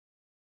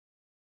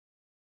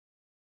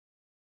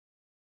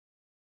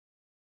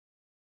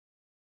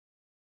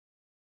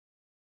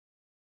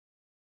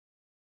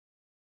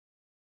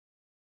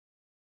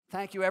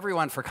Thank you,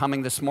 everyone, for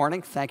coming this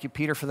morning. Thank you,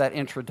 Peter, for that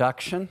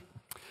introduction.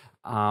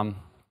 I'm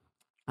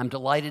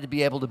delighted to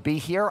be able to be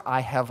here.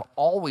 I have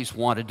always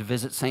wanted to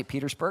visit St.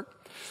 Petersburg,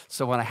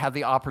 so when I had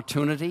the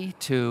opportunity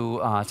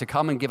to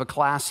come and give a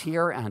class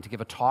here and to give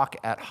a talk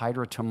at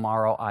Hydra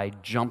tomorrow, I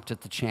jumped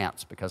at the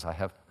chance because I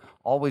have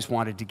always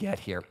wanted to get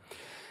here.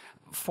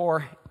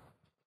 For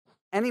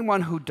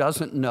anyone who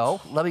doesn't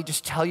know, let me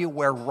just tell you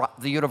where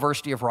the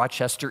University of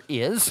Rochester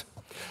is.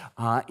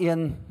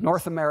 In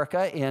North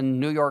America, in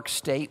New York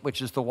State, which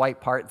is the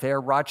white part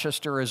there,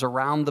 Rochester is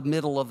around the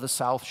middle of the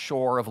south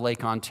shore of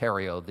Lake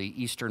Ontario, the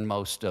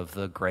easternmost of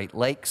the Great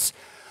Lakes.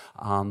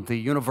 The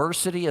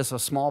university is a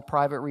small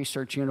private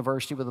research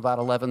university with about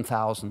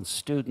 11,000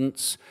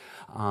 students.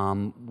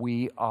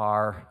 We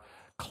are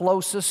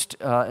closest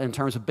in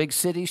terms of big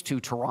cities to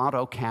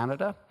Toronto,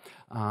 Canada.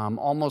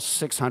 Almost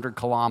 600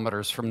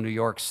 kilometers from New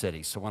York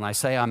City. So when I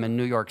say I'm in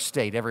New York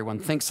State, everyone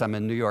thinks I'm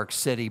in New York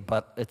City,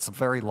 but it's a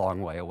very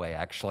long way away,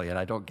 actually, and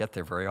I don't get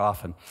there very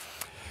often.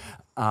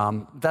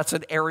 That's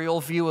an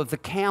aerial view of the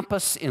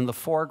campus in the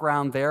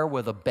foreground there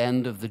with a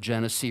bend of the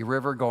Genesee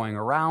River going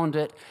around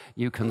it.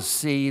 You can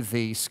see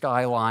the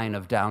skyline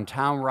of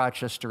downtown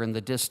Rochester in the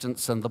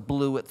distance, and the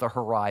blue at the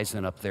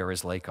horizon up there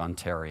is Lake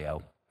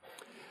Ontario.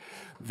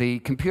 The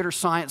computer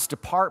science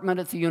department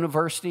at the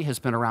university has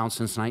been around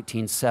since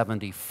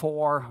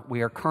 1974. We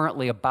are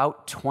currently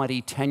about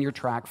 20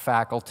 tenure-track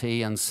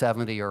faculty and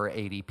 70 or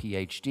 80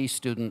 PhD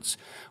students.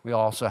 We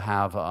also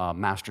have a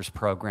master's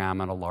program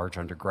and a large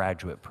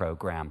undergraduate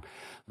program.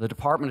 The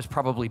department is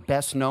probably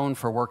best known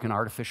for work in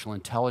artificial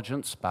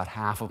intelligence. About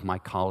half of my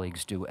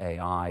colleagues do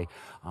AI.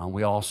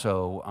 We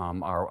also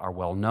are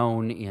well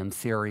known in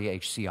theory,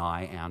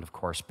 HCI, and of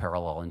course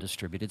parallel and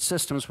distributed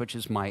systems, which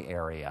is my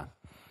area.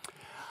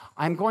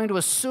 I'm going to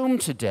assume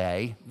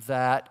today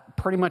that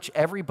pretty much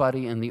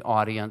everybody in the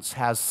audience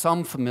has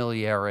some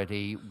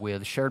familiarity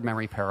with shared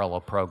memory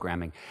parallel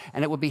programming,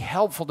 and it would be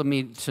helpful to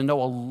me to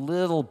know a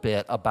little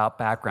bit about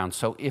background.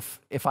 So if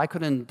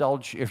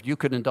you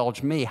could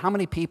indulge me, how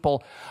many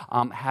people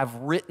have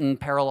written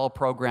parallel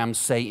programs,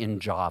 say, in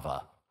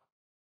Java?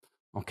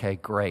 Okay,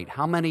 great.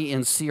 How many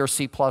in C or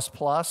C++?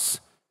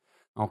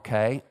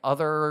 Okay,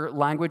 other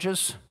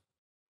languages?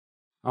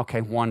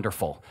 Okay,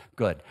 wonderful,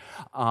 good.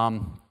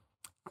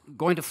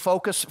 Going to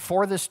focus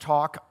for this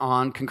talk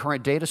on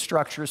concurrent data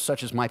structures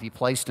such as might be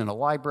placed in a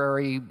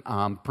library,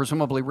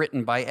 presumably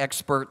written by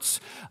experts,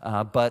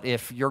 but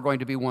if you're going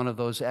to be one of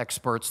those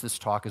experts, this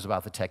talk is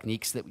about the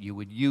techniques that you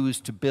would use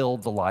to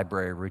build the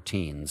library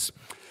routines.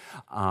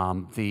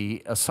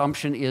 The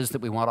assumption is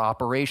that we want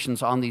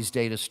operations on these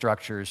data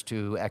structures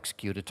to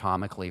execute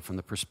atomically from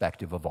the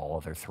perspective of all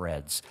other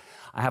threads.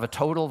 I have a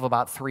total of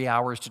about 3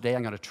 hours today.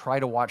 I'm going to try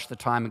to watch the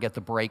time and get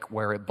the break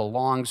where it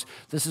belongs.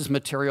 This is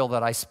material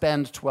that I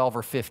spend 12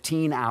 or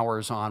 15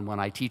 hours on when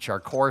I teach our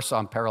course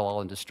on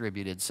parallel and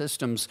distributed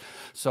systems.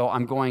 So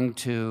I'm going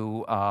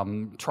to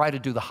try to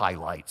do the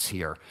highlights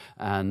here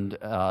and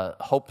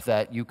hope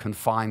that you can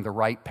find the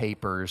right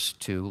papers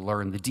to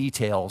learn the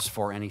details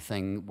for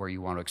anything where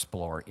you want to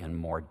explore in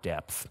more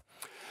depth.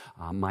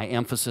 My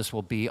emphasis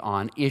will be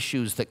on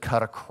issues that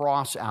cut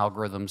across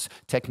algorithms,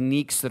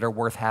 techniques that are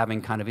worth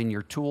having kind of in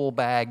your tool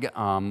bag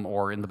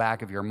or in the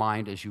back of your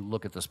mind as you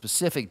look at the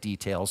specific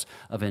details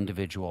of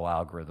individual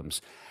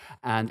algorithms.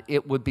 And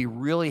it would be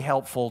really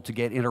helpful to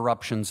get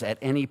interruptions at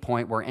any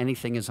point where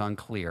anything is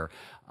unclear.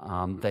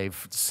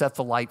 They've set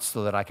the lights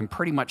so that I can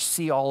pretty much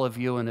see all of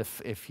you, and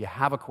if you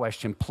have a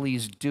question,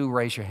 please do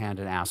raise your hand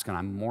and ask, and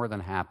I'm more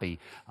than happy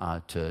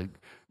to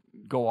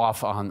go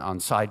off on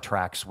side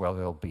tracks where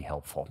they'll be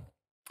helpful.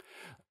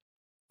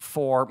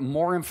 For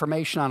more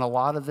information on a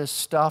lot of this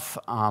stuff,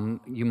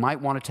 you might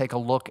want to take a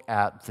look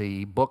at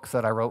the book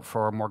that I wrote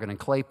for Morgan and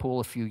Claypool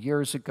a few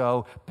years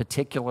ago,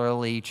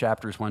 particularly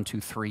chapters 1, 2,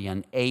 3,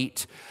 and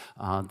 8.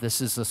 This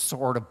is the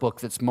sort of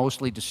book that's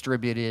mostly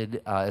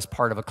distributed as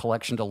part of a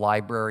collection to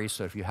libraries,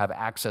 so if you have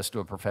access to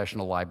a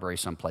professional library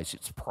someplace,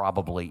 it's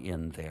probably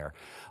in there.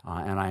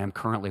 And I am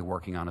currently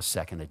working on a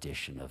second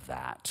edition of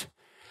that.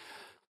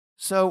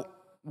 So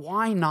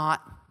why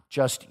not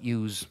just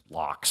use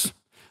locks?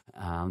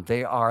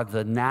 They are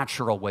the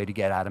natural way to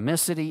get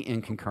atomicity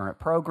in concurrent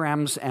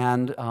programs,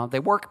 and they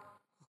work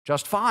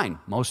just fine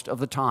most of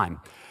the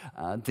time.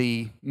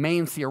 The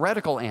main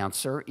theoretical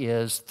answer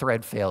is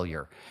thread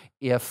failure.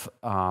 If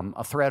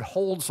a thread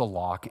holds a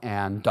lock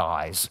and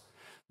dies,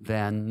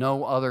 then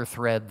no other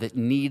thread that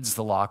needs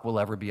the lock will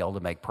ever be able to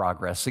make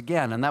progress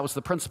again. And that was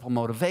the principal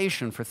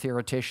motivation for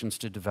theoreticians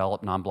to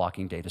develop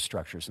non-blocking data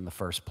structures in the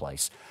first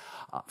place.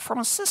 From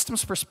a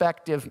systems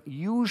perspective,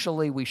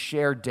 usually we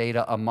share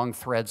data among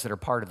threads that are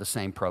part of the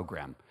same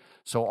program.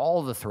 So all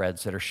of the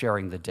threads that are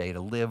sharing the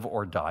data live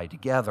or die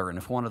together, and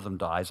if one of them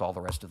dies, all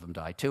the rest of them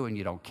die too, and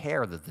you don't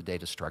care that the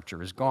data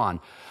structure is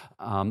gone.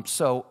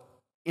 So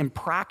in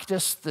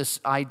practice, this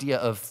idea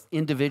of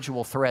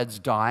individual threads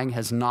dying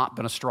has not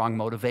been a strong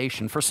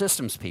motivation for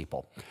systems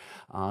people.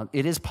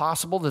 It is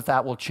possible that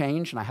that will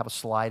change, and I have a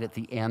slide at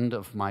the end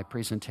of my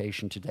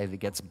presentation today that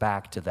gets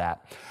back to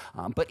that.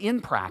 But in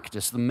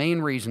practice, the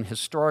main reason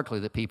historically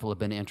that people have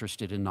been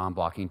interested in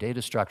non-blocking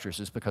data structures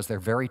is because they're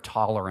very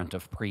tolerant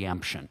of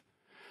preemption.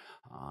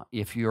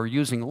 If you're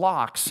using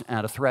locks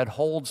and a thread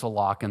holds a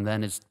lock and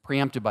then is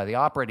preempted by the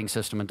operating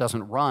system and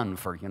doesn't run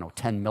for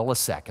 10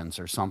 milliseconds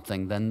or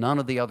something, then none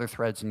of the other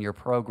threads in your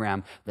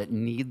program that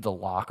need the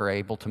lock are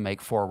able to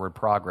make forward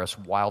progress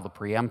while the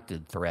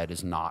preempted thread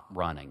is not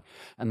running.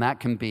 And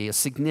that can be a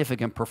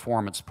significant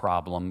performance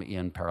problem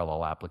in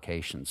parallel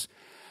applications.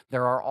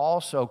 There are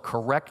also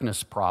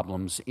correctness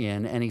problems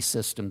in any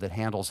system that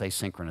handles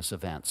asynchronous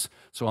events.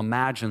 So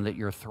imagine that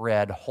your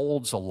thread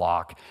holds a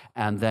lock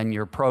and then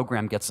your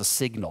program gets a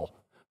signal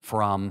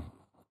from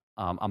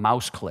a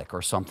mouse click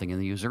or something in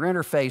the user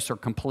interface or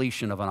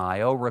completion of an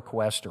I/O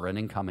request or an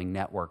incoming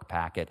network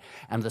packet,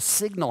 and the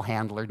signal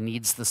handler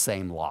needs the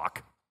same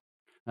lock.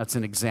 That's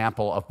an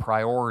example of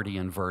priority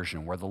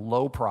inversion, where the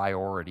low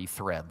priority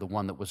thread, the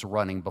one that was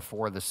running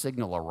before the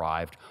signal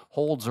arrived,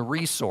 holds a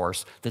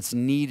resource that's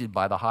needed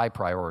by the high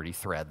priority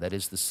thread, that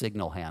is the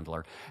signal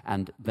handler,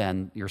 and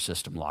then your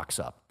system locks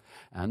up.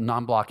 And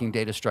non-blocking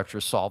data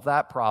structures solve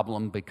that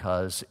problem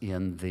because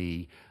in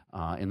the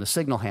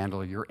signal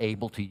handler, you're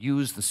able to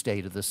use the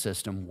state of the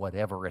system,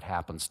 whatever it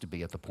happens to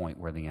be at the point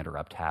where the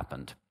interrupt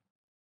happened.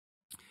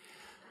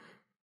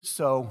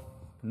 So,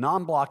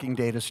 non-blocking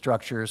data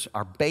structures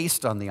are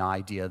based on the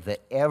idea that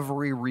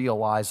every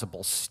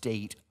realizable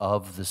state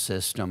of the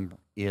system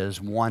is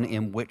one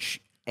in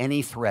which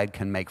any thread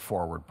can make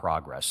forward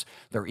progress.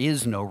 There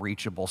is no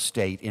reachable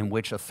state in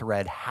which a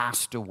thread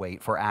has to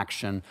wait for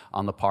action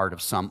on the part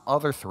of some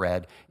other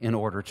thread in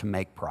order to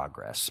make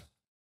progress.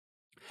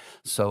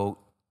 So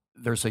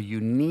there's a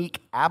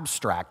unique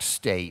abstract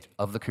state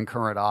of the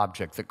concurrent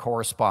object that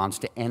corresponds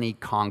to any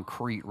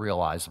concrete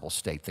realizable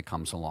state that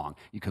comes along.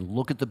 You can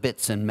look at the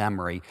bits in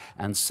memory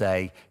and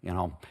say,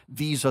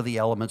 these are the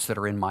elements that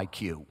are in my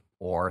queue,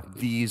 or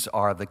these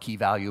are the key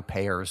value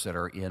pairs that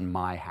are in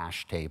my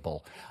hash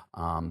table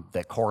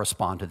that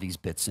correspond to these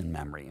bits in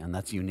memory, and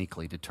that's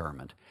uniquely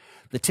determined.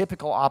 The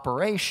typical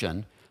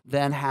operation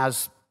then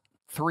has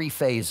 3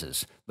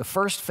 phases. The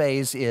first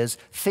phase is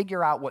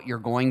figure out what you're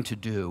going to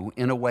do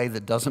in a way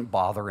that doesn't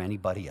bother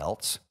anybody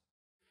else.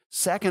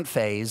 Second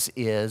phase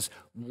is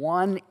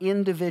one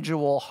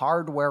individual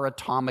hardware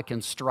atomic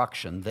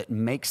instruction that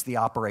makes the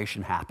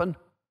operation happen.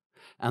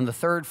 And the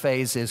third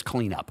phase is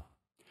cleanup.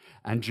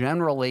 And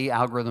generally,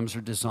 algorithms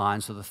are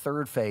designed so the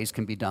third phase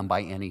can be done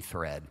by any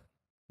thread.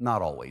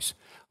 Not always.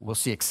 We'll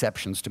see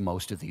exceptions to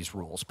most of these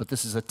rules, but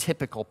this is a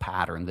typical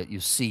pattern that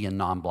you see in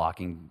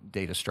non-blocking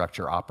data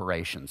structure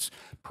operations.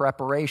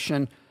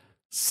 Preparation,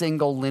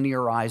 single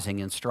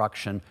linearizing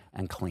instruction,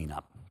 and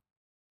cleanup.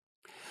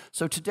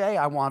 So today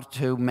I want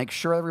to make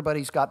sure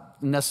everybody's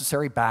got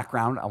necessary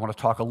background. I want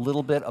to talk a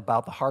little bit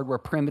about the hardware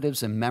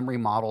primitives and memory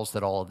models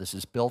that all of this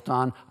is built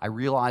on. I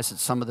realize that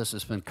some of this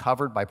has been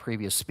covered by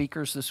previous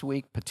speakers this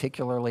week,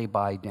 particularly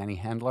by Danny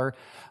Hendler.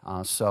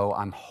 So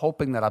I'm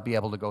hoping that I'll be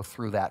able to go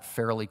through that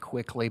fairly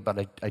quickly,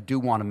 but I do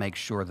want to make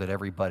sure that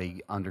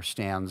everybody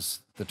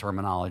understands the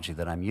terminology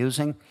that I'm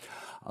using.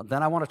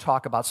 Then I want to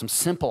talk about some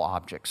simple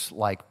objects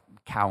like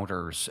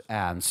counters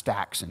and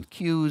stacks and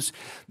queues.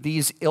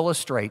 These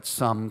illustrate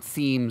some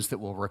themes that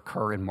will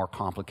recur in more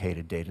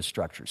complicated data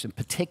structures, in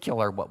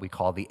particular what we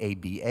call the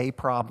ABA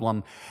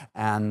problem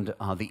and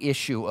the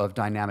issue of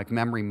dynamic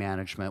memory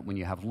management when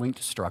you have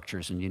linked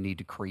structures and you need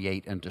to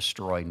create and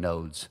destroy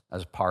nodes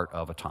as part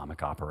of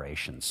atomic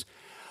operations.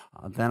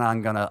 Then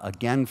I'm going to,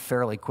 again,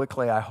 fairly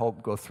quickly, I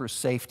hope, go through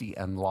safety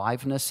and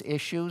liveness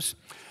issues.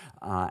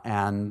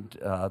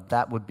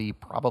 That would be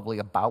probably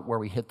about where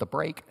we hit the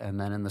break. And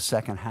then in the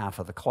second half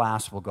of the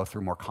class, we'll go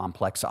through more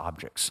complex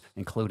objects,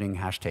 including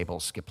hash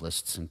tables, skip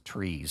lists, and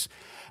trees.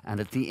 And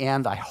at the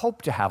end, I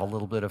hope to have a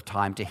little bit of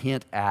time to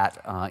hint at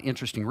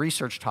interesting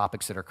research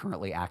topics that are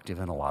currently active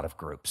in a lot of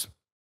groups.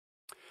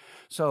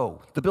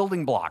 So, the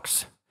building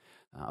blocks.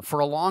 For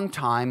a long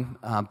time,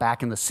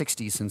 back in the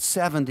 60s and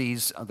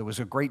 70s, there was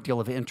a great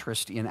deal of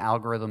interest in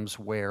algorithms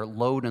where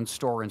load and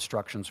store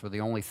instructions were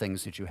the only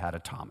things that you had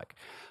atomic.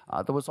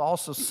 There was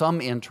also some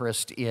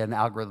interest in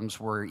algorithms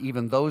where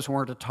even those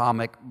weren't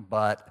atomic,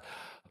 but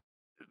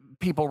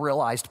people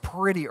realized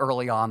pretty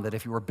early on that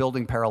if you were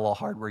building parallel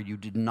hardware, you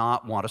did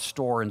not want a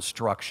store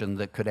instruction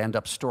that could end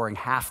up storing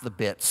half the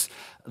bits.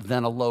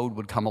 Then a load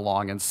would come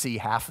along and see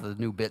half of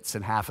the new bits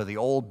and half of the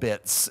old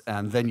bits,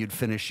 and then you'd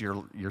finish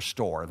your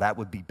store. That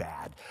would be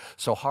bad.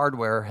 So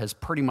hardware has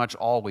pretty much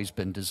always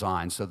been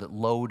designed so that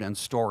load and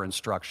store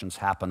instructions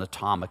happen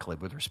atomically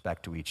with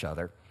respect to each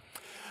other.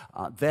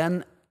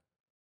 Then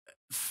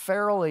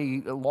fairly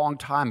long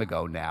time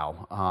ago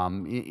now,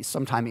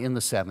 sometime in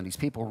the 70s,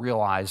 people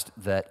realized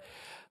that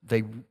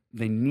they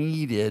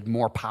needed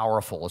more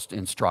powerful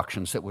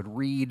instructions that would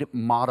read,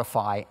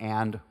 modify,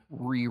 and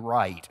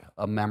rewrite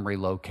a memory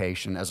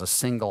location as a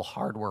single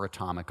hardware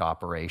atomic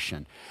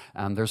operation.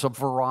 And there's a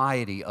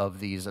variety of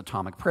these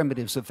atomic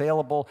primitives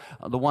available.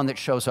 The one that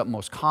shows up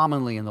most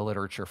commonly in the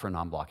literature for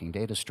non-blocking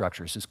data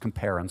structures is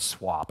compare and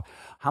swap.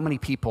 How many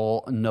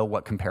people know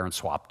what compare and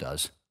swap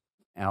does?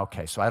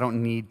 Okay, so I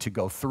don't need to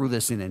go through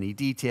this in any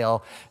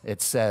detail.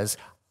 It says,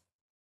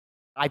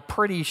 I'm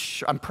pretty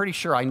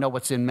sure I know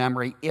what's in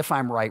memory. If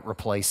I'm right,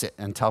 replace it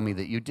and tell me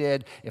that you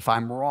did. If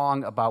I'm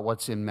wrong about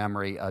what's in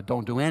memory,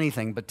 don't do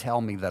anything but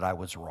tell me that I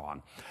was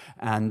wrong.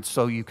 And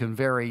so you can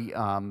very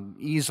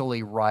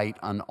easily write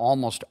an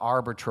almost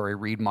arbitrary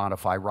read,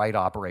 modify, write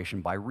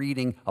operation by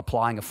reading,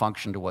 applying a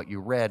function to what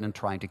you read, and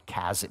trying to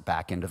cas it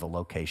back into the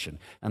location.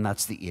 And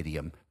that's the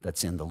idiom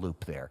that's in the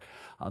loop there.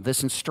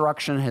 This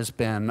instruction has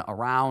been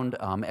around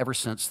ever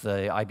since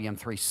the IBM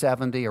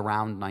 370,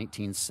 around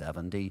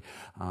 1970.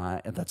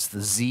 That's the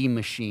Z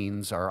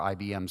machines are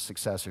IBM's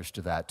successors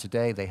to that.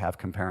 Today they have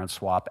compare and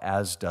swap,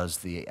 as does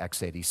the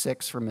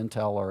x86 from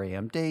Intel or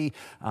AMD,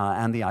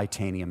 and the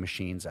Itanium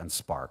machines and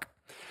SPARC.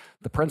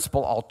 The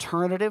principal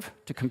alternative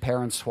to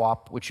compare and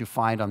swap, which you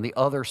find on the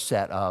other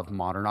set of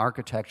modern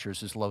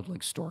architectures, is load,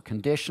 link, store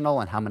conditional.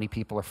 And how many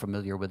people are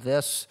familiar with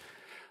this?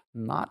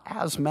 Not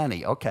as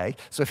many. Okay,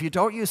 so if you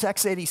don't use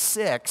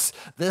x86,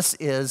 this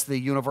is the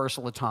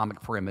universal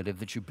atomic primitive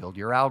that you build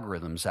your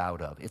algorithms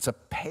out of. It's a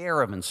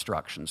pair of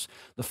instructions.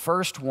 The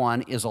first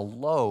one is a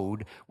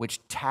load, which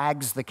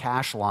tags the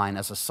cache line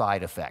as a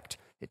side effect.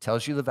 It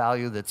tells you the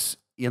value that's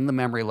in the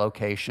memory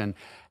location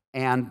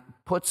and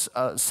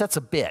sets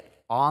a bit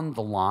on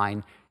the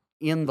line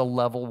in the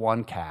level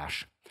 1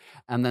 cache.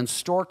 And then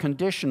store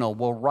conditional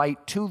will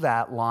write to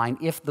that line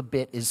if the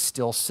bit is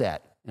still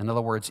set. In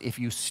other words, if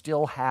you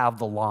still have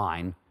the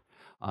line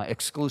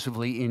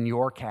exclusively in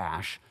your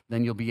cache,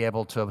 then you'll be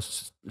able to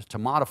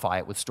modify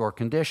it with store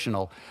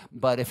conditional.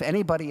 But if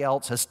anybody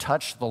else has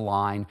touched the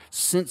line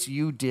since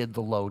you did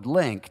the load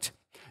linked,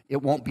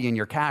 it won't be in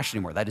your cache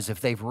anymore. That is, if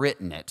they've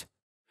written it,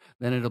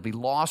 then it'll be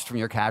lost from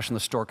your cache and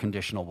the store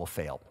conditional will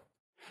fail.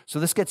 So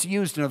this gets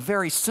used in a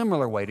very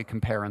similar way to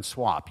compare and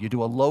swap. You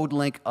do a load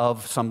link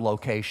of some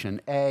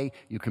location A,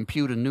 you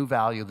compute a new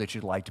value that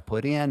you'd like to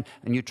put in,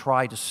 and you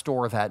try to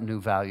store that new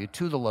value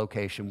to the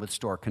location with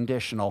store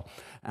conditional.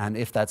 And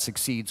if that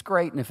succeeds,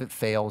 great, and if it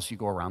fails, you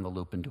go around the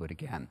loop and do it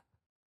again.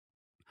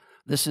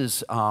 This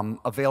is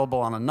available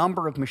on a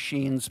number of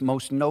machines,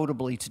 most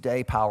notably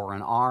today, Power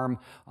and ARM.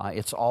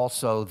 It's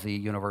also the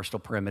universal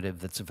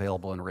primitive that's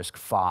available in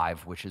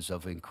RISC-V, which is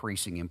of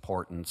increasing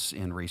importance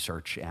in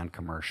research and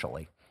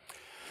commercially.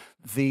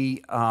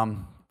 The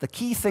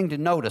key thing to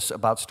notice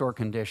about store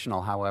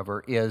conditional,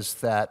 however, is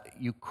that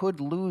you could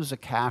lose a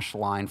cache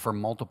line for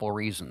multiple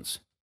reasons.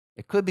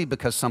 It could be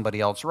because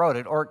somebody else wrote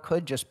it, or it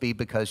could just be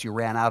because you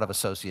ran out of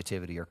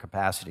associativity or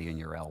capacity in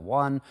your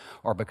L1,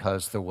 or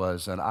because there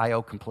was an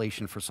I/O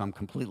completion for some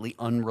completely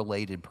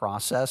unrelated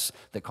process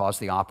that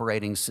caused the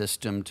operating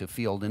system to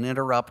field an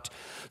interrupt.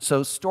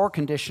 So store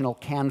conditional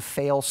can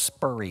fail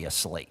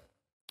spuriously.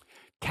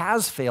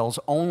 CAS fails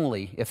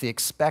only if the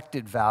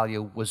expected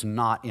value was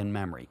not in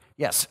memory.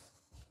 Yes?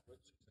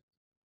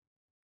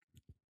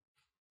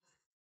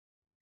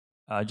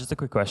 Just a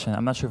quick question.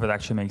 I'm not sure if it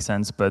actually makes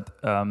sense,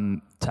 but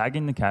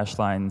tagging the cache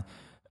line,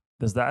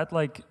 does that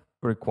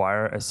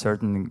require a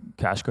certain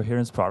cache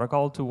coherence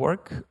protocol to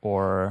work,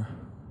 or?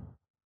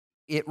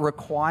 It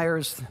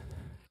requires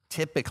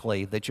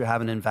typically that you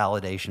have an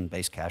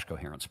invalidation-based cache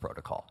coherence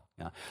protocol.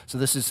 Yeah. So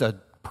this is a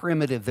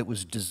primitive that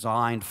was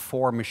designed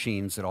for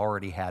machines that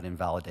already had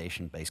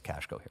invalidation-based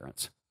cache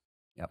coherence.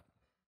 Yep.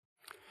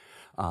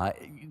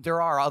 There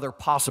are other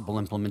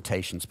possible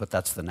implementations, but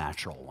that's the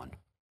natural one.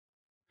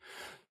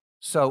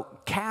 So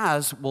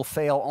CAS will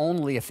fail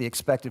only if the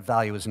expected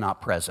value is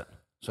not present.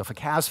 So if a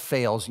CAS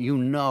fails, you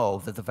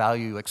know that the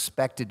value you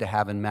expected to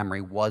have in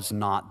memory was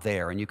not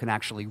there, and you can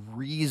actually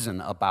reason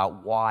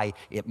about why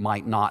it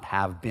might not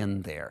have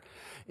been there.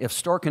 If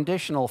store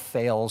conditional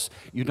fails,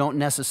 you don't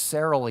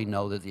necessarily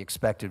know that the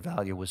expected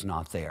value was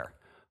not there.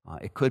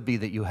 It could be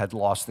that you had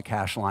lost the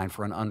cache line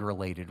for an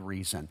unrelated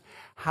reason.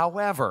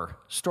 However,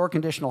 store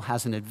conditional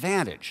has an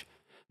advantage,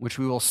 which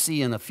we will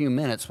see in a few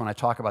minutes when I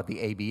talk about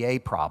the ABA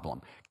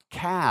problem.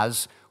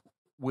 CAS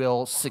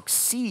will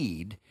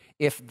succeed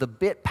if the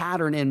bit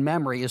pattern in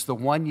memory is the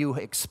one you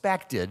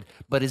expected,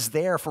 but is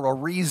there for a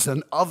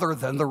reason other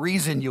than the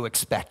reason you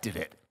expected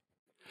it.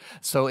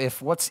 So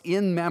if what's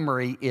in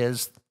memory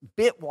is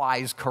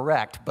bit-wise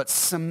correct, but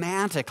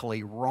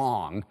semantically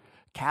wrong,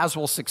 CAS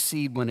will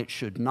succeed when it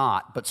should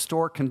not, but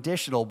store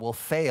conditional will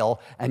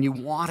fail, and you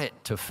want it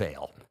to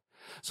fail.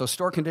 So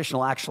store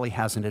conditional actually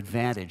has an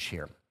advantage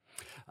here.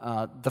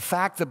 The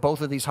fact that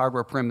both of these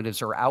hardware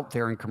primitives are out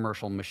there in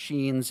commercial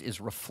machines is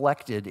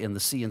reflected in the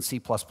C and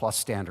C++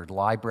 standard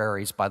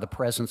libraries by the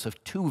presence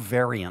of two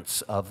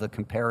variants of the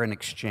compare and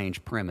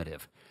exchange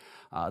primitive.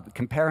 The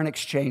compare and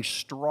exchange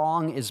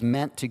strong is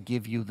meant to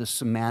give you the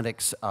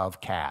semantics of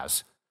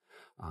CAS.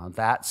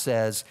 That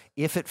says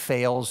if it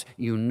fails,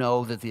 you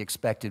know that the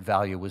expected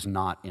value was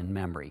not in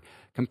memory.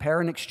 Compare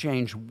and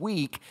exchange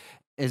weak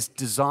is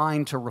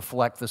designed to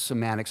reflect the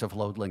semantics of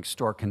load link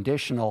store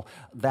conditional.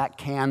 That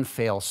can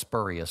fail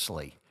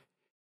spuriously.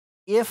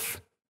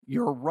 If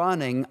you're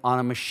running on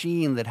a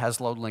machine that has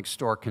load link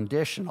store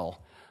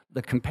conditional,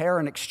 the compare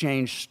and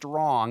exchange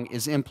strong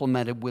is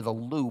implemented with a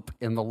loop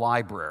in the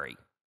library.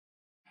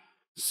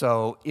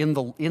 So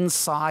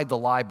inside the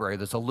library,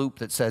 there's a loop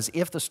that says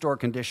if the store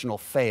conditional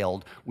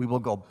failed, we will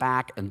go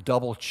back and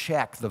double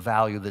check the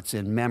value that's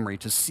in memory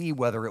to see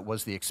whether it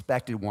was the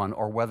expected one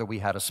or whether we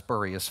had a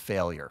spurious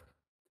failure.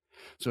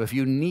 So if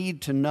you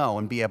need to know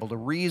and be able to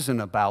reason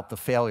about the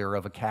failure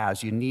of a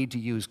CAS, you need to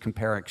use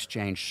compare and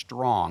exchange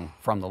strong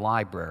from the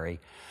library.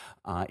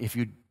 If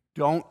you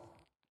don't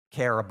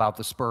care about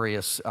the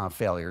spurious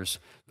failures,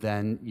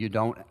 then you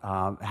don't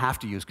have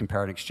to use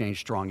compare and exchange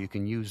strong. You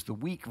can use the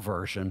weak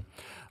version.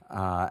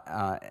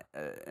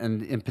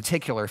 And in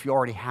particular, if you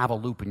already have a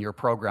loop in your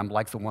program,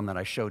 like the one that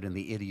I showed in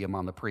the idiom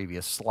on the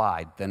previous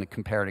slide, then a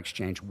compare and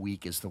exchange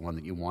weak is the one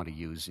that you want to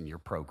use in your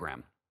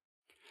program.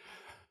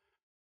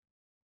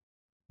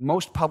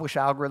 Most published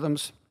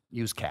algorithms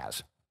use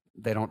CAS.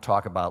 They don't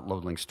talk about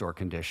load link store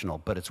conditional,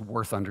 but it's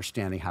worth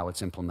understanding how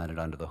it's implemented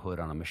under the hood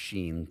on a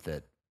machine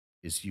that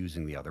is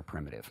using the other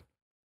primitive.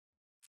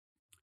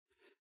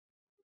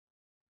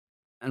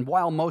 And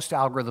while most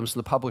algorithms in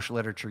the published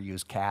literature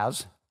use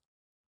CAS,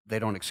 they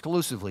don't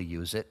exclusively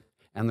use it,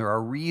 and there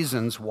are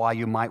reasons why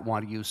you might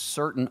want to use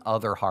certain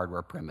other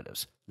hardware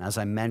primitives. And as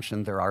I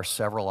mentioned, there are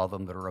several of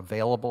them that are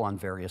available on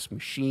various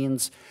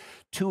machines.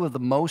 Two of the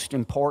most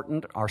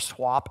important are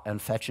swap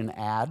and fetch and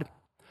add.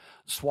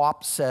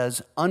 Swap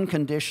says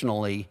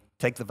unconditionally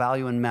take the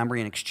value in memory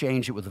and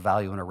exchange it with the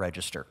value in a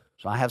register.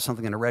 So I have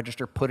something in a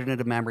register, put it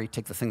into memory,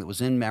 take the thing that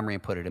was in memory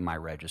and put it in my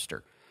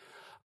register.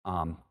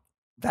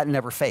 That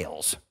never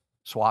fails.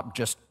 Swap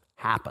just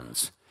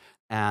happens.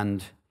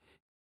 And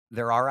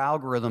there are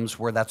algorithms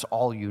where that's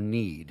all you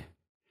need.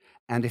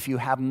 And if you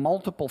have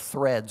multiple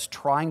threads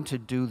trying to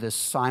do this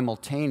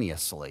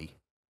simultaneously,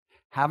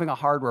 having a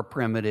hardware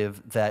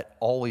primitive that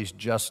always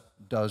just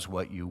does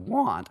what you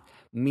want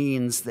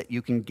means that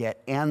you can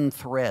get n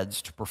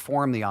threads to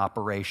perform the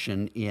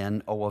operation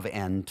in O of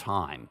n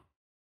time.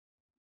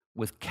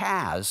 With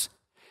CAS,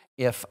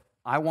 if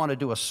I want to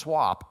do a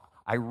swap,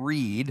 I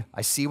read,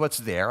 I see what's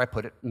there, I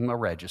put it in the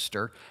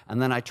register,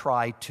 and then I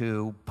try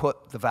to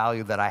put the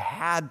value that I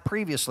had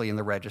previously in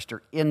the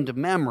register into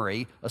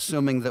memory,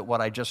 assuming that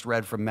what I just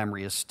read from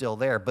memory is still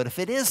there. But if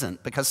it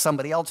isn't, because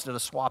somebody else did a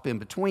swap in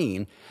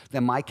between,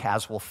 then my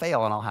CAS will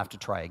fail and I'll have to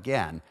try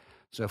again.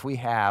 So if we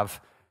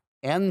have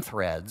n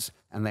threads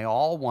and they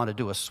all want to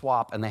do a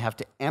swap and they have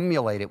to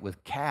emulate it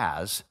with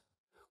CAS,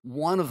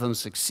 one of them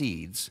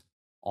succeeds,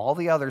 all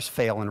the others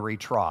fail and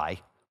retry.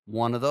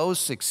 One of those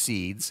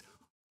succeeds,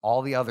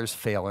 all the others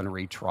fail and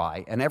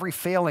retry. And every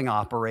failing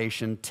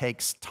operation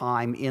takes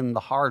time in the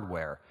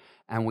hardware.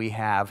 And we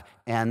have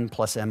n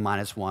plus n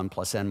minus 1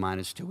 plus n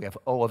minus 2. We have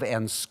O of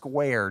n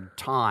squared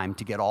time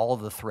to get all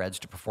of the threads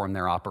to perform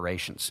their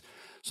operations.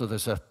 So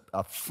there's a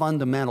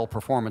fundamental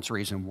performance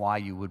reason why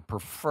you would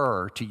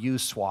prefer to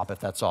use swap if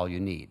that's all you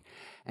need.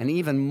 And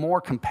even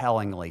more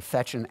compellingly,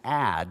 fetch and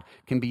add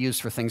can be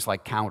used for things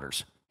like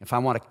counters. If I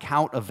want to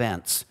count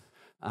events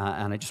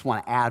and I just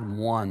want to add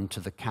 1 to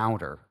the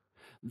counter,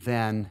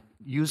 then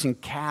using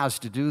CAS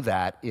to do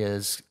that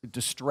is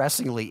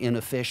distressingly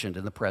inefficient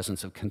in the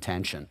presence of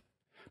contention,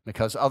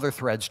 because other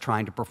threads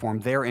trying to perform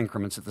their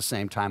increments at the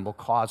same time will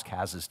cause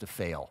CASs to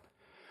fail.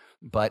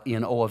 But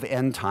in O of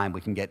n time,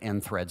 we can get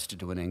n threads to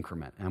do an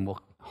increment. And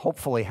we'll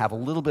hopefully have a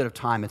little bit of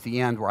time at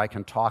the end where I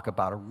can talk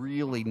about a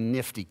really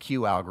nifty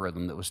queue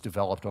algorithm that was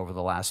developed over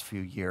the last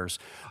few years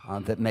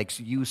that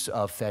makes use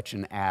of fetch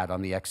and add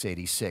on the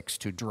x86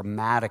 to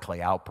dramatically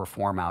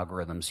outperform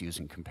algorithms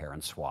using compare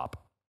and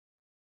swap.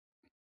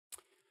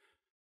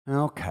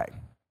 Okay.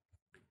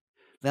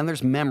 Then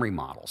there's memory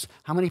models.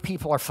 How many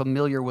people are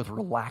familiar with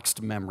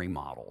relaxed memory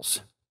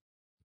models?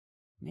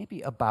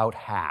 Maybe about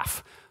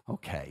half.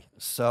 Okay,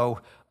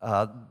 so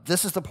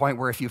this is the point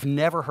where if you've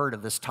never heard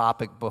of this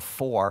topic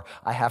before,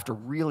 I have to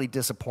really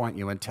disappoint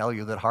you and tell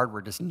you that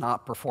hardware does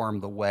not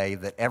perform the way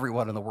that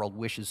everyone in the world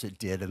wishes it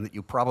did and that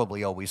you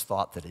probably always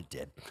thought that it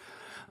did.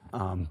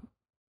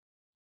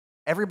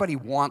 Everybody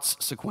wants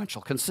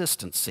sequential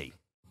consistency.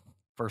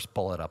 First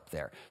bullet up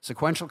there.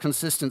 Sequential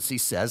consistency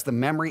says the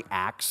memory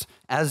acts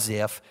as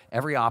if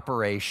every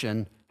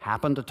operation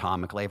happened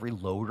atomically, every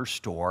load or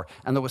store,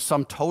 and there was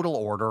some total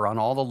order on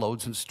all the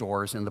loads and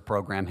stores in the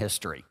program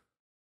history.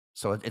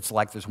 So it's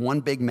like there's one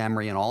big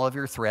memory and all of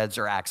your threads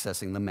are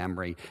accessing the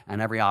memory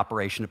and every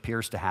operation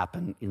appears to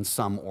happen in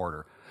some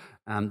order.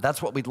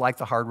 That's what we'd like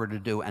the hardware to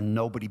do, and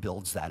nobody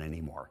builds that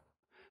anymore.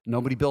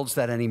 Nobody builds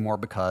that anymore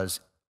because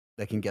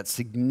they can get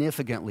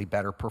significantly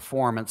better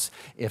performance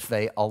if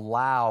they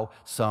allow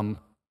some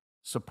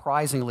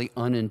surprisingly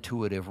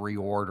unintuitive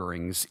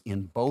reorderings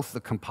in both the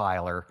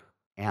compiler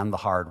and the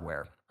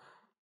hardware.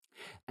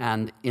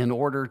 And in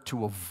order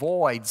to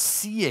avoid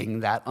seeing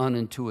that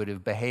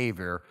unintuitive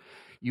behavior,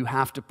 you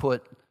have to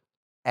put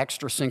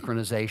extra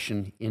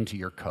synchronization into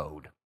your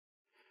code.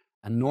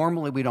 And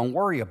normally we don't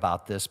worry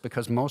about this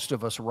because most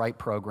of us write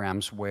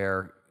programs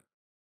where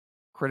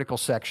critical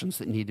sections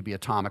that need to be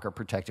atomic are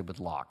protected with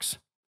locks.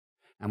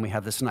 And we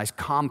have this nice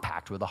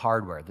compact with the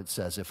hardware that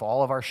says if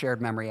all of our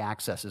shared memory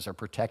accesses are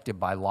protected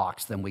by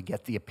locks, then we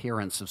get the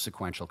appearance of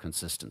sequential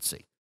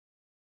consistency.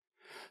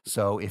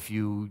 So if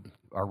you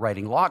are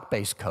writing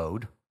lock-based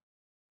code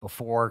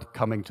before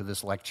coming to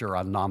this lecture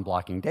on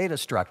non-blocking data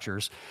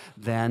structures,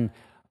 then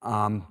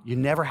you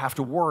never have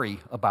to worry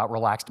about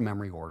relaxed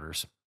memory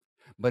orders.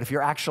 But if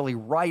you're actually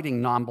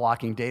writing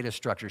non-blocking data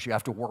structures, you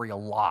have to worry a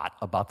lot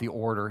about the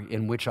order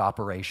in which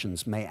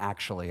operations may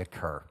actually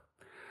occur.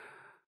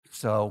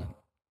 So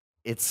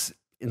it's,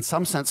 in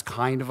some sense,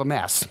 kind of a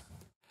mess.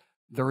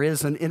 There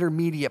is an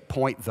intermediate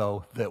point,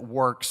 though, that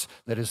works,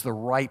 that is the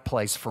right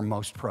place for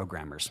most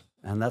programmers.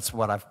 And that's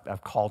what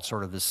I've called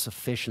sort of this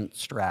sufficient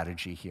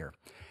strategy here.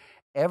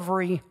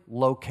 Every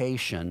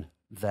location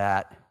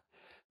that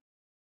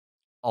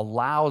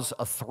allows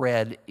a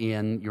thread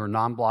in your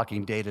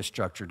non-blocking data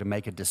structure to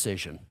make a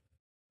decision,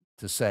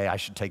 to say, I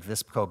should take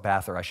this code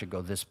path or I should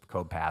go this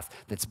code path,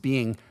 that's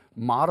being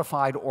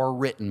modified or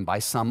written by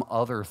some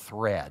other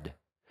thread,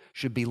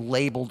 should be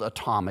labeled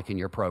atomic in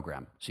your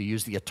program. So you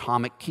use the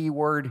atomic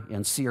keyword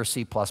in C or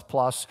C++,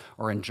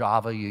 or in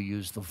Java you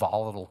use the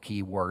volatile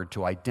keyword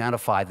to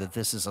identify that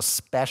this is a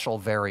special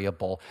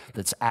variable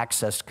that's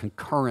accessed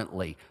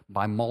concurrently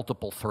by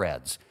multiple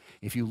threads.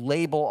 If you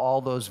label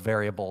all those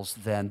variables,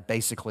 then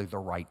basically the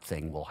right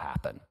thing will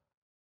happen.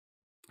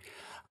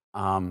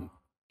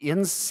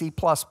 In C++,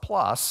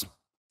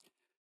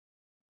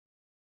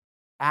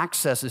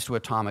 accesses to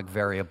atomic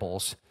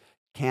variables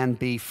can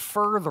be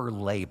further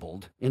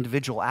labeled,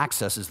 individual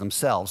accesses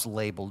themselves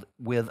labeled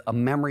with a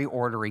memory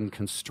ordering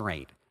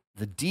constraint.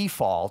 The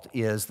default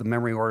is the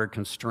memory order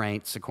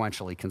constraint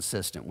sequentially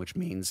consistent, which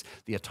means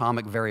the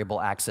atomic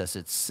variable access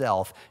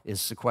itself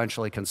is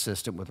sequentially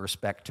consistent with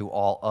respect to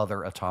all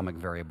other atomic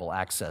variable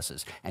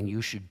accesses, and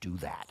you should do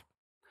that.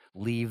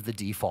 Leave the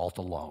default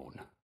alone.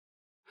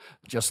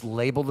 Just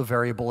label the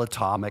variable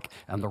atomic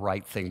and the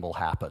right thing will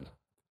happen.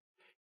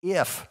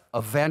 If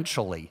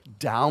eventually,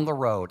 down the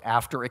road,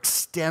 after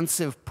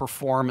extensive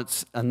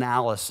performance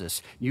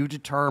analysis, you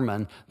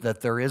determine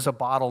that there is a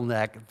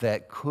bottleneck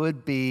that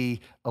could be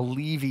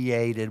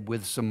alleviated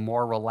with some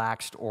more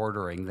relaxed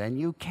ordering, then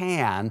you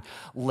can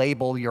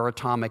label your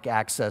atomic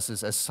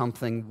accesses as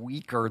something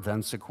weaker than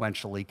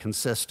sequentially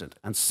consistent.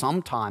 And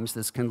sometimes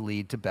this can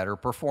lead to better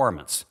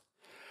performance.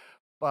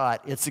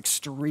 But it's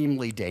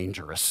extremely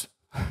dangerous.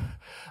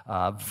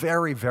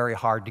 Very, very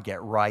hard to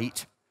get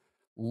right.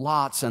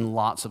 Lots and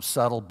lots of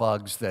subtle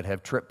bugs that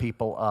have tripped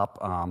people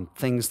up,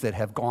 things that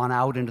have gone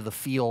out into the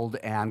field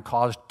and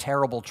caused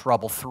terrible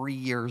trouble 3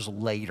 years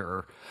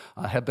later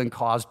have been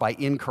caused by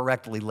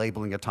incorrectly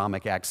labeling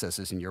atomic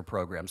accesses in your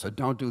program. So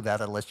don't do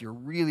that unless you're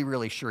really,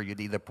 really sure you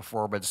need the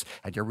performance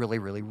and you're really,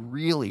 really,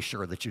 really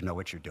sure that you know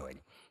what you're doing.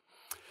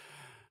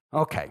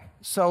 Okay,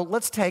 so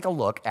let's take a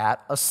look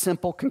at a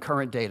simple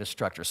concurrent data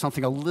structure,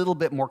 something a little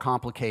bit more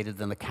complicated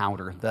than the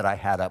counter that I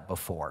had up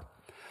before.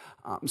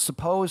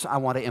 Suppose I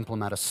want to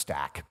implement a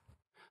stack.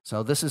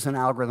 So this is an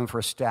algorithm for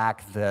a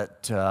stack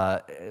that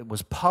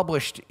was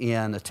published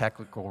in a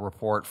technical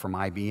report from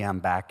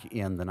IBM back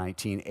in the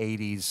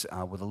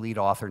 1980s with a lead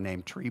author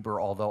named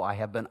Trieber, although I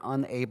have been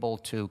unable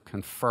to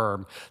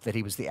confirm that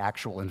he was the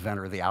actual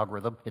inventor of the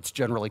algorithm. It's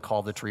generally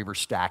called the Trieber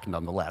stack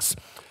nonetheless.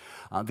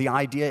 The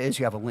idea is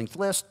you have a linked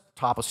list,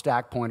 top of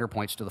stack pointer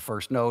points to the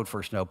first node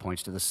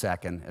points to the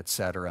second, et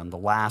cetera, and the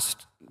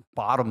last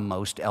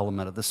bottommost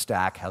element of the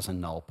stack has a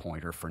null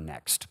pointer for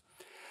next.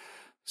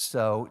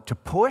 So to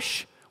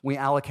push, we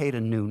allocate a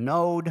new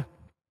node.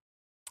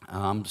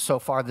 So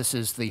far, this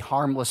is the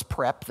harmless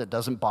prep that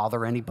doesn't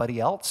bother anybody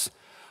else.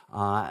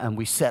 And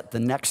we set the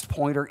next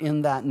pointer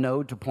in that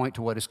node to point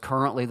to what is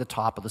currently the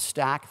top of the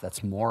stack.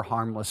 That's more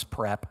harmless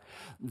prep.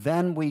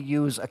 Then we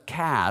use a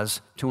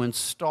CAS to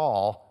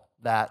install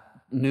that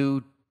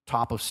new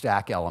top of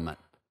stack element.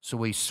 So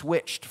we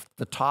switched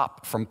the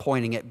top from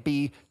pointing at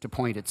B to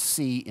point at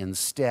C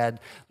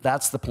instead.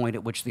 That's the point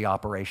at which the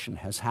operation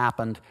has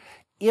happened.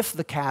 If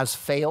the CAS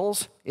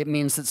fails, it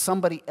means that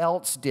somebody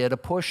else did a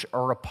push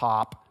or a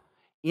pop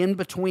in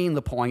between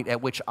the point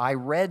at which I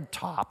read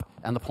top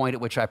and the point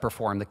at which I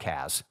performed the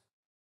CAS.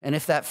 And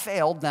if that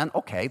failed, then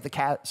okay, the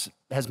CAS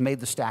has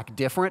made the stack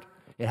different.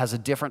 It has a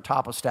different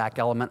top of stack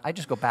element. I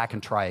just go back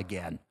and try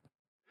again.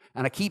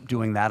 And I keep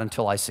doing that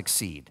until I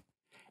succeed.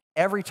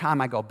 Every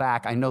time I go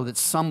back, I know that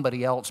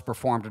somebody else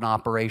performed an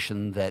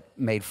operation that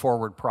made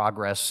forward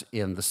progress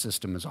in the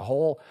system as a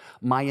whole.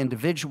 My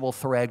individual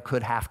thread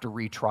could have to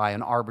retry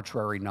an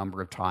arbitrary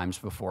number of times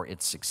before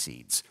it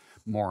succeeds.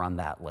 More on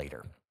that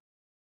later.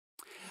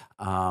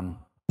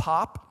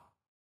 Pop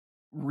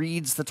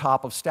reads the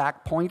top of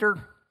stack pointer.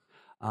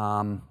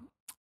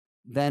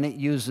 Then it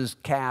uses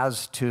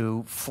CAS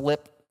to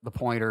flip the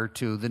pointer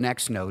to the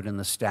next node in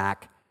the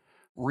stack,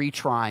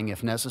 retrying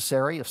if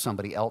necessary, if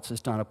somebody else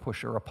has done a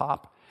push or a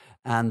pop,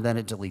 and then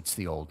it deletes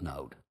the old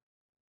node.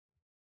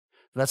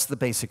 That's the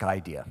basic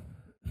idea.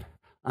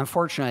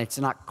 Unfortunately, it's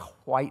not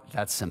quite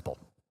that simple.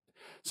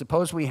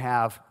 Suppose we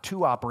have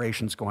two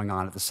operations going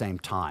on at the same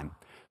time.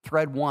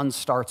 Thread 1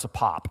 starts a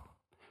pop.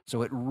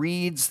 So it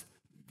reads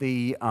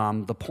the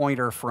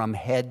pointer from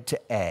head to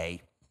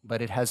A,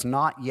 but it has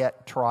not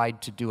yet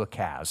tried to do a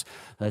CAS.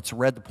 It's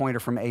read the pointer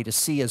from A to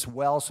C as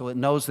well, so it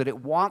knows that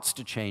it wants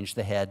to change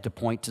the head to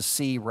point to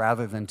C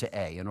rather than to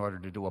A in order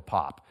to do a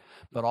pop.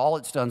 But all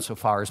it's done so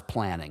far is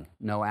planning,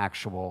 no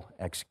actual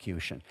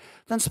execution.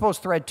 Then suppose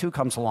thread 2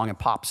 comes along and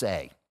pops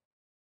A,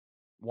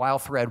 while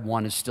thread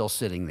 1 is still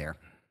sitting there.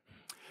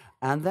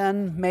 And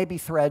then maybe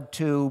thread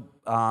 2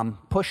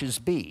 pushes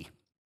B.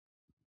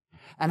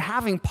 And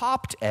having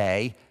popped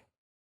A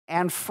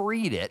and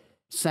freed it,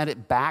 sent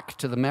it back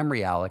to the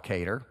memory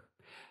allocator,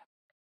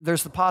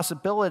 there's the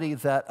possibility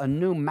that a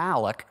new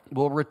malloc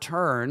will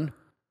return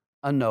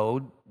a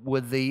node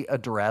with the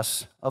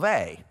address of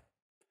A,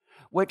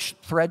 which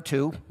thread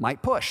 2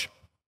 might push.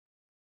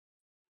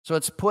 So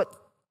it's put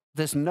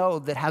this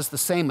node that has the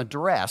same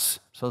address,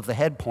 so the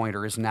head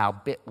pointer is now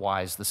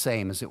bitwise the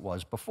same as it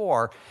was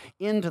before,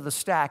 into the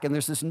stack, and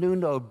there's this new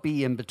node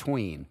B in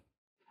between.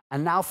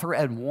 And now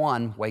thread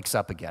 1 wakes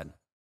up again.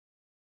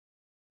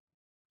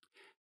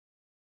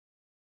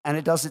 And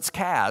it does its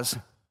CAS,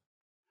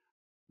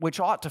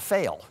 which ought to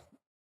fail,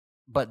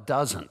 but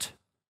doesn't.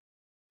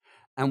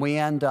 And we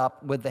end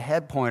up with the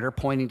head pointer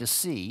pointing to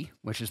C,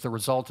 which is the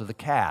result of the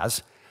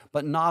CAS,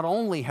 but not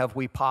only have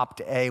we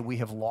popped A, we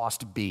have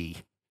lost B.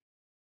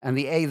 And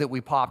the A that we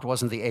popped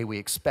wasn't the A we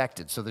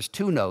expected. So there's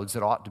two nodes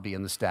that ought to be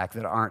in the stack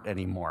that aren't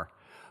anymore.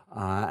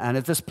 And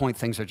at this point,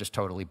 things are just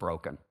totally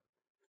broken.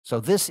 So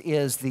this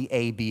is the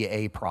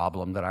ABA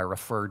problem that I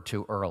referred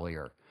to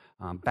earlier.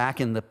 Back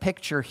in the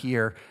picture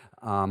here,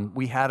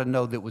 we had a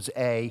node that was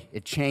A,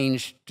 it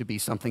changed to be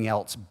something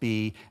else,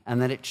 B,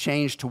 and then it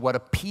changed to what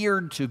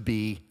appeared to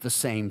be the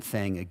same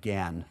thing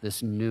again,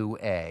 this new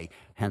A,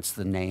 hence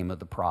the name of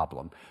the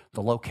problem.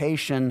 The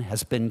location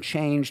has been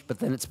changed, but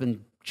then it's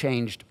been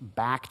changed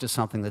back to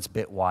something that's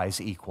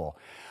bitwise equal.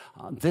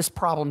 This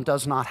problem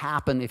does not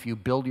happen if you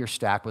build your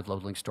stack with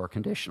load link store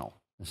conditional.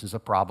 This is a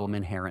problem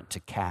inherent to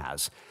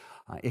CAS.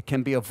 It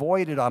can be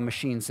avoided on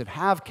machines that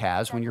have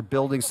CAS when you're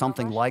building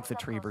something like the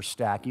Trieber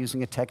stack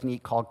using a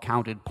technique called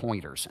counted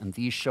pointers, and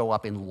these show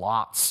up in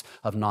lots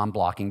of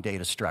non-blocking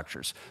data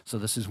structures. So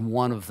this is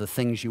one of the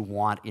things you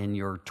want in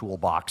your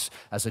toolbox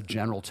as a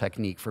general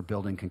technique for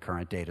building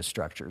concurrent data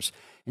structures.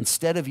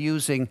 Instead of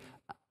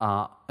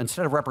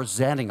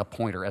representing a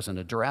pointer as an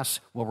address,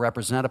 we'll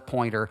represent a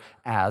pointer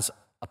as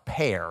a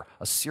pair,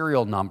 a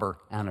serial number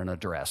and an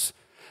address.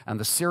 And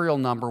the serial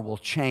number will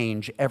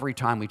change every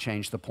time we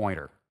change the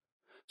pointer.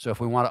 So if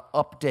we want to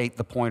update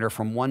the pointer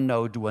from one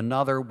node to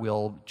another,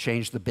 we'll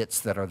change the bits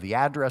that are the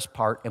address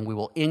part, and we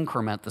will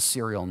increment the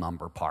serial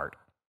number part.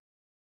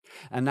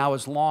 And now,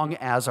 as long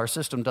as our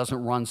system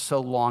doesn't run so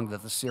long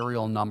that the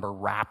serial number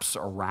wraps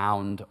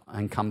around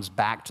and comes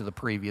back to the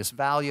previous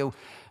value,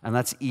 and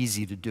that's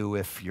easy to do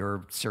if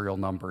your serial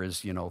number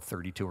is,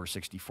 32 or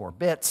 64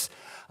 bits,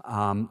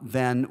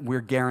 then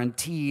we're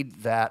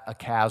guaranteed that a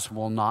CAS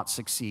will not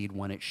succeed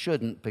when it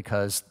shouldn't,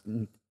 because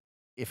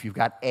if you've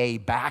got A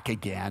back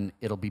again,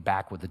 it'll be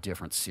back with a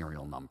different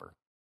serial number.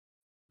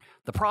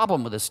 The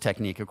problem with this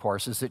technique, of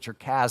course, is that your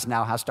CAS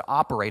now has to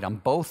operate on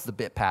both the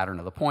bit pattern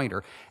of the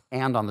pointer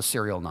and on the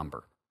serial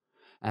number.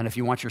 And if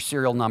you want your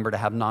serial number to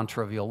have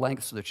non-trivial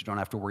length so that you don't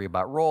have to worry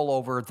about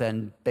rollover,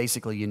 then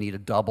basically you need a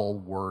double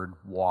word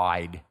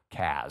wide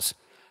CAS.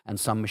 And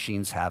some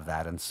machines have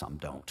that and some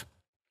don't.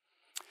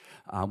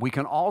 We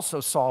can also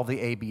solve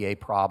the ABA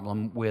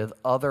problem with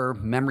other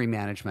memory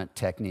management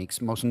techniques,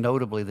 most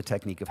notably the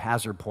technique of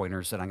hazard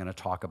pointers that I'm going to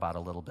talk about a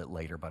little bit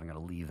later, but I'm going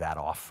to leave that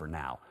off for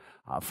now.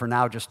 For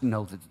now, just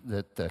know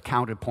that the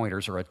counted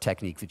pointers are a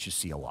technique that you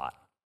see a lot.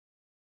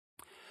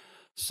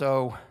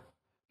 So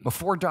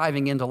before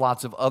diving into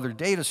lots of other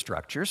data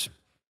structures,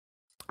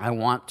 I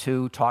want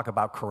to talk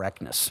about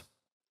correctness.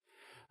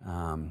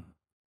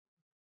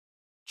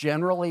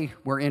 Generally,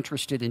 we're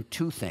interested in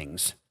two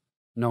things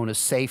known as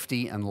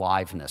safety and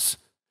liveness.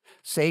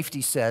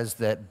 Safety says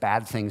that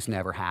bad things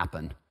never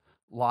happen.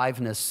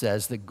 Liveness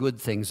says that good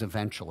things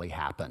eventually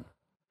happen.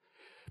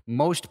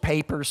 Most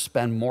papers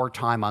spend more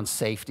time on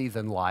safety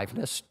than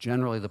liveness.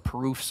 Generally, the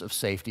proofs of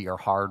safety are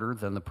harder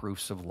than the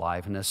proofs of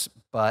liveness,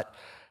 but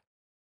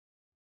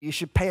you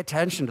should pay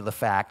attention to the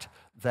fact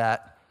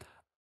that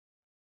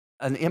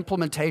an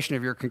implementation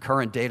of your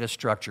concurrent data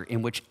structure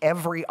in which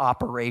every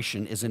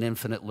operation is an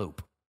infinite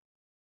loop.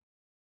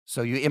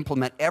 So you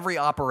implement every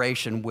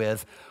operation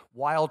with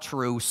while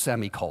true,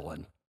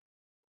 semicolon.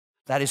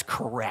 That is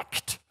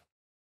correct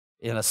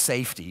in a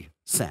safety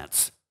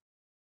sense.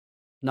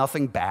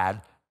 Nothing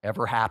bad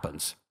ever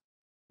happens.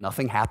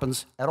 Nothing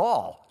happens at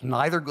all.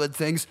 Neither good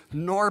things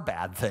nor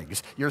bad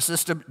things. Your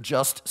system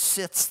just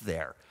sits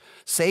there.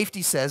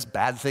 Safety says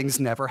bad things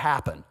never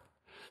happen.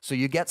 So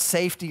you get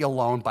safety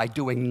alone by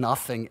doing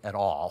nothing at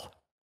all.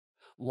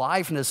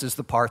 Liveness is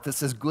the part that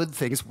says good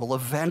things will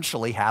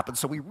eventually happen.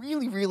 So we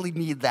really, really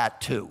need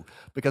that too,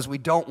 because we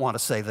don't want to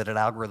say that an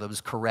algorithm is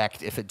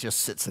correct if it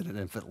just sits in an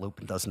infinite loop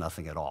and does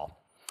nothing at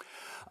all.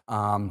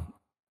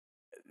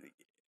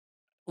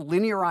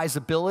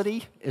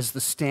 Linearizability is the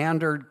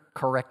standard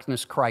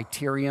correctness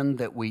criterion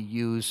that we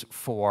use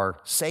for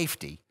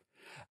safety.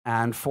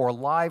 And for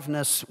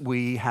liveness,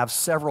 we have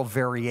several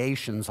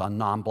variations on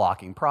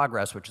non-blocking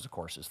progress, which, of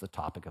course, is the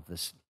topic of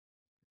this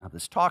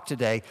talk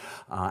today,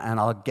 and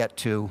I'll get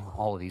to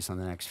all of these on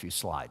the next few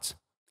slides.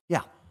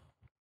 Yeah?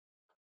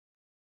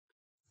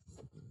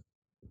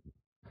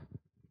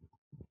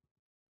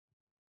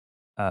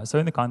 So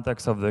in the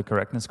context of the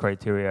correctness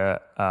criteria,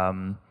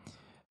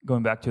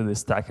 going back to the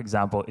stack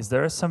example, is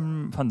there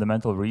some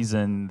fundamental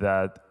reason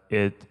that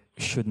it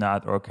should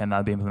not or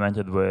cannot be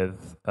implemented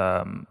with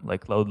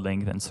like load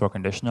linked and store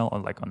conditional, or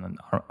like on an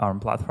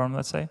ARM platform,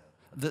 let's say?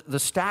 The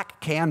stack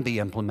can be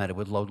implemented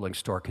with load link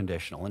store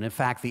conditional, and in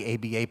fact, the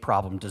ABA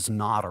problem does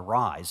not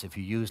arise if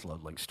you use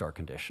load link store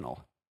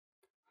conditional.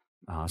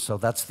 So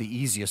that's the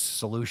easiest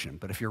solution.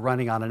 But if you're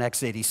running on an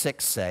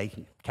x86, say,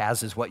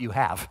 CAS is what you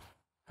have.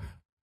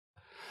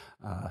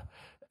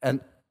 And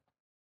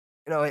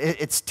you know,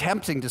 it's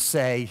tempting to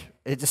say,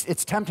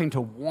 it's tempting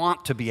to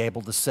want to be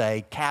able to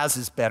say CAS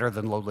is better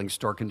than load link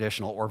store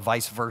conditional or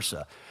vice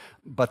versa,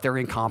 but they're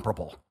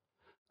incomparable.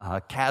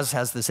 CAS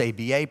has this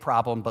ABA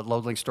problem, but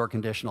load link store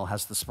conditional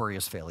has the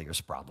spurious failures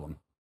problem.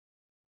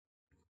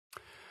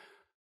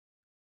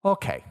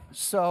 Okay,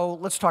 so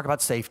let's talk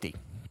about safety.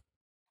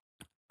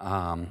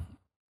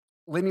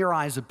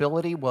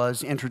 Linearizability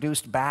was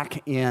introduced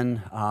back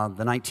in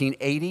the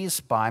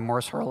 1980s by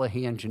Morris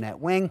Herlihy and Jeanette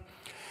Wing,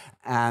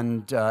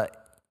 and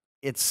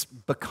it's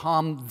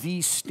become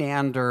the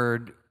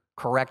standard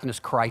correctness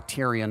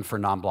criterion for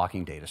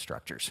non-blocking data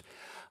structures.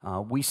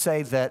 We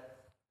say that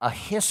a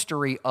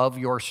history of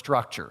your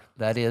structure,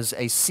 that is,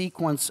 a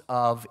sequence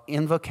of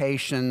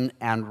invocation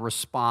and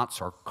response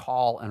or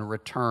call and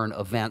return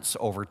events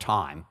over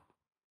time,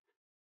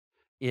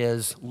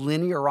 is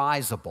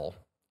linearizable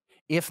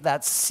if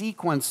that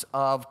sequence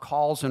of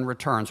calls and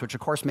returns, which of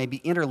course may be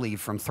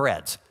interleaved from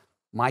threads.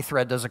 My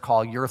thread does a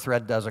call, your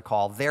thread does a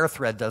call, their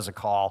thread does a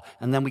call,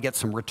 and then we get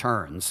some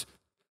returns.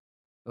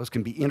 Those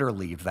can be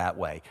interleaved that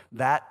way.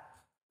 That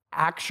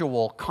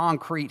actual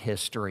concrete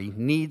history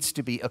needs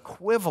to be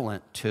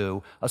equivalent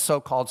to a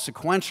so-called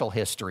sequential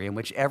history in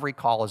which every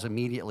call is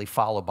immediately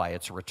followed by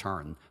its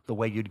return, the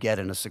way you'd get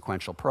in a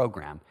sequential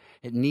program.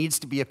 It needs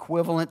to be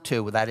equivalent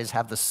to, that is,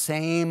 have the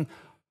same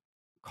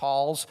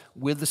calls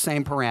with the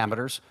same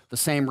parameters, the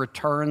same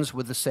returns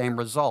with the same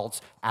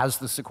results as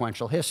the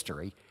sequential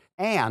history.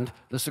 And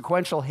the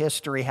sequential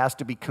history has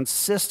to be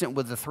consistent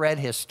with the thread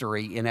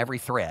history in every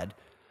thread.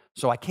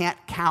 So I can't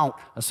count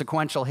a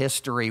sequential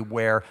history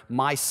where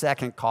my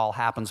second call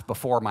happens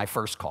before my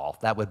first call.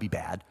 That would be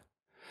bad.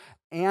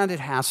 And it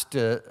has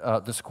to,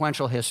 the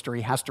sequential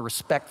history has to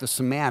respect the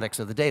semantics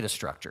of the data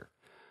structure.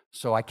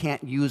 So I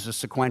can't use a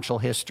sequential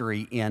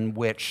history in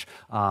which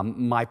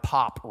my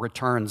pop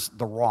returns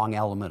the wrong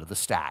element of the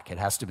stack. It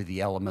has to be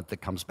the element that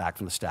comes back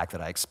from the stack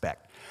that I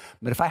expect.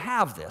 But if I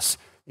have this,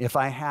 if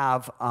I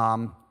have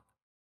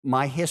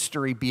my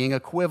history being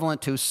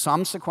equivalent to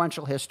some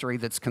sequential history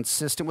that's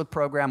consistent with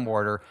program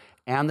order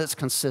and that's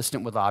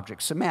consistent with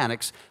object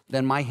semantics,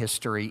 then my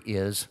history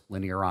is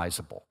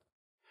linearizable.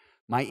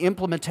 My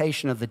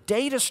implementation of the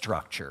data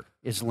structure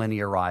is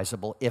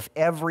linearizable if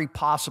every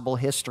possible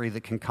history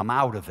that can come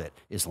out of it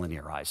is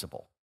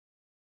linearizable.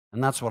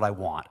 And that's what I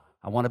want.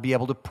 I want to be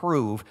able to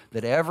prove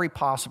that every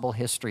possible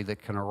history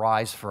that can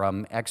arise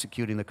from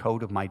executing the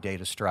code of my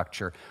data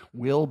structure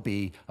will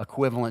be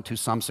equivalent to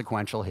some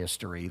sequential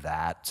history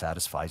that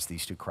satisfies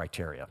these two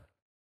criteria.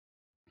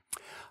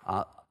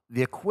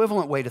 The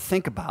equivalent way to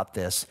think about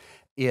this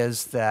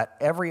is that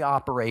every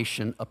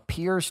operation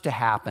appears to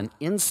happen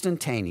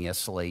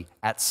instantaneously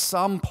at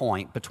some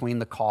point between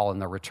the call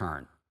and the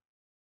return.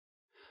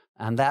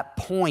 And that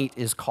point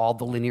is called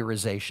the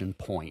linearization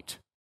point.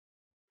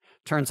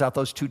 Turns out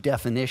those two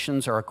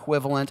definitions are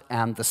equivalent,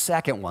 and the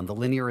second one, the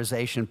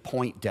linearization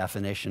point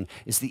definition,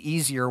 is the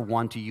easier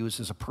one to use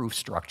as a proof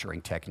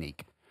structuring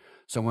technique.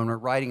 So when we're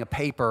writing a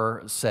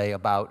paper, say,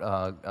 about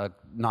a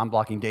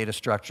non-blocking data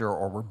structure,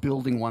 or we're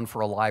building one for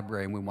a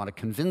library and we want to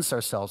convince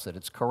ourselves that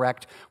it's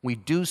correct, we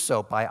do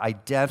so by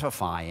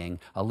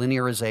identifying a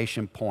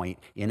linearization point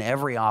in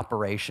every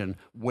operation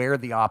where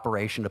the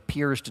operation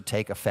appears to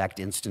take effect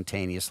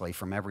instantaneously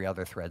from every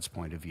other thread's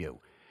point of view.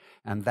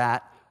 And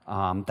that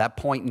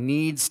point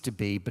needs to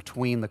be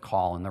between the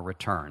call and the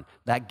return.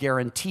 That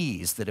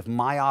guarantees that if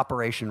my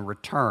operation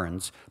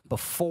returns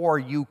before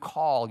you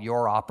call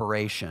your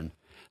operation,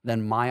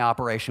 then my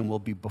operation will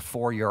be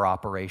before your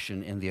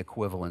operation in the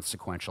equivalent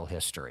sequential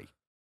history.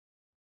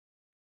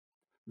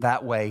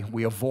 That way,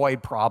 we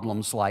avoid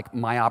problems like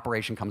my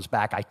operation comes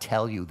back, I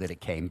tell you that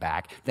it came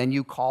back, then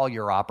you call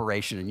your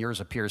operation and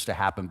yours appears to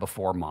happen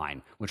before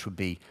mine, which would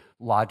be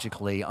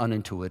logically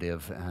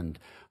unintuitive and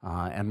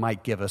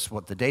might give us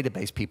what the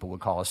database people would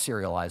call a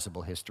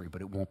serializable history, but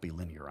it won't be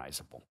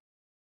linearizable.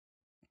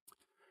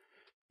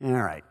 All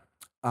right.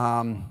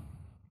 A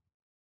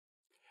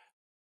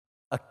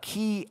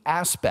key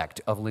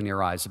aspect of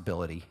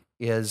linearizability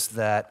is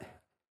that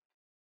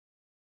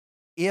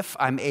if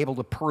I'm able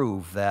to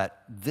prove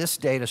that this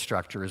data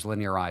structure is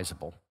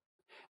linearizable,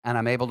 and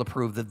I'm able to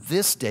prove that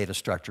this data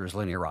structure is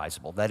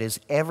linearizable, that is,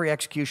 every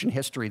execution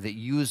history that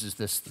uses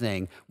this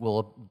thing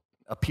will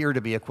appear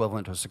to be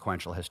equivalent to a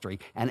sequential history,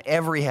 and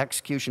every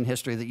execution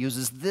history that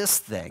uses this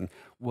thing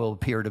will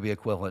appear to be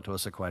equivalent to a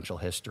sequential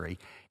history.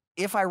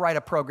 If I write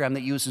a program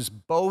that uses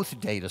both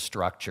data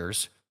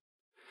structures,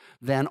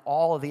 then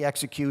all of the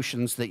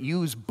executions that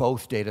use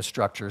both data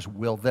structures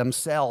will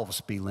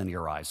themselves be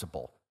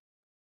linearizable.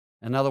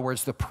 In other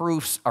words, the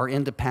proofs are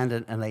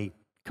independent and they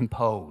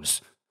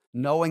compose.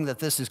 Knowing that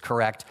this is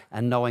correct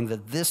and knowing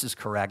that this is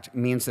correct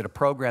means that a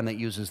program that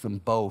uses them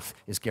both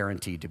is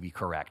guaranteed to be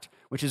correct,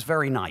 which is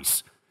very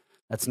nice.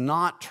 That's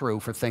not true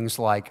for things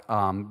like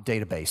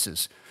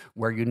databases,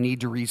 where you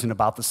need to reason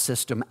about the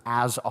system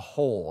as a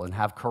whole and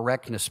have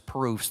correctness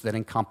proofs that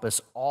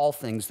encompass all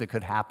things that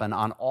could happen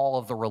on all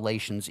of the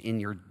relations in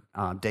your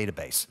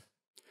database.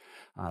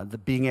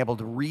 Being able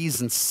to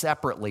reason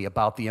separately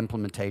about the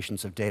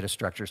implementations of data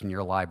structures in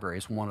your library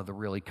is one of the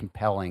really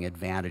compelling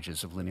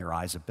advantages of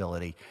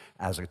linearizability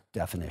as a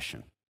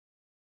definition.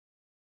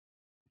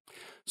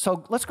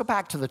 So let's go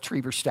back to the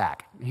Trieber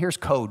stack. Here's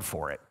code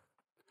for it,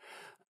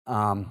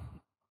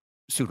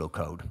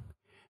 pseudocode.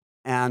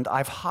 And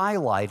I've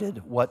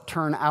highlighted what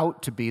turn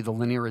out to be the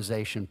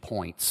linearization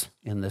points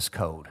in this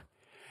code.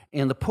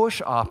 In the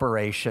push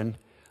operation,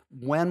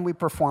 when we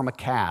perform a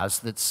CAS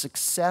that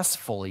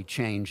successfully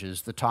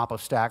changes the top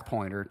of stack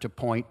pointer to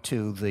point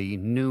to the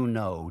new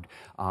node,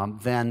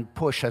 then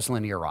push has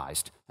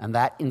linearized. And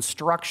that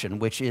instruction,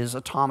 which is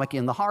atomic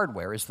in the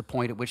hardware, is the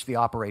point at which the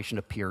operation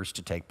appears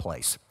to take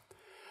place.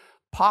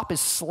 Pop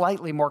is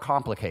slightly more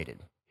complicated.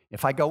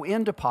 If I go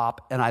into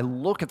pop and I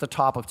look at the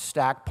top of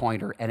stack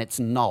pointer and it's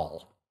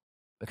null,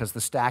 because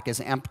the stack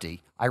is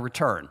empty, I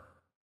return.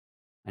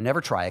 I never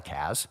try a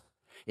CAS.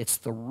 It's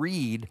the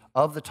read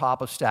of the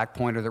top of stack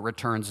pointer that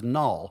returns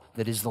null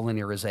that is the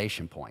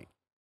linearization point.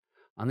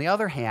 On the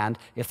other hand,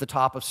 if the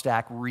top of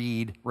stack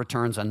read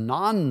returns a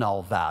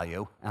non-null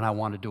value, and I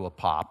want to do a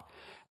pop,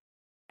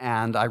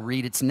 and I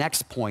read its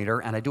next pointer,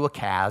 and I do a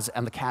CAS,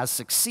 and the CAS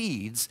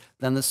succeeds,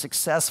 then the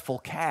successful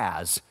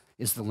CAS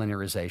is the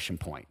linearization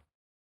point.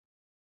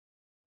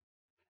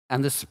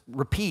 And this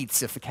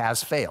repeats if the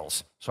CAS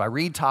fails. So I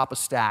read top of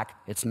stack,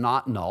 it's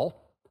not null.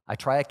 I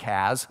try a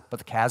CAS, but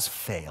the CAS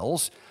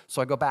fails.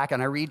 So I go back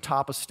and I read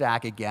top of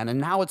stack again, and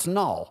now it's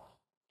null.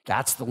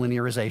 That's the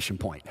linearization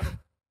point.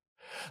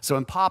 So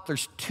in POP,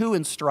 there's two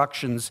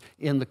instructions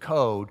in the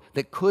code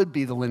that could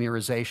be the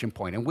linearization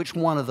point, and which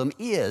one of them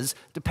is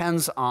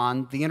depends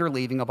on the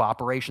interleaving of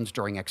operations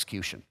during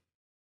execution.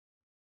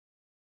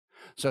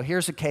 So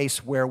here's a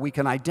case where we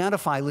can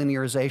identify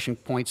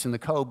linearization points in the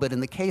code, but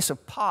in the case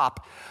of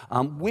POP,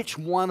 which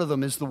one of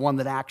them is the one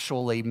that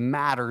actually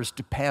matters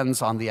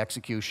depends on the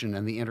execution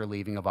and the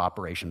interleaving of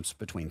operations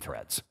between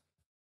threads.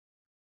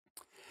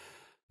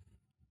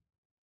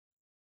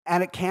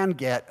 And it can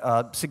get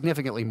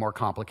significantly more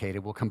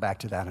complicated. We'll come back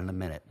to that in a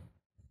minute.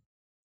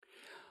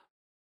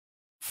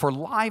 For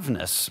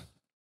liveness,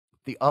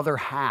 the other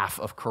half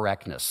of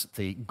correctness,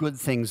 the good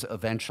things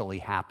eventually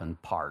happen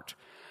part,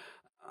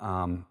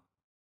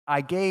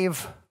 I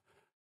gave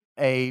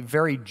a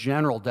very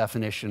general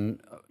definition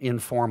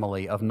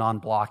informally of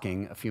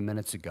non-blocking a few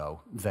minutes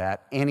ago,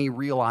 that any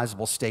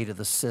realizable state of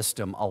the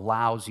system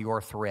allows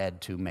your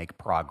thread to make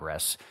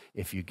progress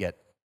if you get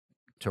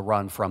to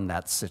run from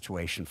that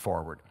situation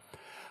forward.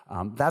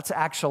 That's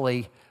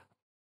actually,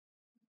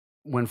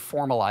 when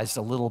formalized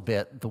a little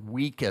bit, the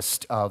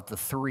weakest of the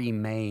three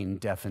main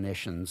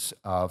definitions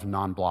of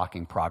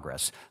non-blocking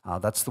progress.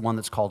 That's the one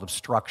that's called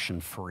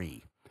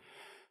obstruction-free.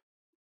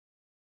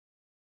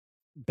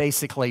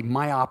 Basically,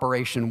 my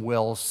operation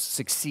will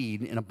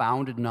succeed in a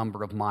bounded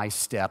number of my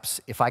steps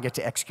if I get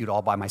to execute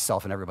all by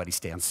myself and everybody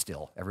stands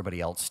still.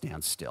 Everybody else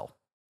stands still.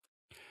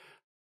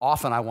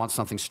 Often I want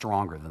something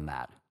stronger than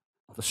that.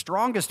 The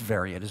strongest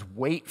variant is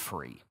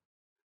wait-free,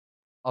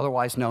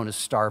 otherwise known as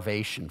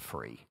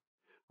starvation-free.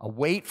 A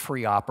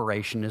wait-free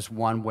operation is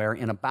one where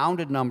in a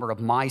bounded number of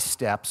my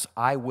steps,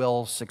 I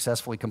will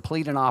successfully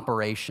complete an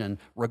operation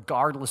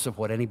regardless of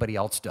what anybody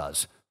else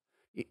does.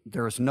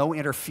 There is no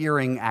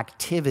interfering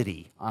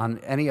activity on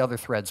any other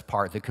thread's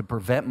part that could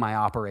prevent my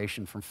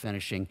operation from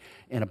finishing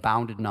in a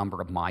bounded number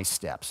of my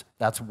steps.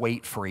 That's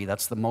wait-free.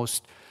 That's the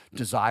most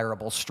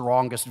desirable,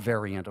 strongest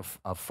variant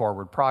of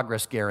forward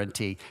progress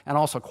guarantee, and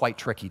also quite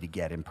tricky to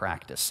get in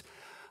practice.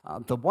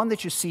 The one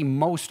that you see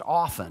most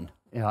often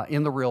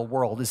in the real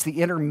world is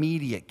the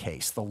intermediate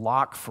case, the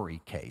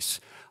lock-free case.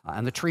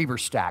 And the Trieber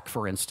stack,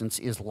 for instance,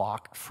 is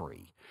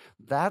lock-free.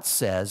 That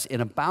says in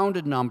a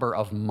bounded number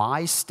of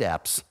my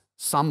steps,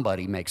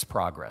 somebody makes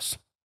progress.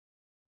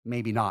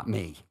 Maybe not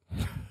me,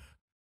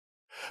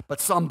 but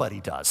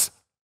somebody does.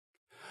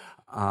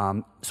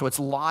 So it's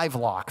live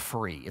lock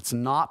free. It's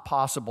not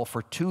possible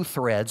for two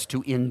threads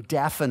to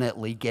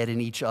indefinitely get in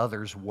each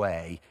other's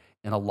way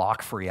in a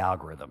lock-free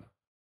algorithm.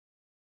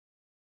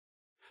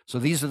 So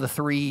these are the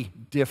three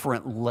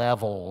different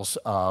levels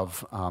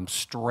of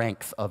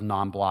strength of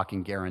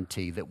non-blocking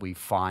guarantee that we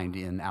find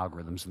in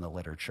algorithms in the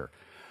literature.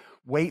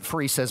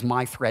 Wait-free says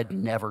my thread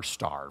never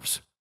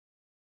starves.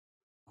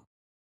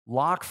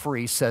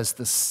 Lock-free says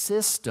the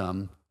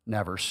system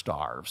never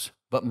starves,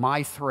 but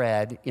my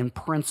thread in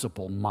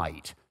principle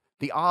might.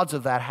 The odds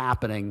of that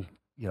happening,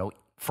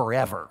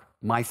 forever,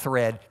 my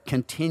thread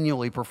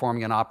continually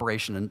performing an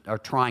operation or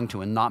trying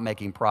to and not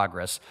making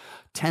progress,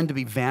 tend to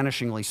be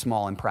vanishingly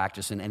small in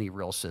practice in any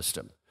real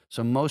system.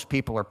 So most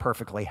people are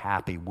perfectly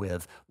happy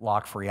with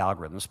lock-free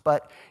algorithms.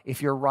 But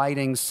if you're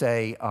writing,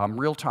 say,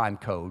 real-time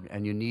code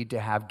and you need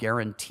to have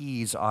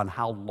guarantees on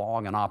how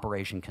long an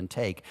operation can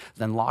take,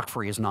 then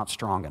lock-free is not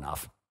strong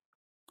enough.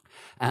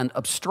 And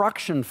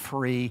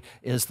obstruction-free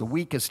is the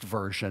weakest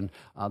version.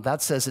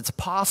 That says it's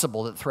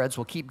possible that threads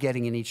will keep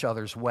getting in each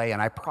other's way,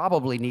 and I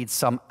probably need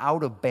some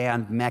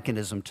out-of-band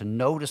mechanism to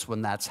notice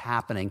when that's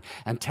happening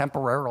and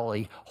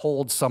temporarily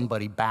hold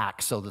somebody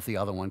back so that the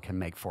other one can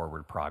make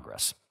forward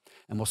progress.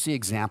 And we'll see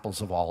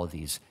examples of all of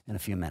these in a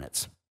few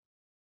minutes.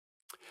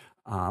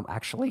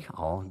 Actually,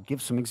 I'll give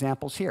some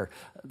examples here.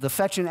 The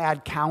fetch and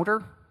add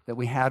counter that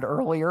we had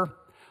earlier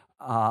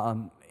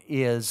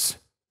is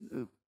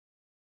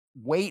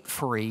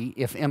wait-free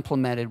if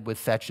implemented with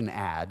fetch and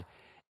add.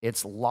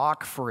 It's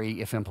lock-free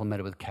if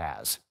implemented with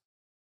CAS.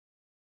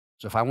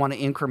 So if I want to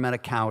increment a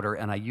counter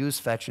and I use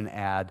fetch and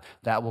add,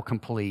 that will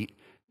complete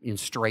in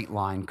straight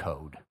line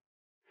code.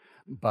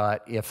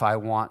 But if I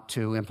want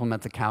to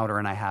implement the counter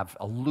and I have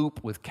a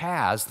loop with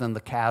CAS, then the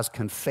CAS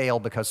can fail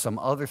because some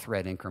other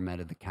thread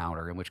incremented the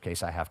counter, in which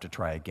case I have to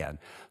try again.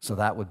 So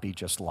that would be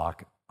just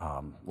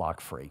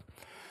lock-free.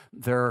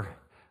 There's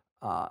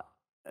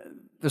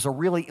a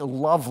really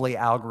lovely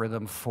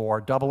algorithm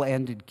for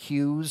double-ended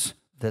queues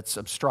that's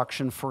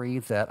obstruction-free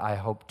that I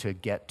hope to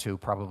get to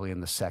probably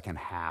in the second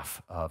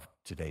half of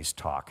today's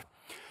talk.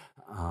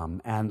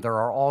 And there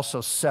are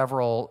also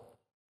several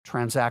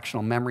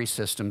transactional memory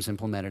systems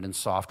implemented in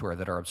software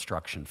that are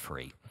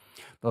obstruction-free.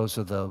 Those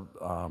are the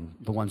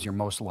ones you're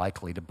most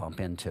likely to bump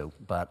into,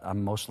 but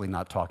I'm mostly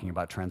not talking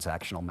about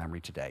transactional memory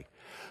today.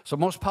 So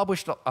most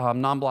published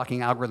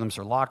non-blocking algorithms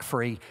are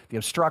lock-free. The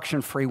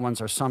obstruction-free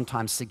ones are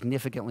sometimes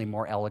significantly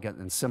more elegant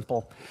and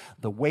simple.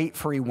 The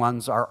wait-free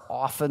ones are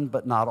often,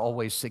 but not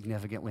always,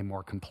 significantly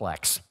more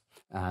complex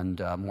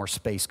and more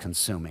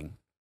space-consuming.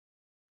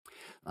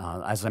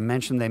 As I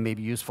mentioned, they may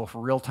be useful for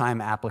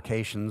real-time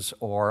applications,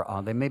 or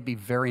they may be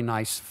very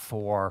nice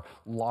for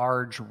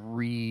large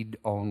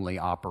read-only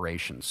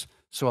operations.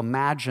 So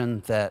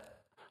imagine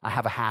that I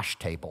have a hash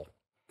table,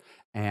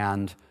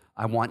 and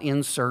I want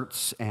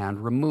inserts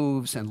and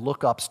removes and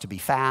lookups to be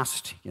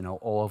fast,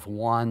 O of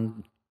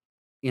 1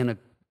 in a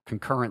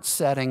concurrent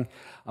setting.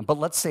 But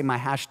let's say my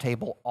hash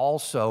table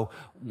also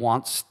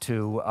wants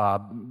to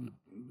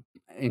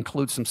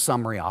include some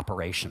summary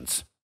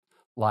operations,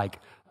 like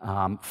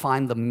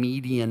find the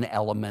median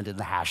element in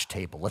the hash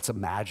table. Let's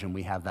imagine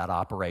we have that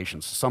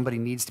operation. So somebody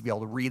needs to be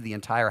able to read the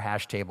entire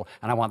hash table,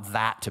 and I want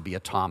that to be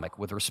atomic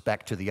with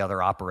respect to the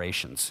other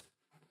operations.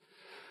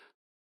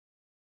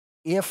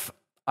 If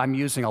I'm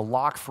using a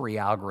lock-free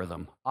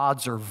algorithm,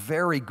 odds are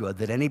very good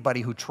that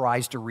anybody who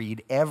tries to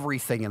read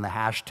everything in the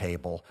hash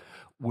table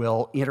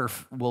will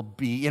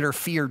be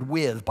interfered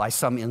with by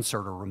some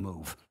insert or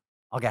remove.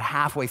 I'll get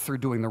halfway through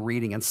doing the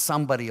reading and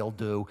somebody will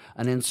do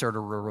an insert or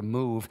a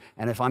remove,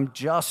 and if I'm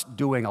just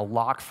doing a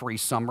lock-free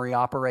summary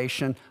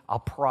operation, I'll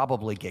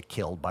probably get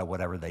killed by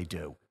whatever they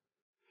do.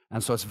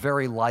 And so it's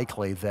very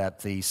likely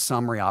that the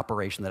summary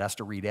operation that has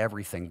to read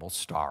everything will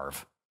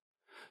starve.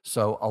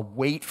 So a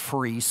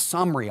wait-free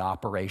summary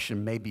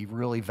operation may be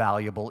really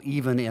valuable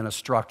even in a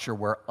structure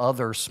where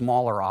other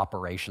smaller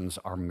operations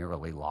are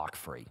merely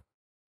lock-free.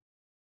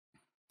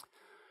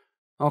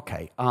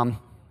 Okay,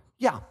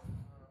 yeah.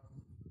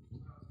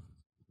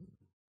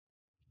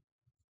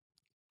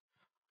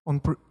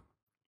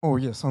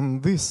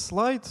 On this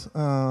slide,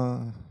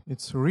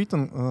 it's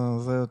written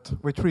that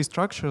wait-free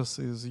structures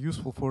is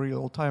useful for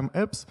real-time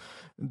apps.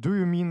 Do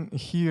you mean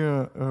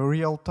here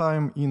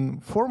real-time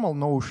in formal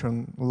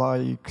notion,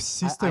 like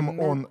system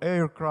on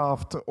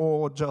aircraft,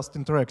 or just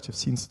interactive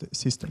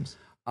systems?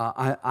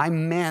 I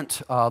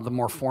meant the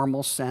more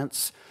formal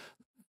sense.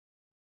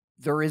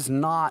 There is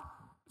not,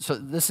 so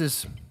this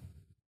is,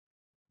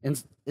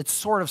 it's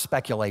sort of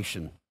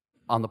speculation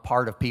on the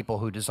part of people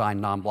who design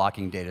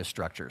non-blocking data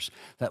structures,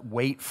 that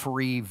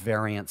wait-free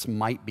variants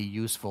might be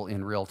useful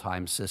in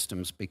real-time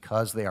systems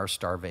because they are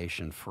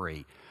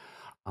starvation-free.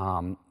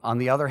 On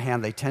the other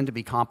hand, they tend to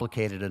be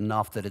complicated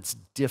enough that it's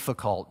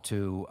difficult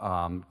to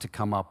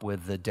come up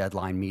with the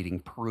deadline meeting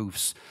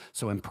proofs.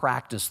 So in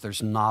practice,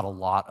 there's not a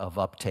lot of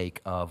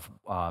uptake of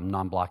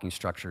non-blocking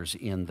structures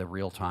in the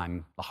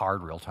real-time, the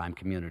hard real-time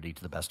community,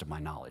 to the best of my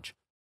knowledge.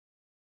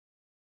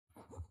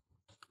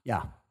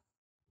 Yeah.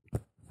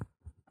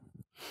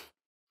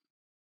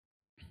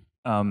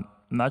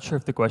 Not sure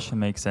if the question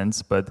makes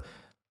sense, but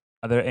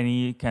are there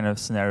any kind of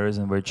scenarios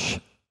in which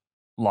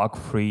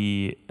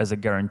lock-free as a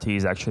guarantee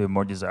is actually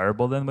more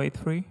desirable than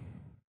wait-free?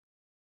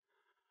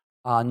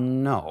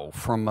 No,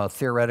 from a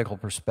theoretical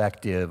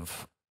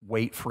perspective,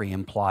 weight-free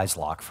implies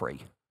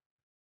lock-free.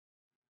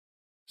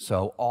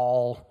 So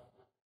all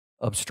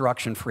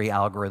obstruction-free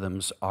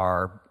algorithms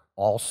are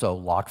also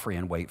lock-free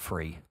and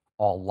weight-free.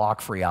 All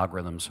lock-free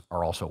algorithms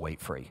are also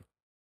weight-free.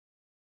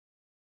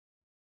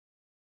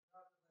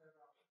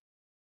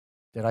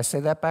 Did I say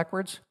that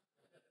backwards?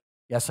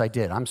 Yes, I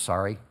did. I'm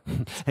sorry.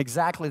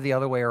 Exactly the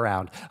other way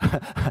around.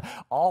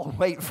 All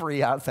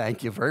weight-free,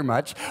 thank you very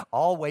much.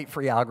 All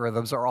weight-free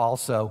algorithms are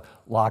also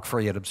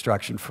lock-free and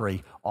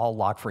obstruction-free. All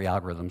lock-free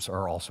algorithms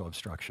are also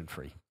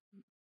obstruction-free.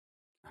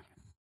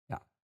 Yeah.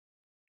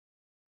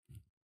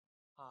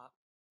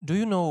 Do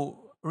you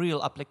know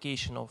real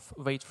application of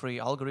weight-free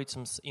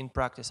algorithms in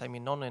practice? I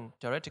mean, not in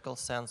theoretical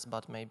sense,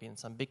 but maybe in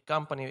some big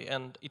company,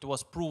 and it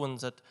was proven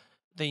that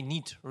they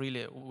need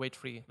really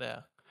weight-free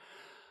there.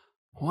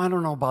 Well, I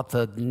don't know about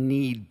the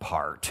need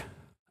part,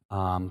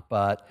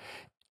 but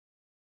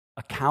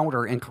a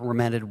counter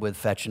incremented with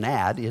fetch and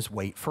add is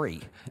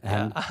weight-free,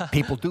 and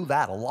people do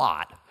that a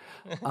lot.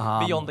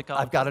 Beyond the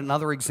counter. I've got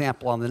another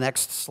example on the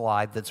next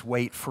slide that's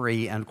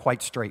weight-free and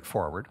quite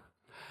straightforward.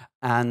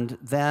 And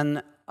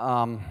then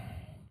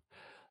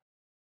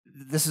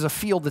this is a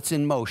field that's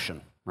in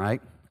motion,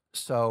 right?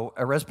 So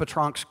Erez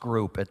Betrank's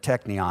group at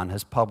Technion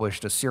has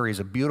published a series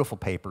of beautiful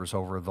papers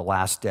over the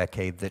last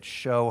decade that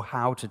show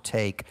how to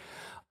take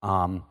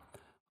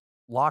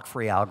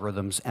lock-free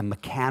algorithms and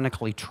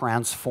mechanically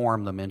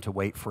transform them into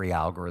weight-free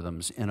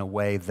algorithms in a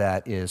way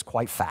that is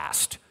quite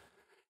fast.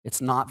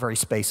 It's not very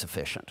space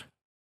efficient.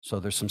 So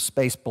there's some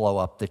space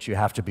blow-up that you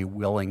have to be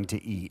willing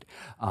to eat.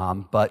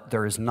 But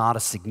there is not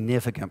a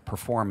significant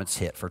performance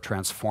hit for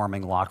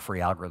transforming lock-free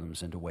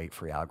algorithms into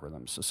weight-free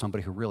algorithms. So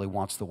somebody who really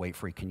wants the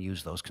weight-free can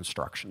use those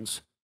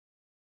constructions.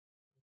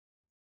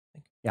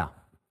 Yeah.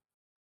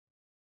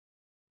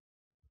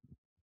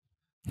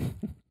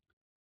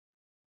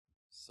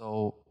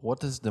 So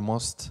what is the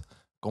most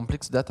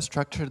complex data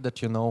structure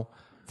that you know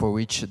for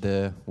which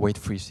the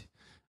weight-free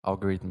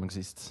algorithm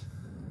exists?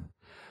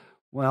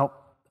 Well,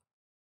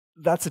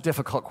 that's a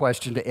difficult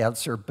question to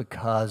answer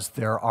because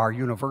there are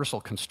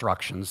universal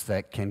constructions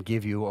that can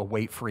give you a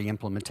weight-free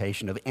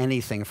implementation of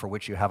anything for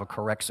which you have a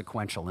correct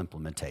sequential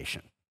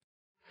implementation.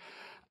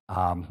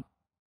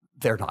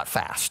 They're not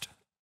fast.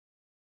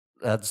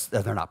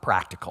 They're not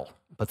practical,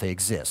 but they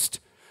exist.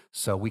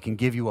 So we can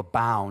give you a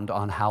bound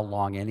on how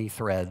long any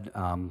thread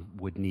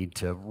would need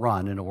to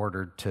run in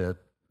order to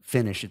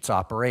finish its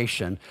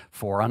operation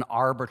for an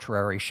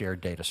arbitrary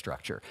shared data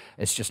structure.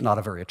 It's just not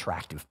a very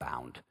attractive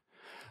bound.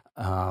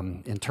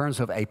 In terms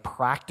of a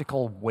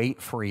practical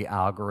weight-free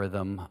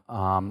algorithm,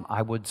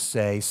 I would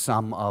say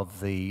some of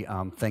the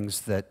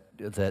things that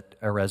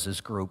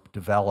Erez's group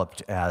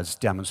developed as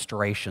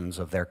demonstrations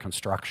of their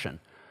construction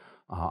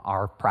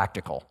are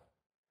practical.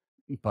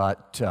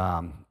 But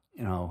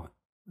you know,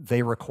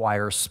 they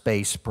require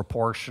space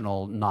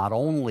proportional not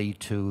only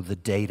to the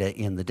data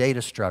in the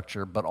data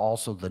structure, but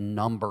also the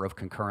number of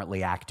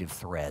concurrently active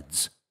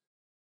threads.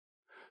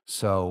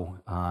 So,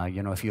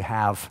 you know, if you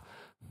have,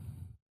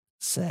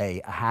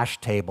 say, a hash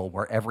table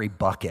where every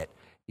bucket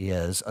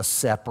is a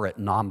separate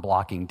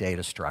non-blocking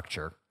data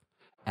structure,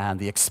 and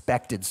the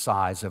expected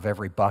size of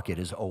every bucket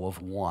is O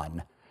of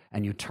 1,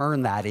 and you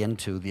turn that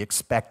into the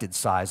expected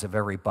size of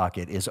every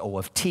bucket is O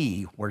of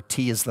t, where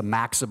t is the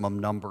maximum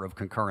number of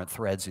concurrent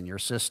threads in your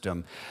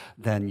system,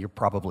 then you're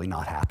probably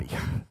not happy.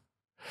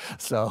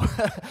 So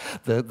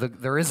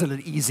there isn't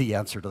an easy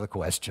answer to the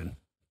question.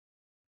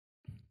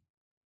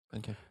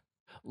 Thank you.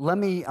 Let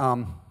me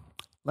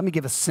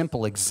give a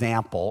simple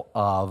example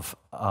of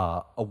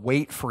a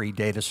weight-free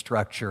data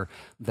structure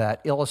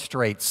that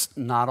illustrates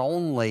not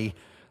only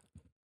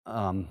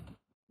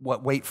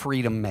what weight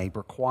freedom may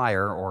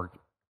require or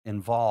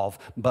involve,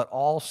 but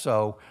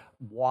also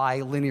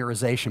why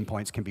linearization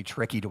points can be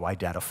tricky to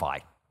identify.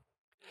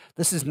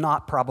 This is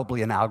not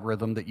probably an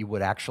algorithm that you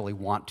would actually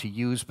want to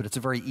use, but it's a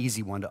very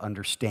easy one to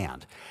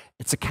understand.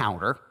 It's a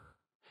counter,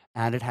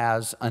 and it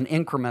has an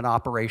increment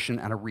operation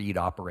and a read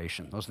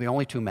operation. Those are the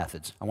only two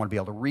methods. I want to be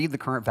able to read the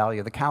current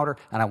value of the counter,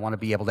 and I want to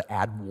be able to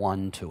add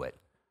 1 to it.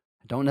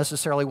 I don't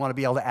necessarily want to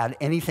be able to add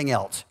anything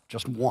else,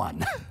 just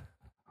 1.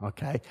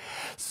 Okay?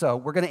 So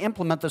we're going to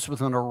implement this with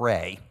an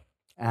array,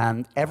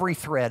 and every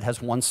thread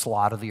has 1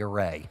 slot of the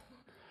array.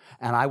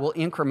 And I will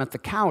increment the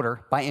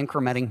counter by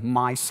incrementing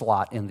my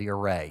slot in the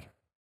array.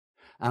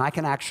 And I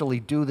can actually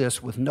do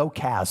this with no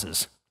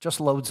cases, just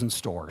loads and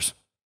stores.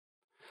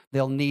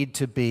 They'll need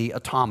to be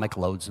atomic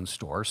loads and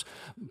stores,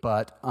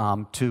 but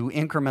to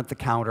increment the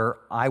counter,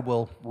 I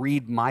will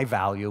read my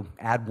value,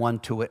 add 1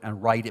 to it,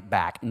 and write it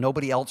back.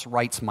 Nobody else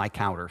writes my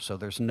counter, so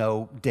there's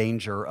no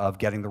danger of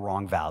getting the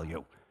wrong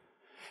value.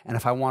 And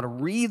if I want to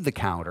read the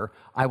counter,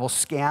 I will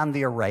scan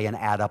the array and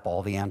add up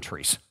all the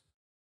entries.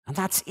 And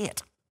that's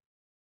it.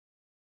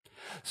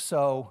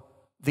 So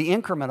the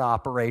increment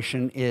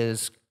operation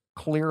is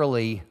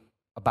clearly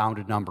a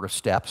bounded number of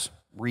steps: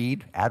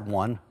 read, add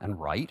 1, and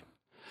write.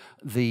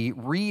 The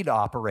read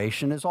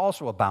operation is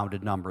also a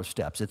bounded number of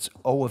steps. It's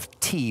O of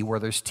t, where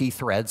there's t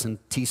threads and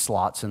t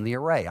slots in the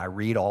array. I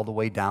read all the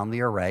way down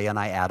the array, and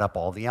I add up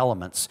all the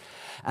elements.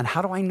 And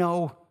how do I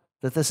know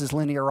that this is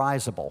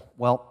linearizable?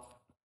 Well,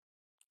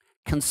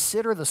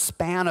 consider the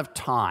span of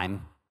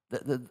time.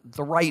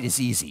 The write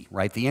is easy,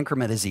 right? The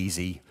increment is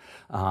easy.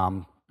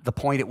 The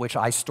point at which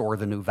I store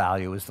the new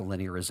value is the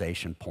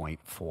linearization point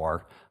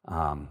for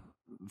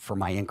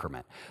my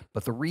increment.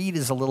 But the read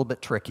is a little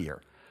bit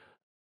trickier.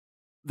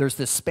 There's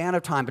this span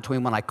of time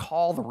between when I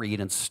call the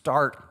read and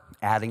start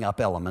adding up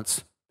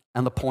elements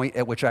and the point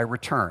at which I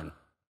return.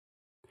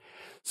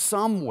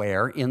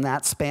 Somewhere in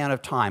that span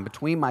of time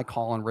between my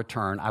call and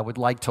return, I would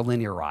like to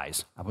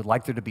linearize. I would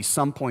like there to be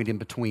some point in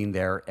between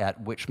there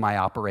at which my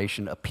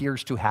operation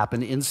appears to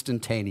happen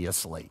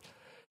instantaneously,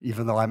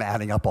 even though I'm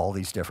adding up all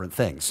these different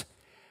things.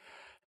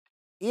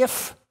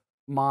 If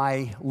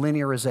my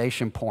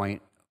linearization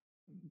point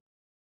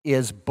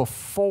is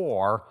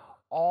before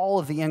all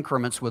of the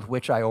increments with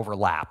which I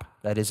overlap,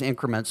 that is,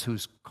 increments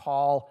whose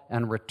call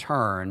and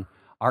return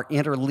are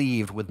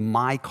interleaved with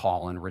my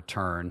call and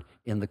return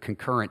in the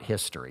concurrent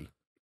history.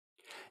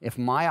 If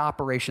my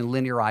operation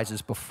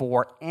linearizes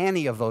before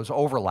any of those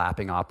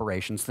overlapping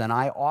operations, then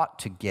I ought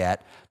to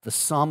get the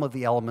sum of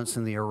the elements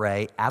in the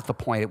array at the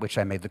point at which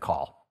I made the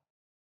call.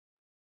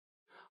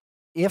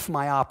 If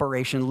my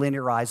operation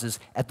linearizes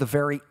at the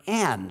very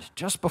end,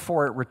 just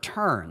before it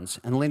returns,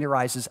 and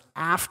linearizes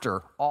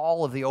after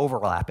all of the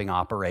overlapping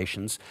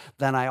operations,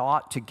 then I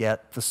ought to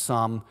get the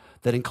sum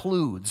that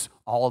includes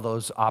all of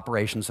those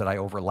operations that I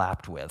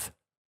overlapped with.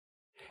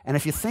 And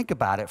if you think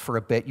about it for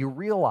a bit, you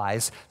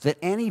realize that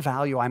any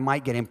value I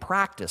might get in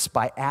practice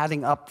by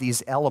adding up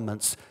these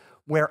elements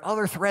where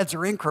other threads are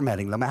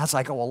incrementing them as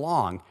I go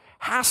along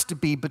has to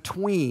be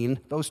between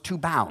those two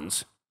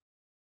bounds.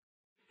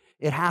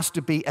 It has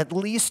to be at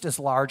least as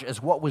large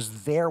as what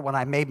was there when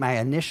I made my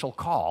initial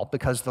call,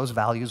 because those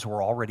values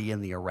were already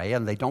in the array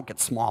and they don't get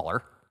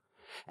smaller.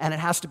 And it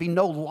has to be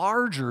no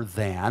larger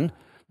than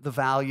the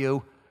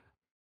value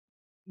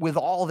with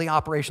all the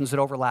operations that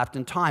overlapped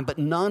in time, but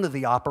none of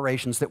the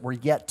operations that were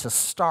yet to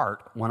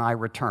start when I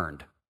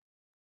returned.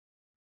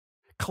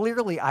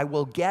 Clearly, I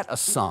will get a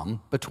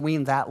sum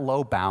between that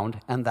low bound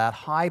and that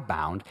high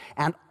bound,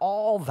 and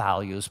all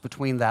values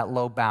between that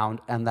low bound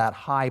and that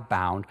high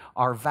bound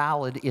are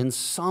valid in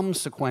some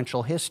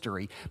sequential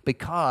history,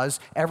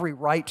 because every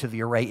write to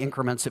the array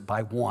increments it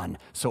by 1.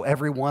 So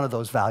every one of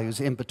those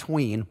values in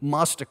between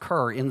must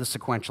occur in the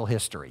sequential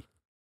history.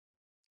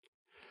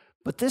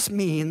 But this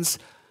means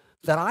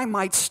that I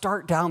might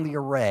start down the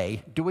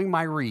array doing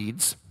my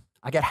reads.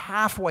 I get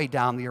halfway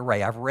down the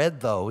array. I've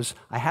read those.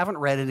 I haven't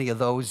read any of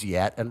those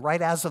yet. And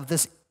right as of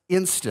this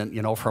instant,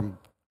 from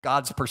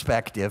God's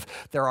perspective,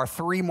 there are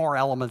 3 more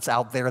elements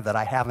out there that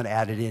I haven't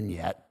added in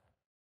yet.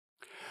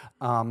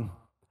 And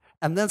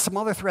then some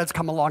other threads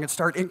come along and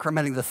start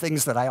incrementing the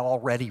things that I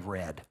already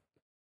read.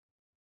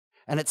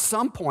 And at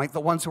some point,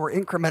 the ones who are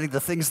incrementing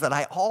the things that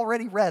I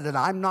already read and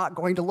I'm not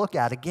going to look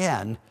at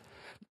again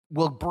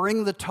will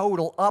bring the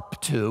total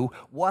up to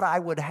what I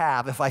would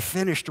have if I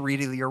finished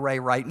reading the array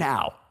right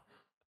now.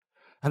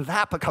 And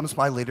that becomes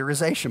my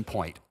linearization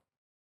point.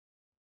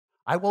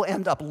 I will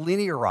end up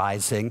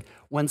linearizing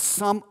when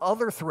some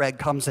other thread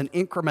comes and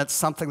increments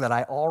something that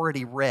I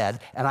already read,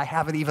 and I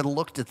haven't even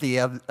looked at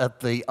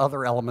the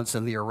other elements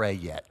in the array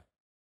yet.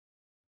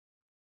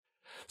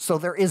 So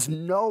there is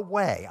no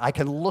way I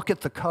can look at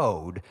the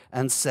code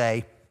and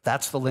say,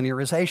 that's the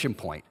linearization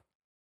point.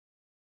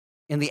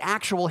 In the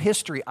actual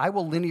history, I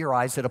will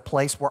linearize at a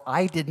place where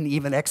I didn't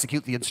even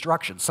execute the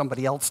instruction,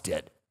 somebody else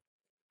did.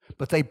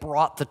 But they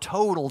brought the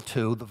total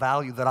to the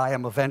value that I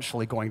am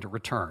eventually going to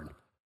return.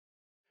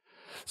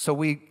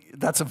 So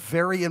that's a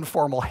very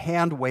informal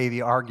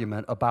hand-wavy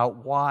argument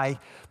about why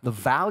the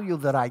value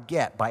that I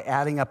get by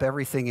adding up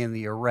everything in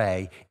the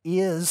array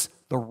is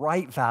the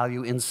right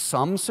value in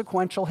some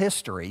sequential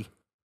history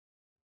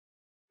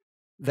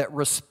that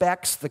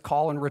respects the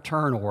call and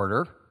return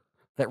order,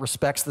 that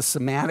respects the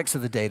semantics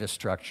of the data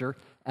structure,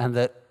 and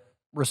that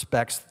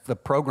respects the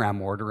program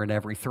order in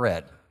every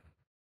thread.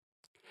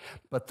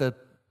 But the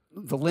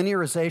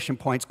linearization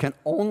points can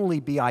only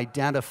be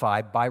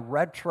identified by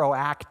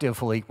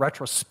retrospectively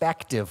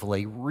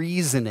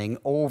reasoning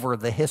over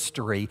the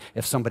history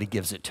if somebody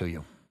gives it to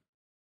you.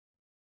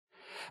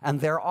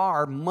 And there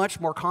are much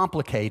more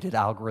complicated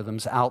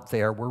algorithms out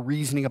there where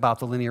reasoning about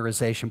the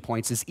linearization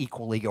points is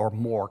equally or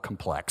more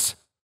complex.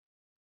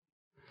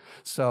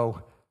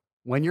 So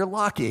when you're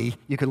lucky,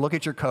 you can look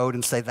at your code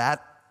and say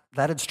that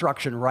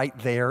instruction right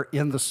there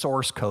in the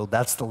source code,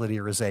 that's the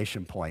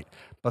linearization point.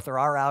 But there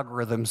are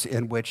algorithms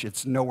in which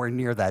it's nowhere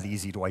near that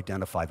easy to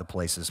identify the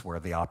places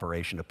where the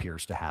operation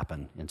appears to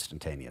happen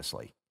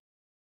instantaneously.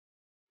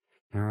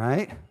 All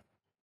right?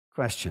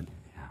 Question?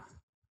 Yeah.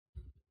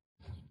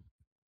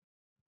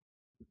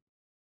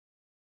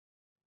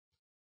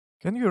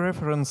 Can you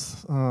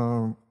reference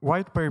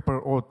white paper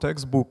or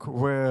textbook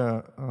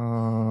where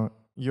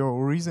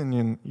your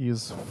reasoning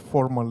is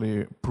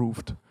formally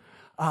proved?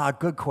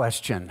 Good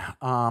question.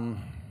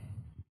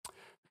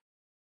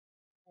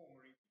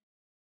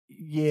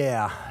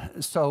 Yeah,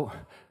 so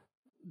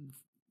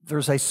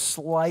there's a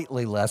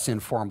slightly less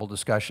informal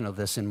discussion of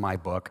this in my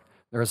book.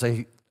 There's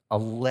a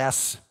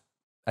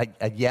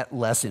yet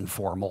less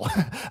informal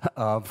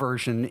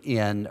version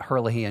in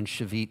Herlihy and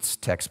Shavit's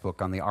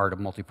textbook on the art of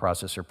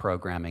multiprocessor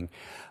programming.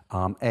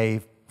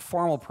 A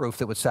formal proof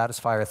that would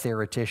satisfy a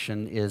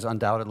theoretician is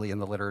undoubtedly in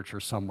the literature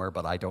somewhere,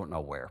 but I don't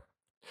know where.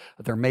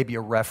 There may be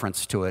a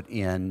reference to it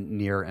in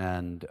Neer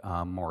and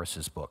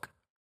Morris's book.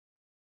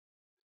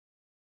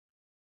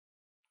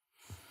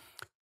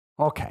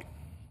 Okay.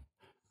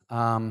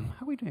 How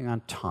are we doing on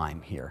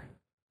time here?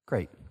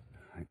 Great.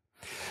 Right.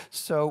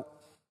 So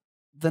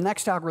the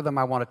next algorithm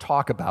I want to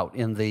talk about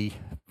in the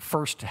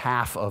first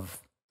half of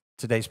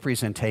today's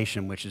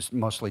presentation, which is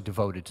mostly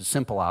devoted to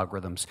simple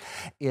algorithms,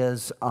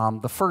 is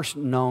the first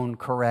known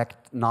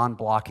correct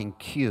non-blocking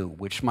queue,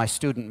 which my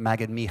student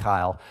Magid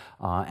Mihail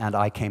and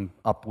I came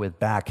up with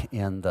back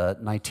in the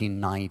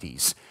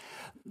 1990s.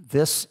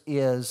 This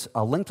is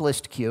a linked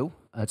list queue,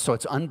 so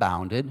it's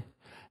unbounded.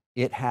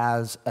 It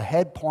has a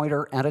head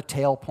pointer and a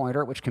tail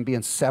pointer, which can be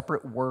in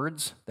separate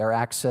words. They're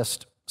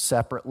accessed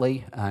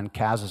separately, and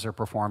CASs are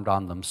performed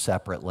on them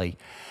separately.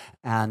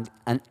 And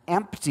an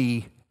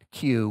empty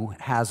queue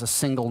has a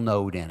single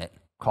node in it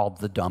called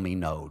the dummy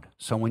node.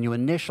 So when you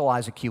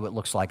initialize a queue, it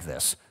looks like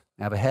this.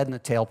 You have a head and a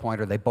tail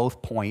pointer. They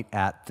both point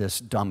at this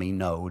dummy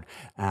node.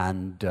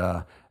 And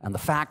the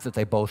fact that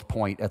they both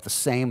point at the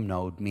same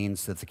node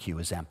means that the queue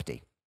is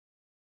empty.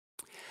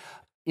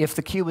 If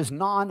the queue is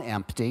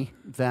non-empty,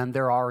 then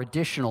there are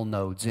additional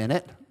nodes in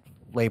it,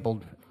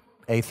 labeled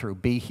A through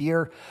B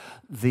here.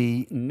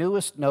 The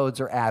newest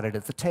nodes are added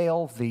at the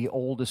tail. The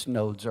oldest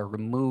nodes are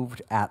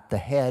removed at the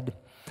head.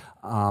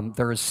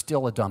 There is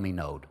still a dummy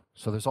node.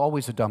 So there's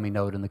always a dummy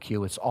node in the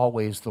queue. It's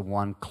always the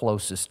one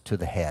closest to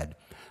the head.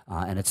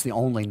 And it's the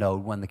only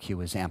node when the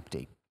queue is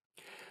empty.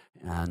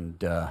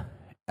 And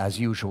as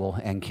usual,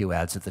 NQ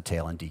adds at the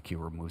tail and DQ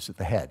removes at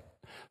the head.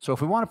 So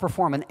if we want to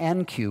perform an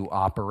NQ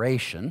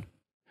operation,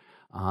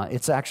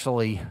 it's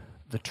actually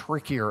the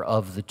trickier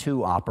of the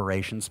two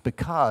operations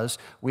because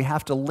we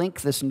have to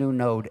link this new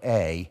node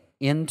A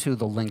into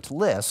the linked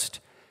list,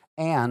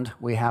 and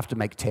we have to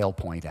make tail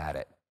point at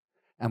it.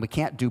 And we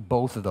can't do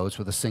both of those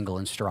with a single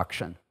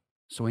instruction.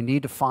 So we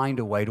need to find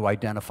a way to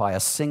identify a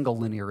single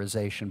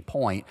linearization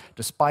point,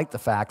 despite the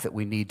fact that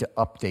we need to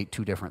update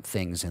two different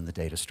things in the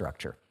data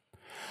structure.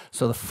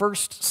 So the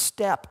first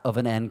step of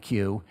an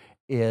NQ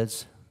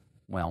is,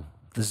 well,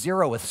 the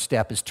 0th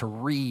step is to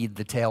read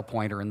the tail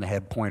pointer and the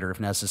head pointer if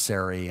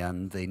necessary,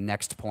 and the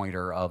next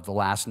pointer of the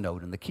last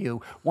node in the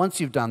queue. Once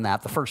you've done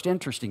that, the first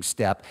interesting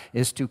step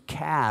is to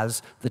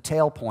CAS the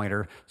tail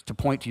pointer to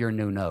point to your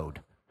new node.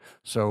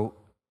 So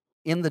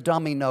in the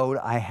dummy node,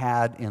 I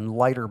had in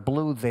lighter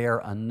blue there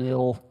a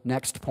nil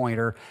next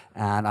pointer,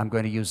 and I'm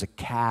going to use a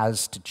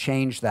CAS to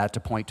change that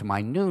to point to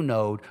my new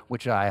node,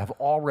 which I have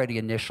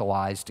already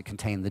initialized to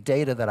contain the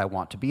data that I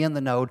want to be in the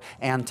node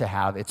and to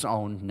have its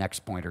own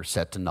next pointer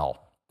set to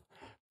null.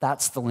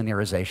 That's the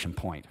linearization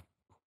point.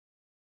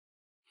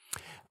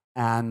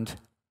 And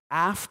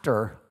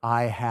after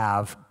I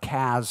have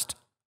CASed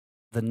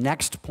the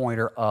next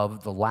pointer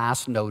of the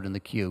last node in the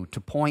queue to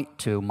point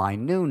to my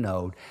new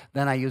node,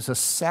 then I use a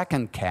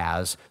second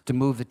CAS to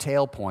move the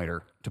tail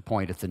pointer to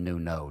point at the new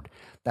node.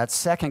 That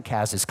second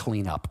CAS is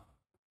cleanup.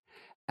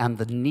 And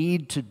the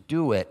need to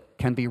do it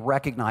can be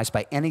recognized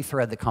by any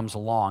thread that comes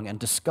along and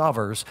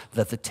discovers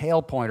that the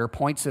tail pointer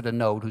points at a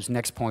node whose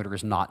next pointer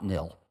is not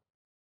nil.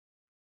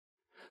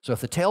 So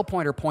if the tail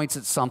pointer points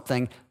at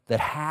something that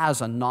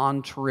has a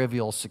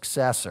non-trivial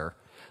successor,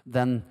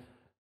 then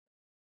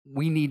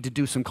we need to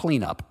do some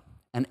cleanup,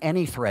 and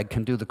any thread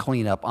can do the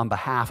cleanup on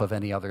behalf of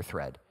any other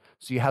thread.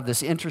 So you have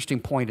this interesting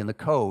point in the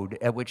code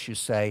at which you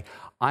say,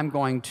 I'm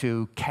going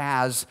to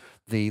CAS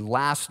the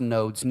last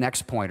node's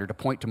next pointer to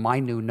point to my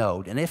new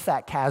node, and if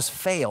that CAS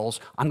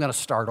fails, I'm going to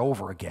start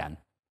over again.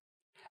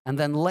 And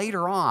then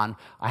later on,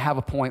 I have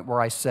a point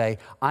where I say,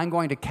 I'm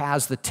going to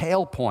CAS the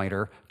tail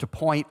pointer to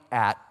point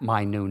at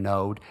my new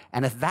node,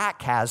 and if that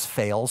CAS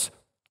fails,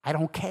 I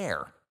don't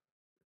care.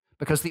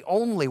 Because the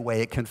only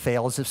way it can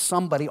fail is if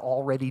somebody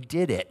already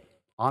did it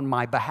on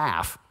my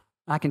behalf.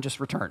 I can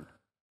just return.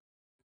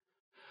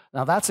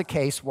 Now that's a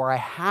case where I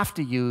have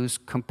to use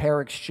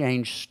compare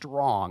exchange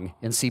strong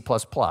in C++,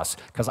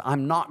 because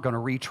I'm not going to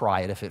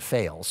retry it if it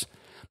fails.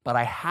 But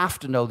I have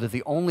to know that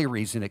the only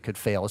reason it could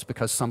fail is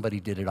because somebody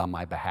did it on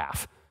my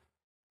behalf.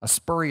 A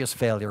spurious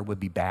failure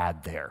would be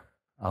bad there.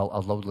 A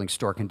load link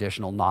store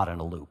conditional not in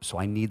a loop. So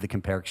I need the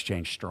compare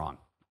exchange strong.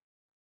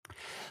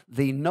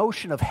 The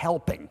notion of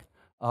helping,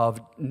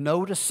 of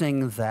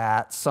noticing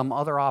that some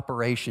other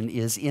operation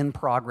is in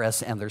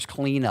progress and there's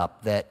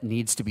cleanup that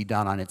needs to be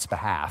done on its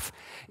behalf,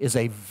 is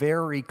a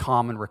very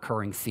common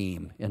recurring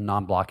theme in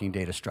non-blocking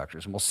data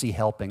structures. And we'll see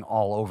helping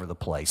all over the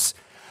place.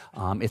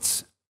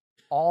 It's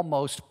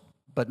almost,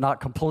 but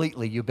not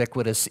completely,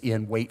 ubiquitous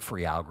in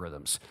wait-free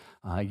algorithms.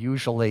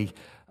 Usually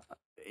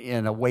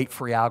in a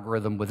weight-free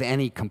algorithm with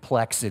any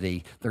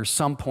complexity, there's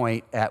some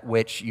point at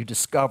which you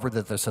discover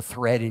that there's a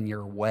thread in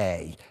your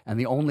way, and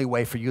the only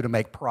way for you to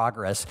make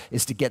progress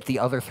is to get the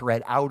other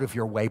thread out of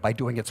your way by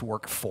doing its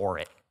work for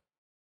it.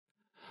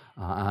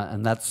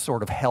 And that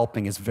sort of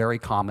helping is very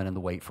common in the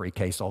weight-free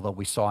case, although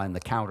we saw in the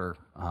counter,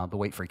 the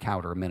weight-free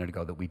counter a minute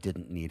ago that we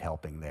didn't need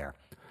helping there.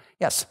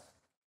 Yes?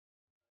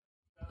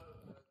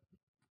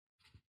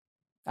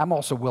 I'm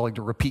also willing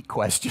to repeat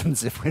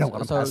questions if we don't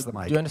want to pass the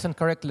mic. Do you understand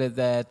correctly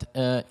that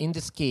in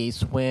this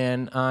case,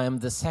 when I'm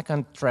the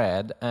second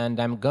thread and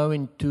I'm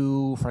going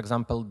to, for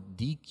example,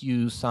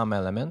 dequeue some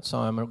element, so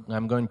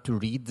I'm going to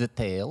read the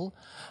tail,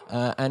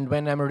 and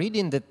when I'm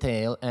reading the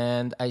tail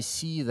and I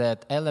see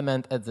that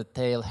element at the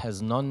tail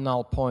has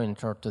non-null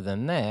pointer to the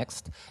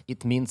next,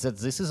 it means that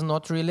this is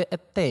not really a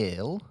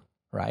tail,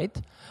 right?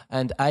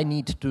 And I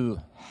need to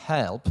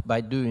help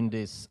by doing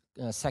this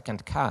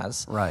second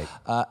cas. Right.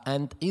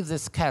 And if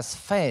this cas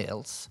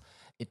fails,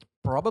 it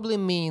probably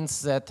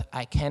means that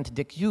I can't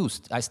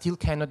dequeue. I still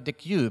cannot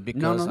dequeue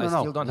because I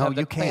still don't have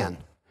the tail. No, you can.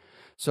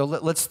 So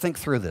let's think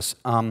through this.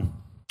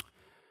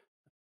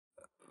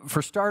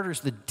 For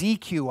starters, the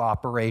dequeue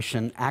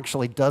operation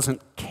actually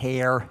doesn't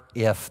care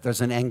if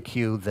there's an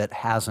enqueue that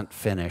hasn't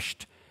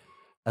finished,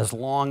 as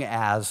long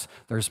as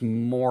there's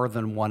more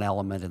than one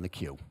element in the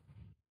queue.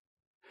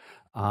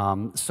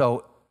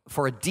 So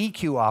for a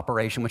dequeue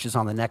operation, which is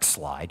on the next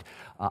slide,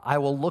 I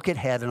will look at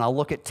head and I'll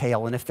look at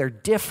tail, and if they're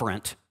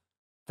different,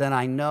 then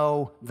I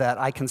know that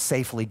I can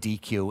safely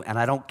dequeue, and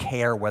I don't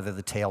care whether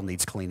the tail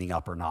needs cleaning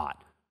up or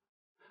not.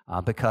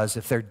 Because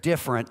if they're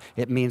different,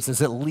 it means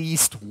there's at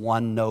least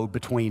one node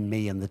between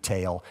me and the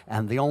tail,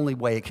 and the only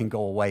way it can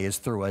go away is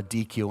through a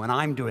dequeue, and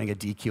I'm doing a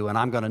dequeue, and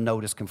I'm going to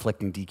notice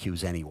conflicting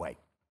dequeues anyway.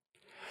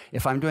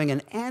 If I'm doing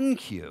an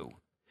enqueue,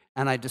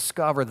 and I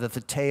discover that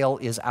the tail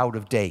is out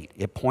of date,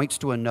 it points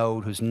to a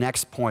node whose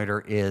next pointer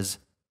is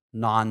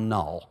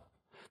non-null,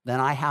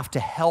 then I have to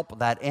help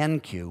that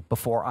enqueue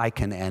before I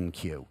can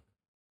enqueue.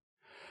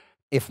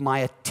 If my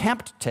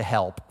attempt to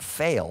help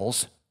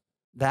fails,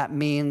 that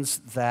means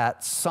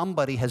that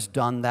somebody has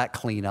done that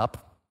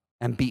cleanup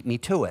and beat me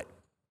to it.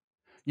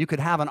 You could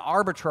have an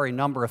arbitrary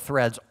number of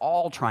threads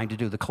all trying to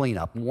do the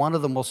cleanup. One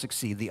of them will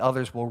succeed, the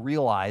others will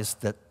realize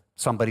that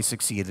somebody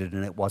succeeded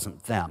and it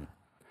wasn't them.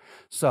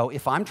 So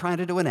if I'm trying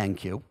to do an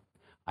enqueue,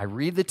 I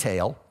read the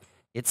tail,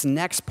 its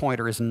next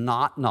pointer is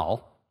not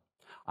null,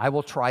 I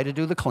will try to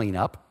do the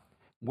cleanup.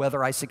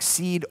 Whether I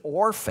succeed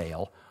or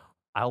fail,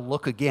 I'll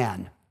look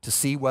again to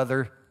see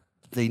whether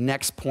the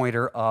next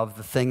pointer of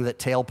the thing that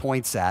tail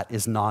points at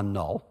is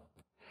non-null.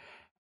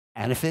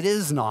 And if it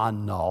is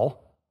non-null,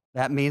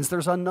 that means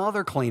there's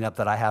another cleanup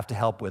that I have to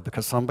help with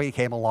because somebody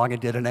came along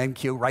and did an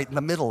enqueue right in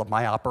the middle of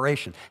my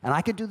operation. And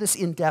I could do this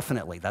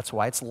indefinitely. That's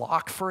why it's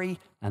lock-free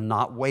and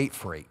not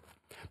wait-free.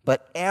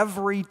 But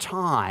every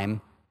time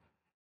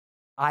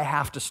I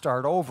have to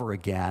start over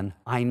again,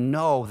 I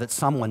know that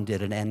someone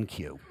did an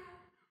enqueue.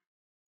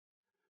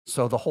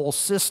 So the whole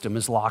system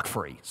is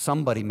lock-free.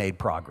 Somebody made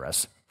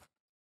progress.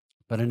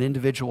 But an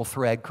individual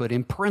thread could,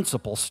 in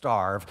principle,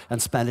 starve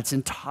and spend its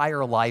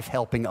entire life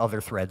helping other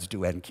threads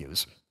do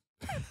enqueues.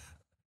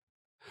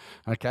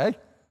 Okay?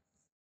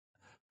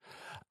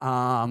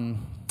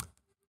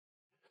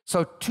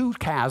 So 2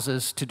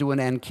 cases to do an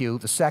enqueue,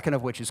 the second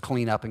of which is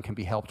cleanup and can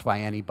be helped by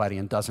anybody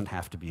and doesn't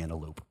have to be in a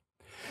loop.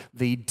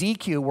 The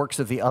dequeue works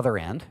at the other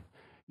end.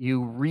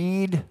 You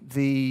read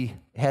the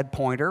head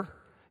pointer,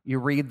 you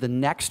read the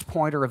next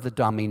pointer of the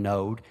dummy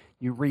node,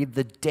 you read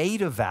the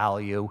data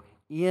value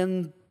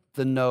in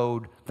the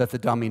node that the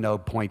dummy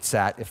node points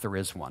at if there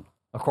is one.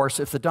 Of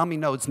course, if the dummy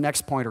node's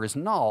next pointer is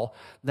null,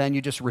 then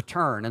you just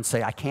return and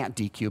say, I can't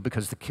dequeue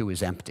because the queue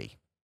is empty.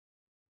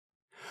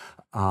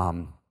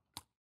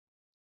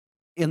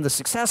 In the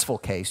successful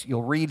case,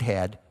 you'll read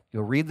head,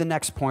 you'll read the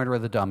next pointer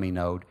of the dummy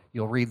node,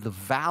 you'll read the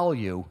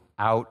value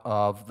out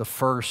of the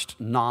first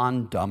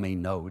non-dummy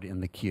node in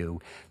the queue.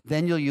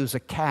 Then you'll use a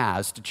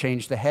cas to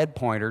change the head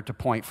pointer to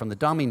point from the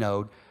dummy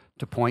node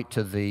to point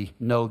to the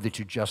node that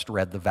you just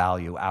read the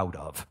value out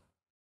of.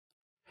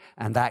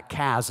 And that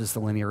cas is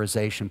the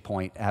linearization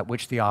point at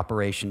which the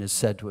operation is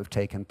said to have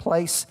taken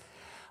place.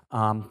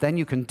 Then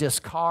you can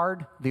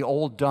discard the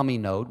old dummy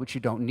node, which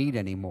you don't need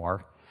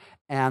anymore,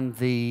 and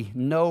the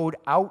node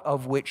out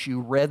of which you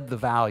read the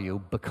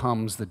value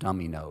becomes the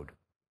dummy node.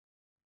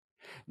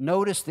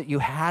 Notice that you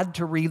had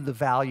to read the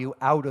value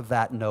out of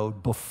that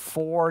node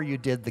before you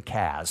did the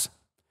cas,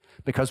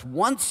 because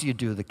once you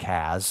do the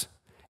cas,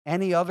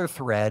 any other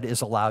thread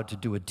is allowed to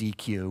do a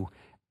dequeue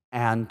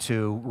and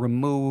to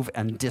remove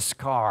and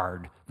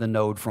discard the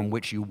node from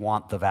which you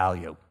want the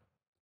value.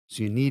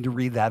 So you need to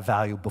read that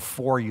value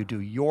before you do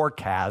your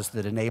cas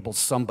that enables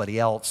somebody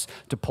else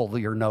to pull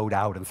your node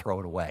out and throw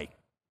it away.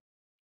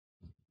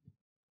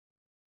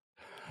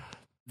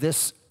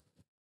 This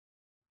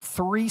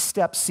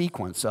 3-step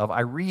sequence of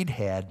I read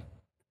head,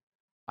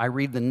 I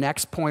read the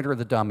next pointer of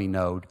the dummy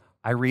node,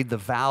 I read the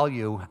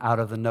value out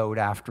of the node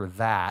after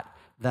that,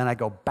 then I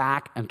go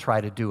back and try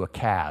to do a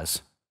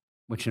cas,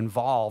 which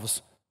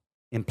involves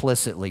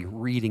implicitly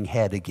reading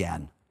head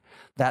again.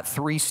 That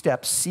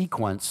three-step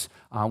sequence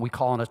we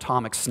call an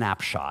atomic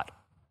snapshot.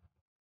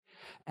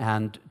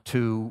 And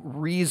to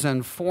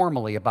reason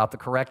formally about the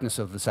correctness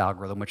of this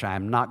algorithm, which I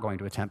am not going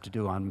to attempt to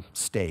do on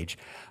stage,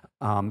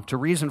 to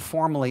reason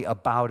formally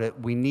about it,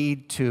 we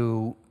need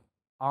to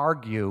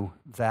argue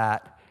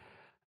that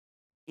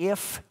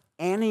if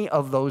any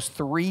of those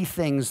three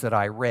things that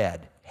I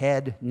read,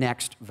 head,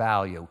 next,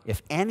 value,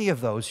 if any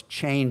of those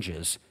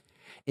changes,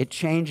 it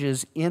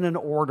changes in an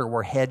order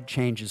where head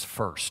changes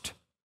first.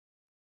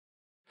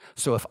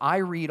 So if I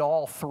read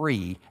all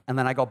three, and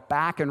then I go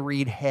back and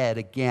read head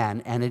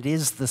again, and it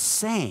is the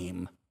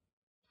same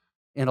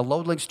in a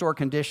load, link, store,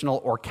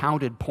 conditional, or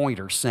counted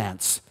pointer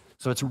sense,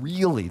 so it's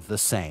really the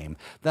same,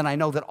 then I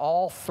know that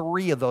all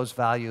three of those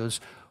values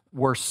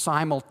were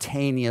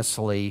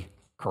simultaneously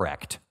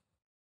correct.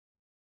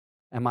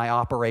 And my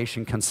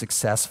operation can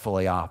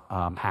successfully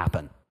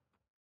happen.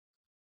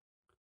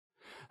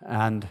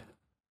 And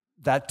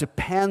that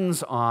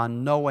depends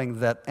on knowing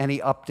that any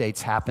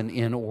updates happen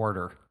in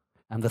order.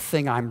 And the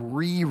thing I'm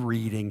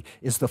rereading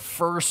is the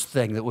first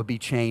thing that would be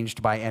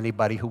changed by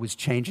anybody who was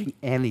changing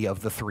any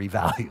of the three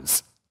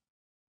values.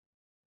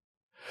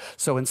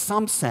 So in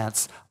some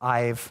sense,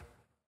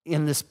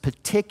 in this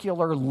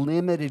particular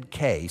limited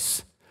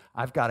case,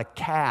 I've got a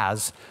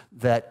CAS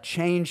that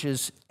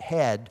changes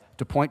head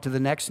to point to the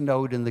next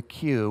node in the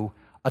queue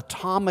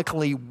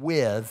atomically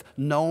with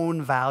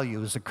known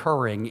values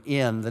occurring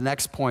in the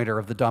next pointer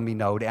of the dummy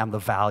node and the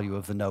value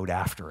of the node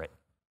after it.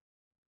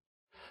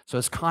 So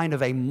it's kind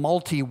of a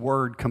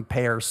multi-word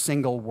compare,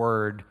 single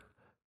word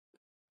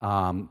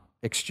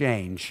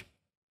exchange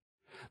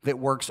that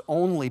works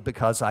only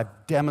because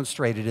I've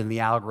demonstrated in the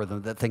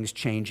algorithm that things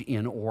change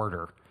in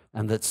order,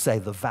 and that say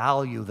the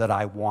value that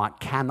I want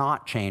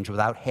cannot change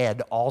without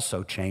head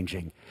also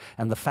changing.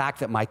 And the fact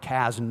that my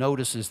CAS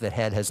notices that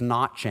head has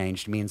not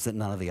changed means that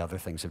none of the other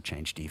things have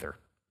changed either.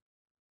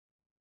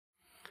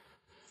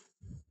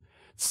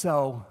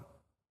 So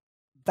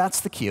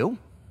that's the queue.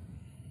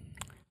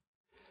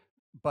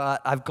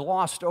 But I've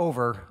glossed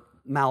over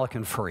malloc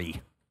and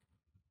free.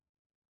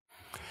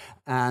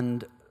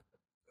 And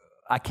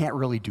I can't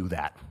really do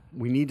that.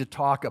 We need to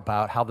talk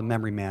about how the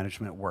memory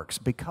management works,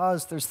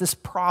 because there's this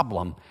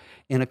problem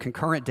in a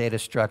concurrent data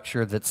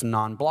structure that's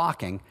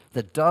non-blocking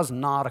that does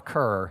not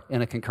occur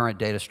in a concurrent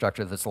data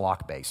structure that's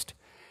lock-based.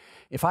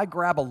 If I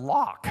grab a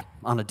lock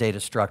on a data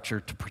structure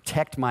to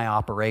protect my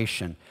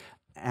operation,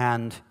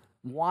 and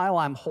while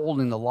I'm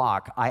holding the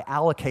lock, I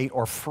allocate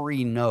or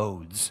free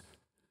nodes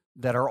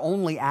that are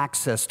only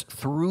accessed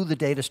through the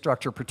data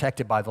structure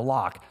protected by the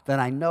lock, then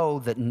I know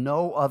that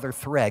no other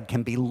thread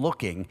can be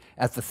looking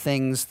at the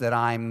things that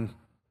I'm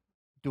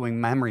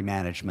doing memory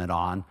management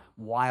on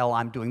while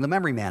I'm doing the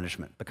memory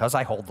management, because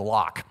I hold the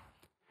lock.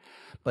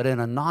 But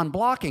in a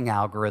non-blocking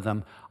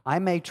algorithm, I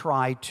may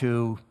try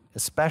to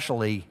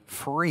especially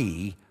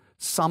free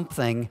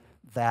something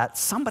that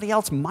somebody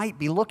else might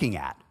be looking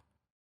at.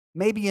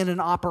 Maybe in an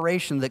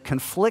operation that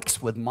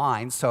conflicts with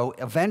mine, so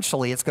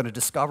eventually it's going to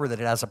discover that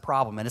it has a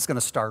problem and it's going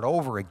to start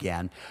over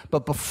again.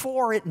 But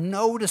before it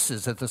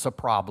notices that there's a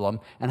problem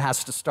and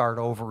has to start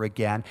over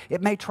again,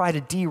 it may try to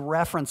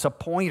dereference a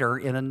pointer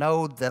in a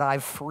node that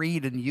I've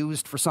freed and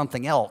used for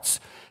something else.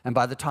 And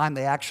by the time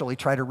they actually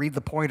try to read the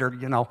pointer,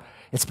 you know,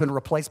 it's been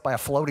replaced by a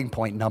floating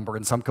point number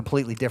in some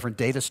completely different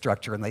data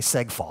structure, and they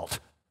segfault.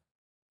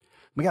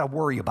 We got to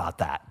worry about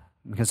that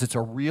because it's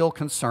a real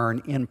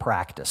concern in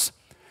practice.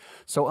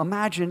 So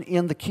imagine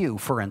in the queue,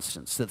 for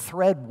instance, that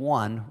thread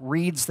 1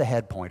 reads the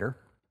head pointer,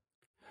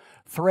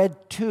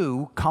 thread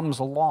 2 comes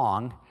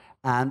along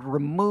and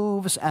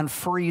removes and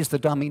frees the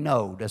dummy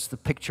node, as the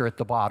picture at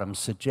the bottom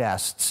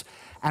suggests,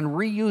 and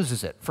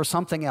reuses it for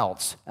something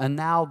else. And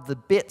now the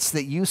bits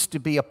that used to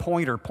be a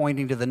pointer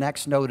pointing to the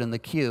next node in the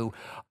queue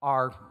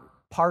are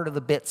part of the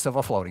bits of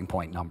a floating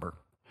point number.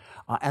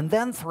 And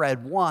then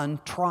thread 1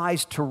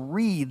 tries to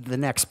read the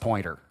next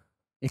pointer.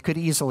 It could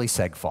easily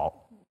segfault.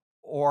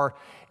 Or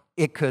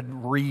it could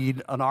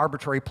read an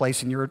arbitrary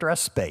place in your address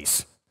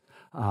space.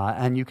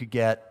 And you could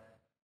get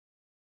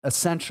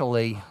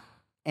essentially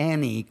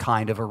any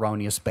kind of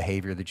erroneous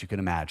behavior that you can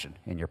imagine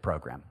in your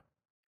program.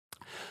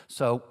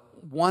 So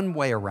one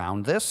way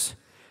around this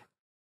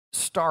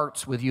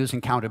starts with using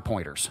counted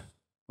pointers.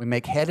 We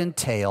make head and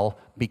tail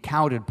be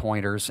counted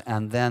pointers,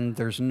 and then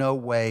there's no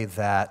way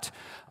that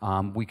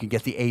we can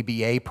get the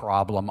ABA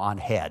problem on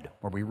head,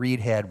 where we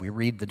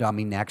read the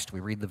dummy next, we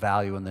read the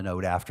value in the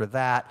node after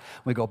that,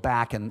 we go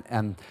back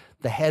and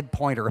the head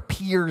pointer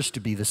appears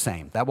to be the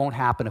same. That won't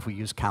happen if we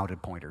use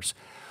counted pointers.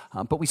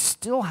 But we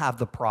still have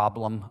the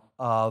problem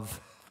of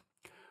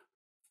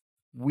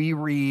we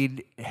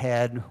read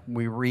head,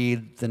 we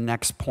read the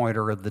next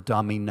pointer of the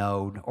dummy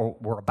node, or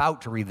we're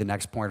about to read the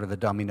next pointer of the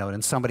dummy node,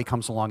 and somebody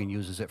comes along and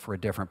uses it for a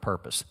different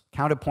purpose.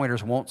 Counted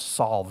pointers won't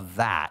solve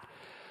that.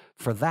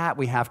 For that,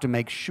 we have to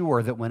make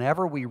sure that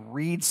whenever we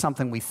read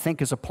something we think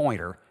is a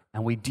pointer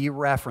and we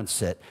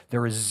dereference it,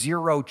 there is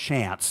zero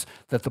chance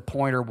that the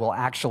pointer will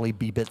actually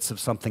be bits of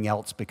something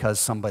else because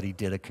somebody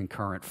did a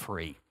concurrent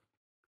free.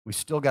 We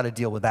still got to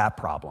deal with that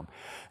problem.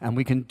 And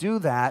we can do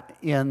that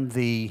in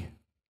the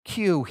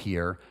queue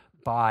here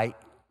by,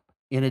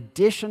 in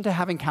addition to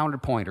having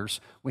counted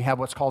pointers, we have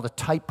what's called a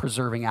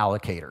type-preserving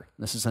allocator.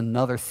 This is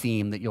another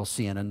theme that you'll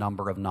see in a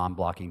number of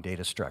non-blocking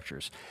data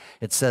structures.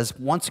 It says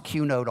once a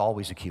queue node,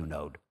 always a queue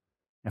node.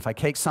 If I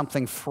take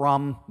something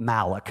from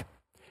malloc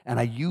and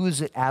I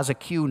use it as a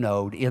queue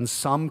node in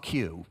some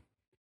queue,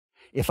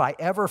 if I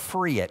ever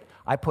free it,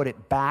 I put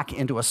it back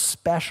into a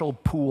special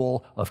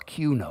pool of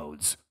queue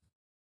nodes.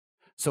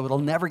 So it'll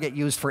never get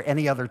used for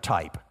any other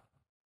type.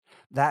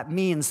 That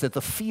means that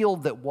the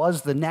field that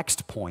was the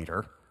next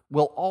pointer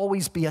will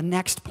always be a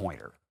next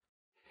pointer.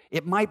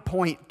 It might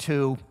point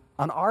to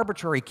an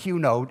arbitrary queue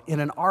node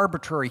in an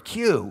arbitrary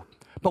queue,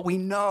 but we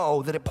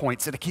know that it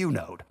points at a queue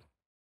node.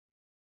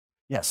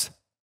 Yes?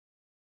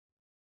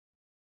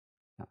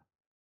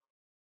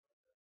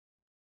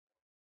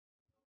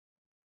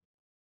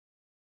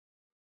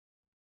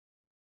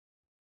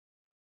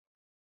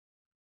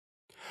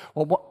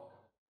 Well,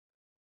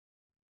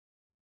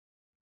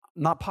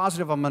 not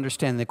positive I'm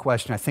understanding the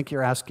question. I think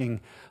you're asking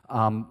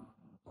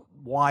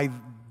why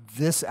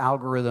this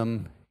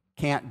algorithm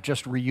can't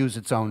just reuse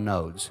its own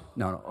nodes.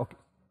 No, okay.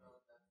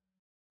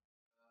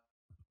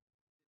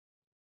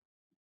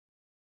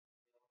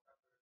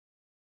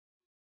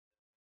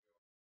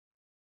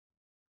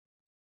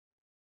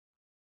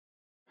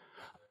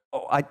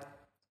 Oh,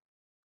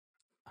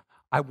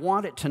 I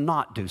want it to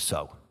not do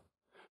so.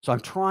 So I'm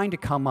trying to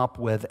come up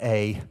with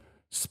a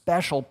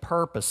special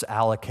purpose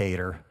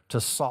allocator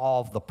to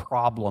solve the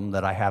problem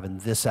that I have in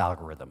this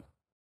algorithm.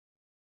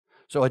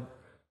 So,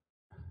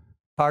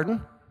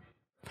 pardon?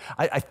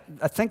 I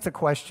think the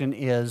question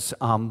is,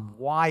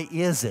 why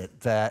is it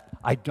that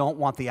I don't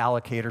want the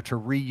allocator to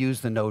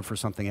reuse the node for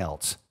something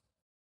else?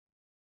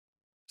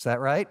 Is that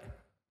right?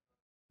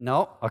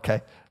 No?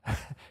 Okay.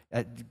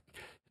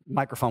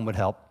 Microphone would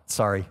help.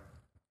 Sorry.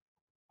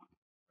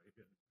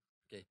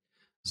 Okay.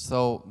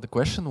 So the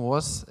question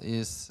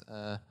is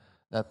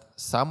that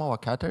some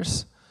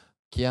allocators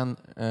can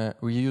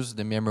reuse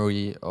the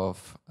memory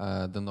of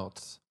the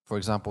nodes, for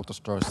example, to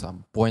store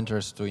some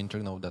pointers to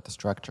internal data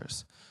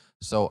structures.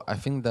 So I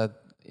think that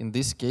in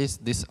this case,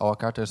 these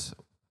allocators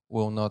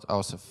will not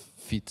also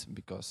fit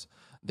because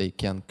they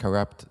can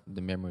corrupt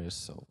the memories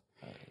so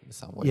in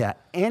some way. Yeah,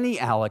 any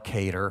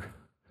allocator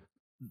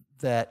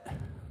that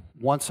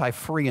once I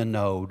free a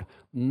node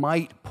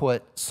might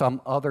put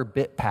some other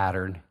bit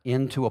pattern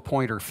into a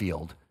pointer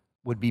field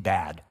would be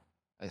bad.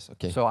 Yes,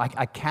 okay. So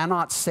I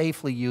cannot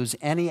safely use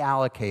any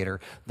allocator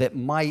that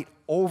might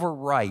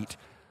overwrite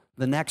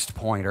the next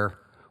pointer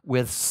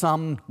with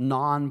some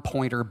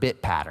non-pointer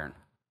bit pattern.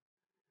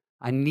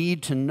 I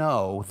need to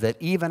know that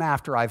even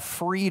after I've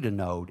freed a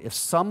node, if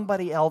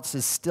somebody else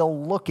is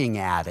still looking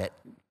at it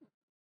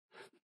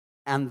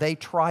and they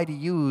try to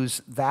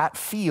use that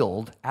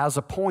field as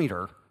a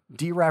pointer,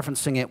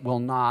 dereferencing it will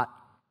not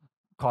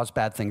cause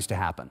bad things to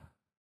happen.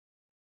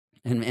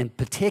 In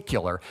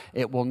particular,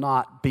 it will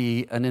not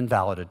be an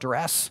invalid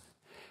address,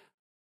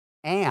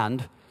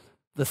 and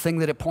the thing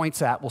that it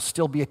points at will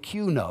still be a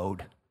queue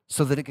node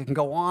so that it can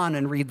go on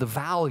and read the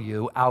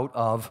value out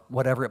of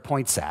whatever it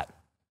points at.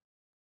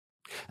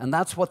 And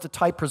that's what the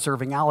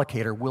type-preserving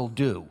allocator will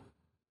do.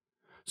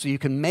 So you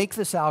can make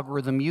this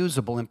algorithm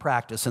usable in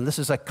practice, and this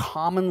is a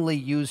commonly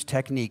used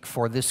technique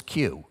for this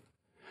queue,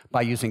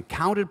 by using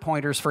counted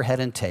pointers for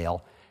head and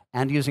tail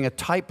and using a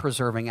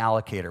type-preserving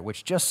allocator,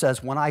 which just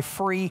says when I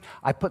free,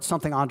 I put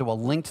something onto a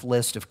linked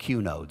list of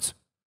queue nodes.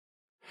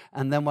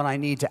 And then when I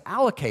need to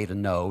allocate a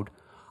node,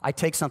 I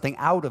take something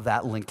out of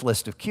that linked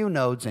list of queue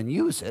nodes and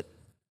use it.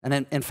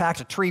 And in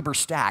fact, a Treber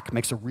stack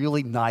makes a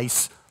really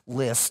nice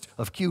list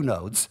of queue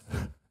nodes.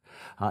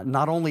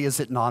 Not only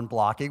is it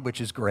non-blocking, which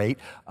is great,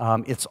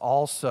 it's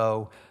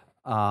also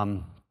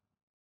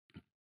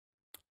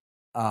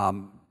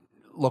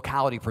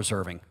locality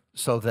preserving,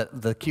 so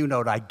that the queue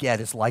node I get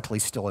is likely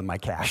still in my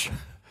cache.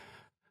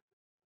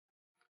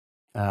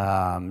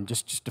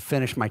 Just to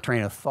finish my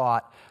train of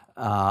thought,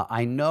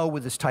 I know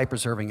with this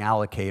type-preserving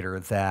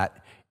allocator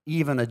that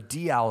even a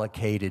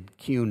deallocated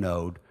queue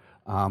node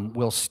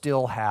will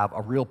still have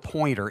a real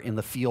pointer in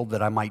the field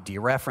that I might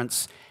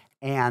dereference,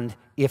 and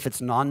if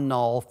it's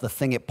non-null, the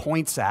thing it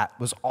points at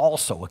was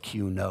also a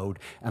queue node,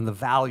 and the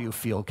value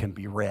field can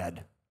be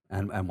read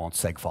and won't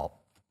segfault.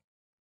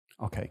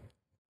 Okay.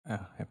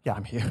 Yeah,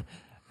 I'm here.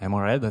 Am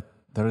I right that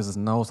there is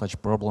no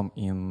such problem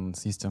in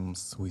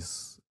systems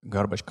with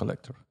garbage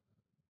collector?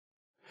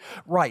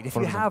 Right.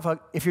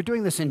 If you're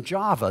doing this in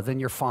Java, then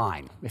you're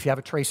fine. If you have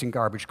a tracing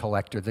garbage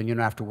collector, then you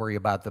don't have to worry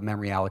about the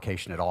memory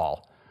allocation at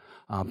all.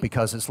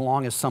 Because as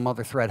long as some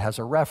other thread has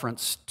a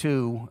reference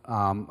to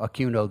a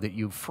queue node that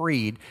you've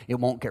freed, it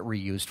won't get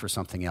reused for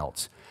something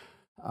else.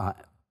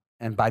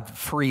 And by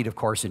freed, of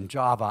course, in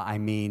Java, I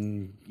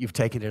mean you've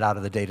taken it out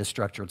of the data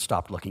structure and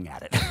stopped looking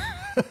at it.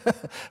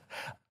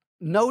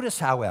 Notice,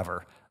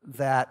 however,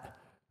 that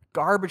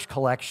garbage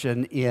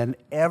collection in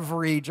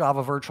every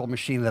Java virtual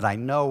machine that I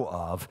know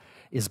of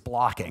is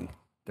blocking.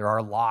 There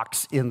are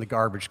locks in the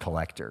garbage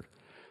collector.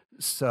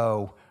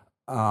 So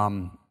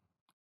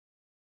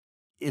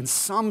in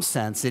some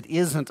sense, it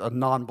isn't a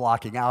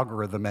non-blocking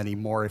algorithm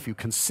anymore if you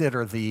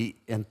consider the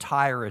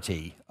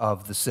entirety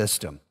of the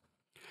system.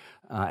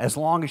 As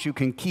long as you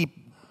can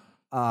keep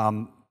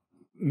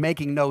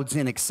making nodes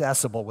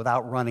inaccessible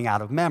without running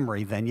out of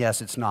memory, then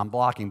yes, it's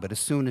non-blocking. But as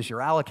soon as your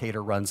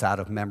allocator runs out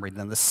of memory,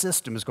 then the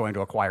system is going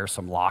to acquire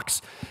some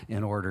locks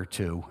in order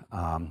to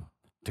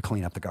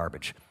clean up the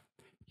garbage.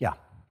 Yeah.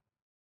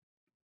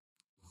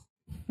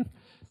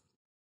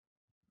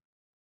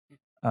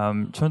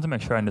 Just want to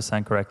make sure I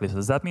understand correctly. So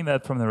does that mean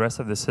that from the rest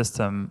of the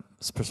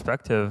system's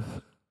perspective,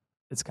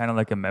 it's kind of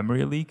like a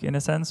memory leak in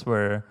a sense,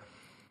 where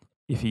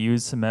if you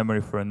use some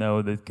memory for a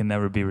node, it can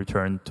never be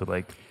returned to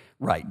like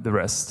the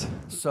rest?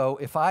 So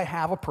if I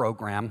have a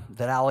program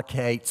that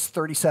allocates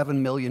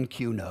 37 million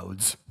queue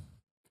nodes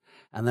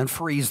and then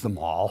frees them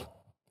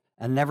all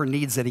and never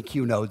needs any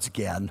queue nodes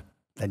again,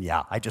 then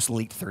yeah, I just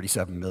leaked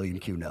 37 million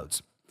queue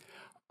nodes.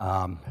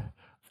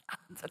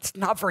 It's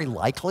not very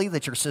likely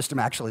that your system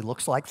actually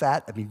looks like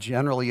that. I mean,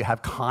 generally you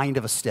have kind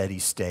of a steady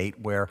state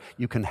where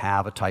you can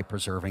have a type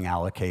preserving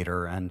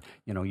allocator, and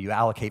you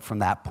allocate from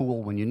that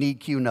pool when you need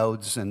queue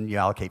nodes, and you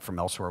allocate from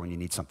elsewhere when you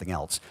need something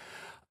else.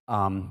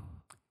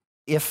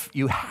 If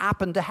you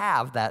happen to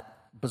have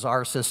that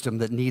bizarre system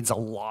that needs a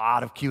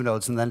lot of queue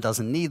nodes and then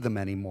doesn't need them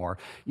anymore,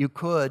 you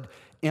could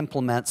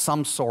implement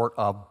some sort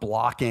of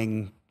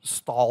blocking,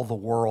 stall the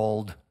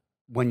world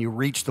when you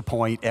reach the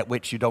point at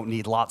which you don't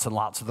need lots and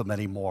lots of them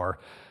anymore.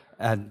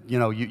 And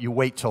you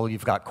wait till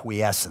you've got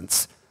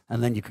quiescence,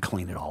 and then you can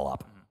clean it all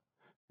up.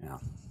 Yeah.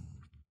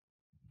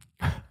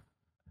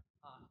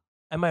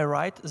 Am I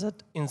right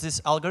that in this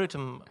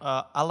algorithm,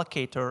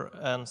 allocator,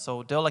 and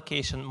so the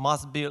allocation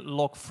must be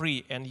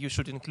lock-free, and you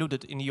should include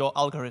it in your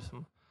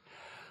algorithm?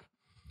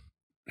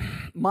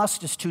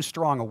 Must is too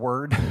strong a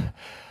word.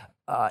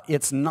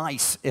 It's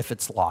nice if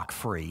it's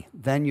lock-free.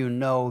 Then you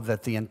know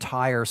that the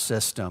entire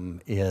system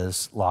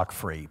is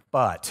lock-free.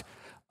 But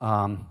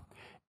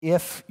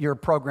if you're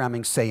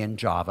programming, say, in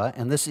Java,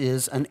 and this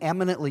is an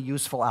eminently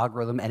useful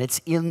algorithm, and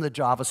it's in the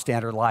Java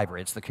standard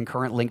library. It's the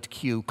concurrent linked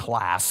queue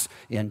class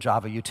in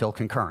Java util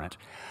concurrent.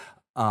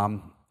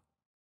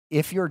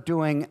 If you're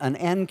doing an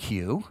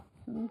enqueue,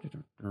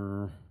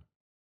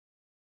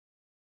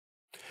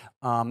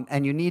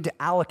 and you need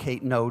to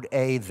allocate node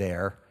A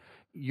there,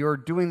 you're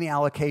doing the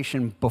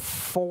allocation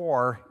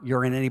before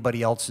you're in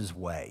anybody else's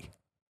way.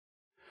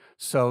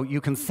 So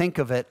you can think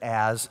of it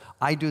as,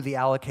 I do the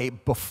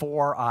allocate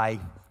before I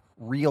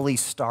really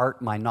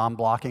start my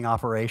non-blocking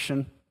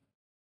operation.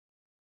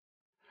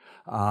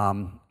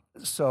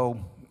 So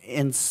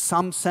in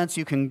some sense,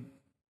 you can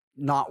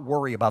not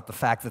worry about the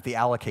fact that the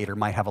allocator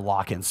might have a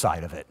lock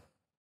inside of it.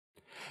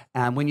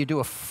 And when you do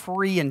a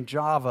free in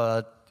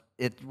Java,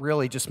 it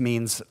really just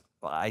means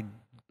I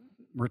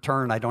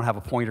don't have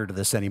a pointer to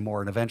this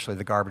anymore, and eventually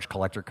the garbage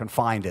collector can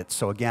find it.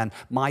 So again,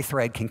 my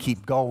thread can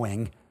keep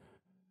going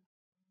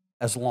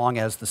as long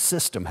as the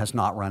system has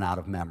not run out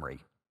of memory.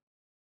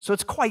 So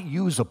it's quite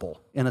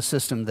usable in a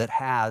system that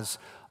has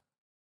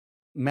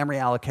memory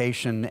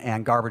allocation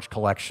and garbage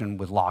collection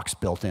with locks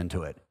built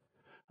into it.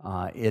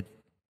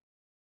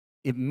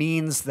 It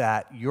means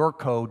that your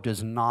code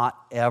does not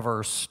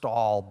ever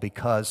stall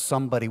because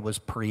somebody was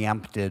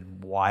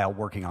preempted while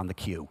working on the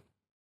queue.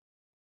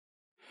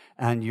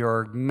 And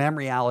your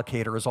memory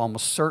allocator is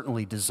almost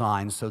certainly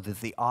designed so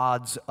that the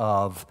odds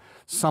of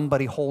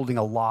somebody holding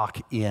a lock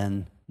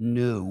in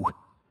new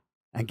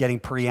and getting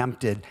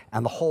preempted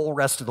and the whole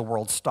rest of the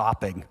world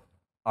stopping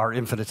are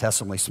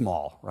infinitesimally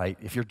small, right?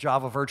 If your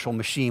Java virtual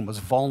machine was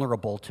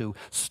vulnerable to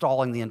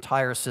stalling the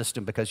entire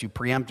system because you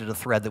preempted a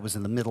thread that was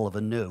in the middle of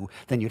a new,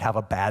 then you'd have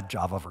a bad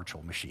Java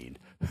virtual machine.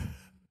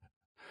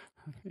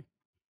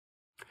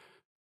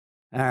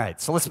 All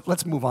right, so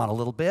let's move on a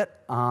little bit.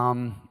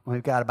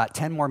 We've got about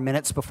 10 more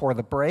minutes before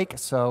the break,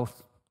 so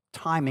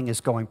timing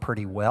is going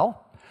pretty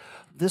well.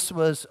 This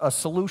was a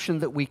solution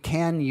that we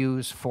can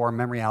use for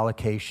memory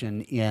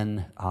allocation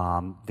in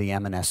the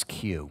M&S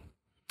queue.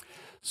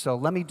 So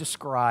let me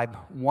describe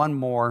one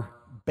more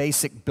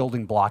basic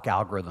building block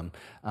algorithm,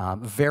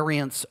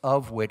 variants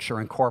of which are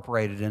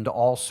incorporated into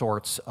all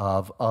sorts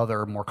of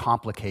other more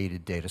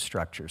complicated data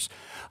structures.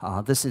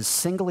 This is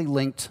singly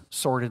linked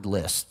sorted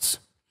lists.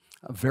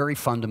 A very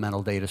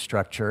fundamental data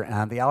structure,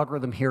 and the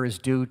algorithm here is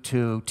due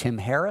to Tim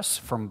Harris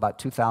from about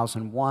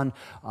 2001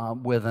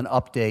 with an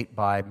update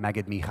by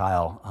Magid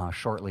Mikhail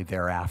shortly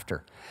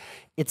thereafter.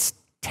 It's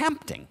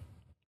tempting,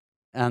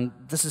 and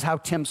this is how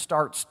Tim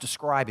starts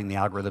describing the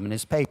algorithm in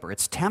his paper.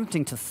 It's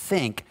tempting to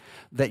think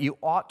that you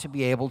ought to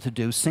be able to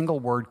do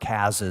single word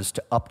cases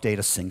to update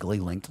a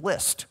singly linked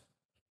list.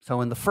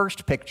 So in the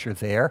first picture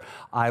there,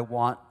 I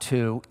want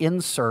to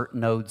insert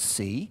node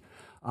C.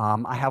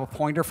 I have a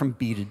pointer from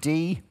B to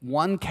D,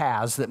 one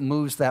cas that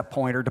moves that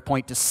pointer to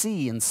point to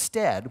C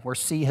instead, where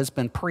C has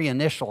been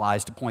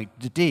pre-initialized to point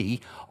to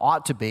D,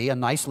 ought to be a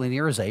nice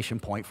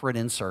linearization point for an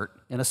insert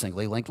in a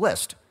singly linked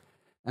list.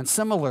 And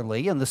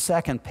similarly, in the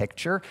second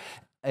picture,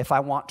 if I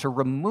want to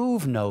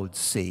remove node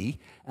C,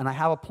 and I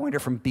have a pointer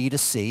from B to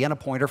C and a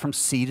pointer from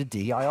C to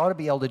D, I ought to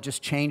be able to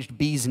just change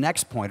B's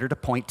next pointer to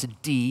point to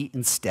D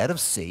instead of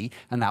C,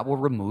 and that will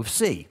remove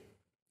C.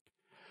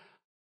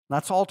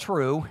 That's all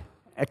true,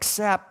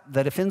 except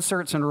that if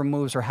inserts and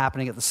removes are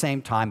happening at the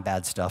same time,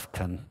 bad stuff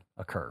can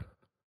occur.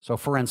 So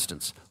for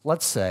instance,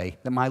 let's say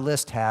that my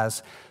list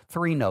has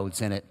 3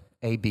 nodes in it,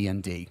 A, B,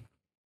 and D.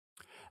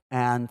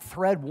 And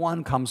thread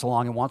 1 comes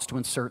along and wants to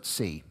insert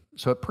C.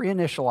 So it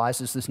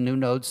pre-initializes this new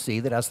node C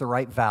that has the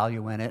right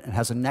value in it and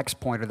has a next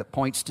pointer that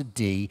points to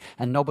D,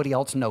 and nobody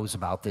else knows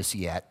about this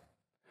yet.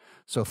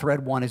 So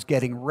thread 1 is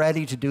getting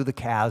ready to do the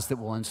CAS that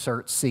will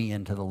insert C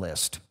into the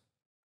list.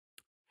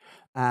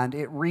 And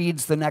it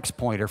reads the next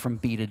pointer from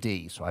B to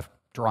D. So I've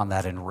drawn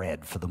that in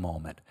red for the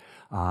moment.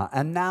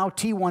 And now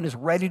T1 is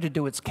ready to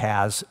do its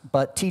CAS,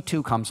 but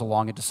T2 comes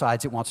along and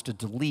decides it wants to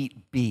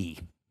delete B.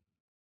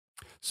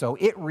 So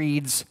it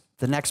reads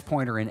the next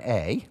pointer in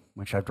A,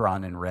 which I've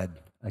drawn in red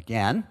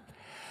again.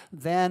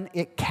 Then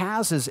it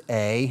CASes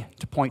A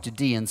to point to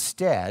D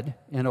instead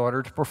in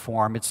order to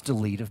perform its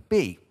delete of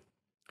B.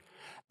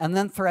 And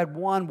then thread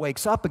 1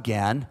 wakes up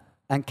again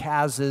and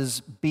CASes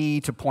B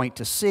to point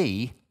to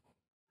C.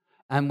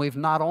 And we've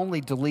not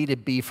only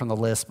deleted B from the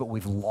list, but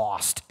we've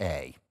lost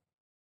A.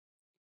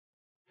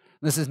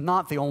 This is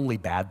not the only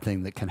bad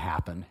thing that can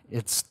happen.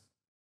 It's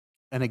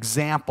an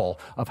example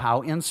of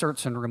how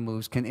inserts and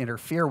removes can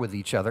interfere with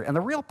each other. And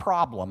the real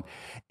problem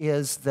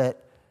is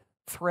that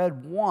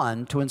thread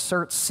 1, to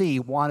insert C,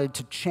 wanted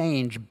to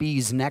change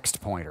B's next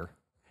pointer.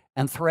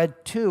 And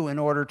thread 2, in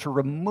order to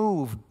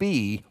remove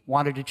B,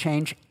 wanted to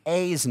change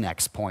A's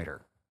next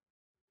pointer.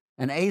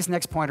 And A's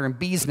next pointer and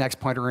B's next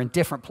pointer are in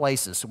different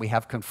places. So we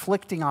have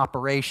conflicting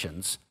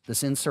operations,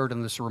 this insert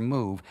and this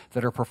remove,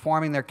 that are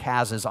performing their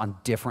CASes on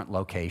different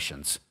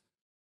locations.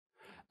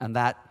 And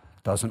that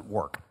doesn't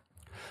work.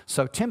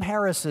 So Tim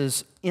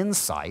Harris's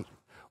insight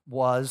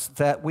was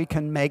that we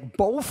can make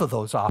both of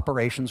those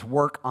operations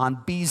work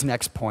on B's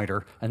next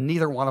pointer, and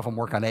neither one of them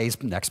work on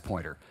A's next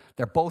pointer.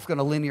 They're both going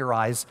to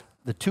linearize.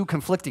 The two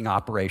conflicting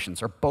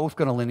operations are both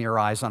going to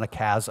linearize on a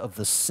CAS of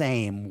the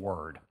same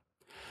word.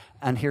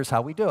 And here's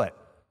how we do it.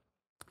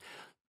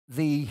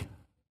 The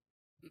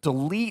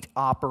delete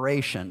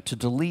operation to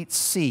delete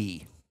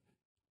C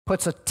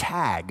puts a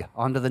tag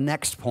onto the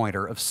next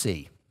pointer of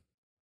C.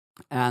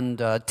 And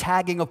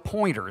tagging of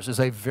pointers is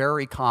a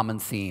very common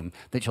theme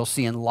that you'll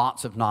see in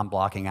lots of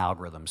non-blocking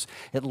algorithms.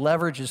 It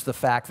leverages the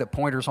fact that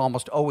pointers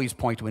almost always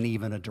point to an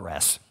even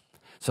address.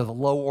 So the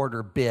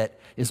low-order bit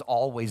is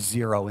always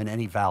 0 in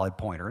any valid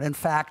pointer. And in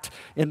fact,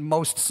 in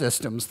most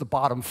systems, the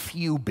bottom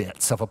few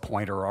bits of a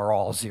pointer are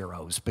all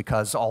zeros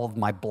because all of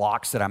my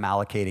blocks that I'm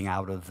allocating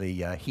out of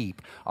the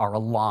heap are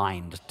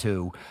aligned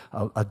to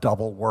a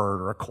double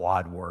word or a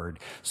quad word.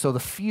 So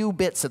the few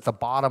bits at the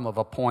bottom of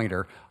a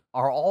pointer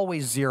are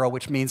always 0,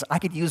 which means I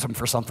could use them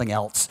for something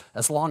else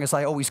as long as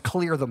I always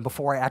clear them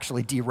before I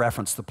actually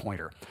dereference the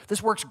pointer.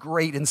 This works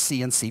great in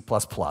C and C++.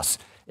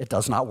 It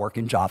does not work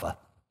in Java.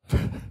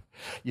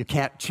 You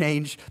can't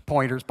change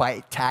pointers by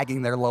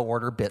tagging their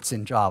low-order bits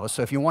in Java.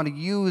 So if you want to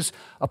use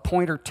a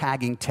pointer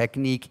tagging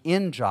technique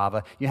in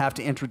Java, you have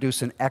to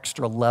introduce an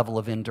extra level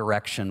of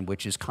indirection,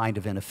 which is kind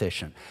of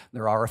inefficient.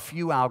 There are a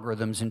few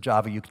algorithms in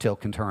Java util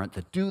concurrent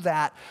that do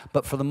that,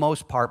 but for the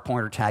most part,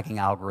 pointer tagging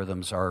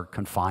algorithms are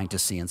confined to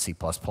C and C++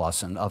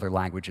 and other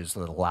languages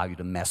that allow you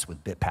to mess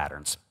with bit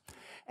patterns.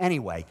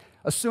 Anyway,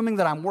 assuming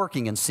that I'm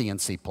working in C and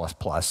C++,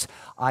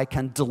 I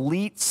can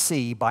delete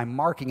C by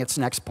marking its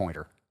next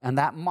pointer. And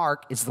that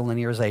mark is the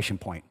linearization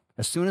point.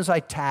 As soon as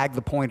I tag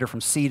the pointer from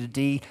C to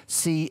D,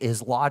 C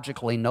is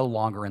logically no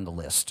longer in the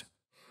list.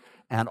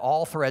 And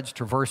all threads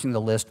traversing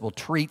the list will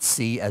treat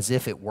C as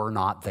if it were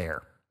not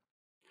there.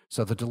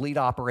 So the delete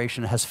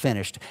operation has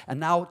finished.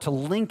 And now to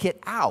link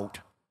it out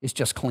is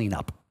just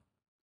cleanup.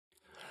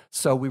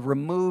 So we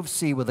remove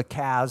C with a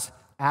CAS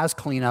as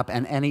cleanup,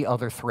 and any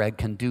other thread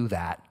can do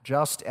that.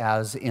 Just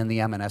as in the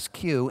MNS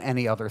queue,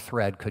 any other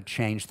thread could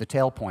change the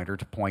tail pointer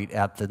to point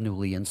at the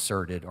newly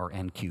inserted or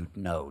enqueued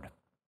node.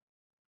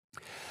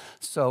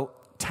 So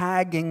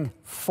tagging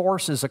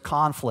forces a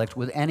conflict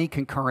with any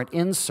concurrent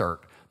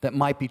insert that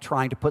might be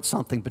trying to put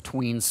something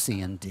between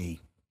C and D,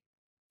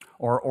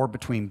 or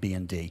between B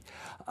and D.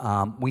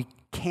 We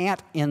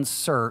can't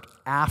insert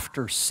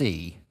after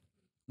C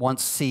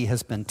once C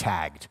has been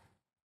tagged.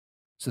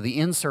 So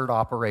the insert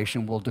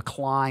operation will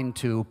decline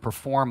to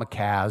perform a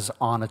CAS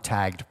on a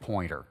tagged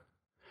pointer.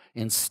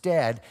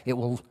 Instead, it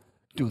will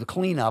do the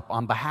cleanup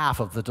on behalf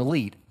of the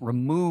delete,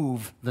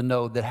 remove the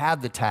node that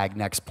had the tag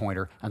next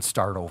pointer, and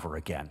start over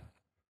again.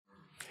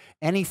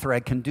 Any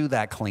thread can do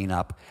that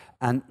cleanup.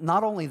 And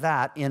not only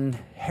that, in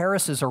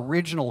Harris's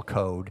original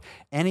code,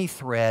 any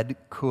thread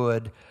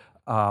could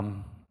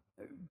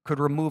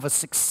remove a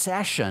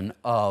succession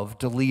of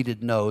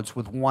deleted nodes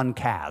with one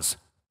CAS.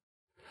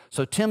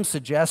 So Tim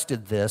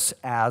suggested this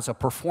as a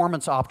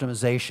performance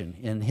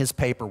optimization in his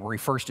paper where he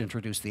first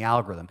introduced the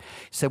algorithm.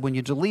 He said when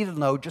you delete a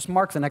node, just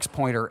mark the next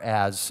pointer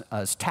as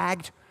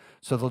tagged,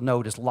 so the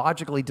node is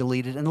logically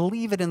deleted, and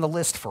leave it in the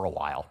list for a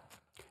while.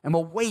 And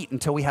we'll wait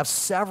until we have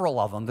several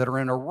of them that are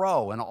in a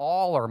row and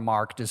all are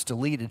marked as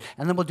deleted,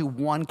 and then we'll do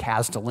one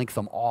cast to link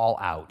them all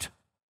out.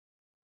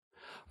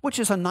 Which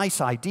is a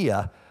nice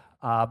idea,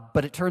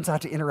 but it turns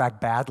out to interact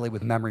badly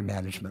with memory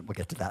management. We'll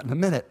get to that in a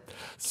minute.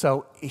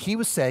 So he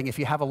was saying if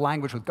you have a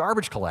language with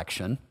garbage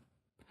collection,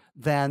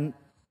 then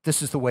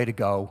this is the way to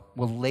go.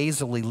 We'll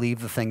lazily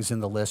leave the things in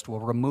the list. We'll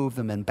remove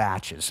them in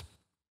batches.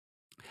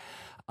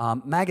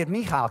 Magid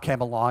Michal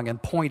came along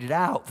and pointed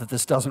out that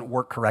this doesn't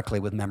work correctly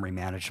with memory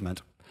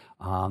management.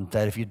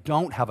 That if you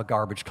don't have a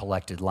garbage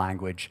collected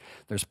language,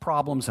 there's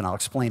problems, and I'll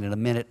explain in a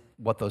minute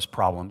what those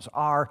problems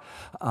are.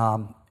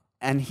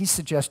 And he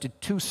suggested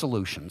two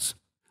solutions.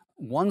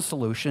 One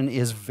solution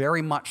is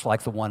very much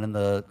like the one in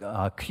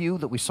the queue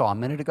that we saw a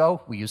minute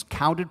ago. We use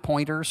counted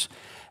pointers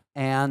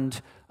and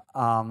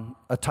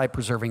a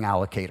type-preserving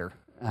allocator.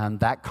 And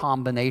that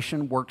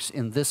combination works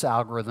in this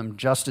algorithm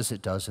just as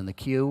it does in the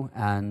queue.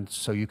 And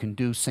so you can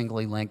do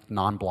singly linked,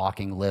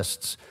 non-blocking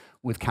lists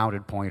with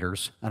counted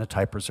pointers and a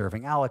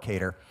type-preserving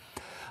allocator.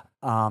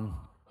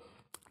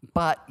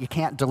 But you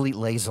can't delete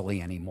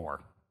lazily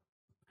anymore.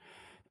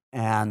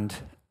 And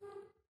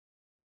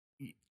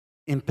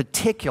in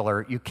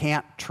particular, you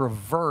can't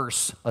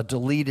traverse a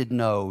deleted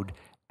node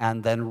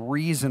and then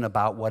reason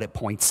about what it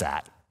points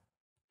at.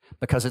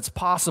 Because it's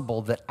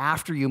possible that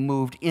after you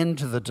moved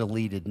into the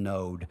deleted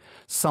node,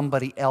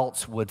 somebody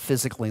else would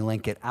physically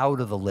link it out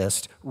of the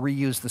list,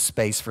 reuse the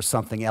space for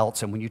something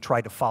else, and when you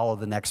try to follow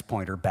the next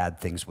pointer, bad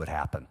things would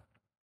happen.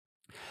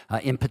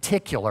 In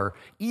particular,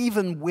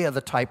 even with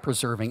a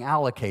type-preserving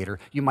allocator,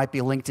 you might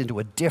be linked into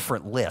a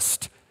different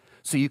list.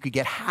 So you could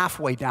get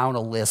halfway down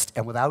a list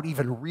and without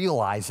even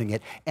realizing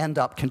it, end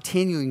up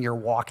continuing your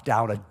walk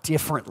down a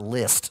different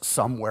list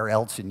somewhere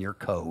else in your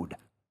code.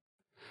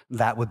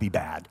 That would be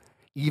bad,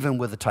 even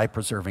with a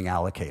type-preserving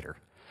allocator.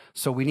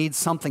 So we need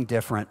something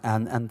different,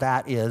 and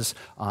that is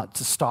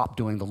to stop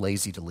doing the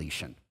lazy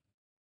deletion.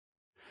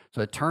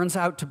 So it turns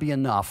out to be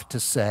enough to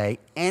say,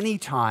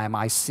 anytime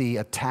I see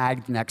a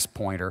tagged next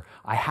pointer,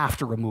 I have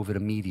to remove it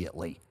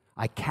immediately.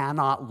 I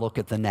cannot look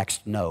at the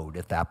next node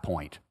at that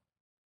point.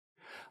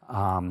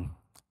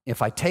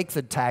 If I take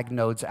the tagged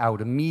nodes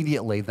out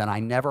immediately, then I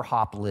never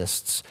hop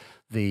lists.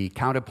 The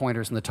counted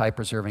pointers and the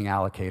type-preserving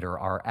allocator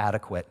are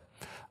adequate.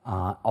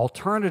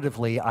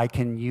 Alternatively, I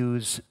can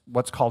use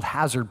what's called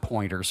hazard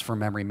pointers for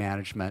memory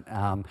management,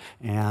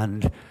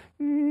 and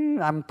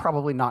I'm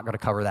probably not going to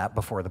cover that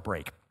before the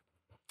break.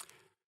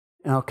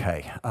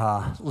 Okay,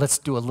 let's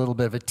do a little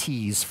bit of a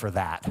tease for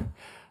that.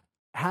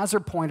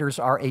 Hazard pointers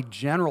are a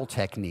general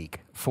technique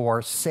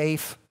for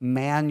safe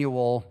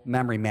manual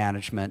memory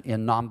management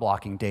in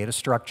non-blocking data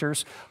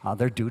structures.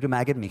 They're due to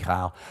Magid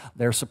Michal.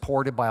 They're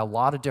supported by a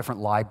lot of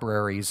different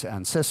libraries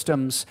and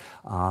systems.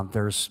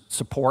 There's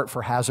support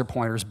for hazard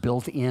pointers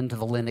built into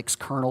the Linux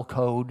kernel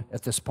code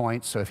at this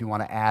point. So if you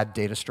want to add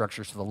data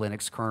structures to the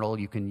Linux kernel,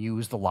 you can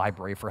use the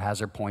library for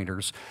hazard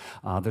pointers.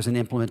 There's an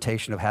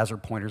implementation of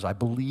hazard pointers, I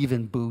believe,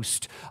 in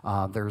Boost.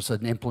 There's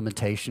an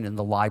implementation in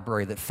the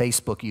library that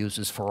Facebook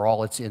uses for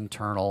all its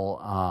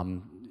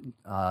internal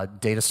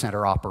data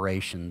center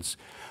operations.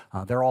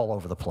 They're all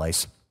over the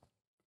place.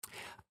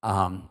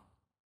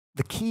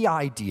 The key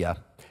idea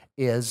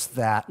is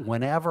that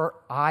whenever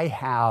I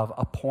have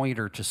a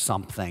pointer to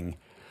something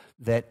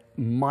that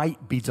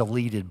might be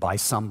deleted by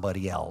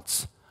somebody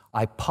else,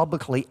 I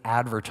publicly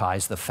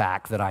advertise the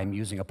fact that I'm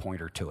using a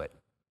pointer to it.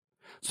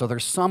 So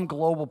there's some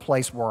global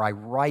place where I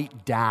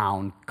write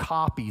down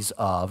copies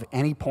of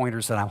any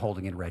pointers that I'm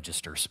holding in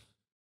registers.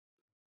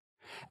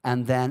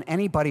 And then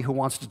anybody who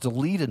wants to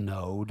delete a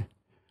node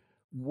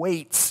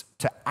waits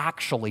to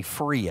actually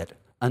free it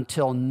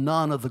until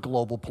none of the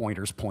global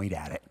pointers point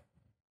at it.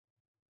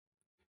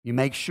 You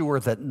make sure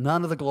that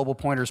none of the global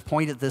pointers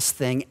point at this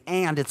thing,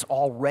 and it's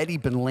already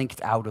been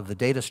linked out of the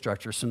data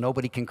structure, so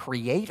nobody can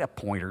create a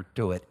pointer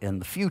to it in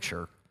the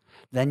future.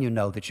 Then you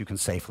know that you can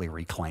safely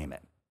reclaim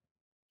it.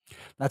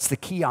 That's the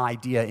key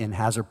idea in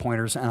hazard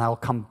pointers, and I'll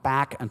come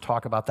back and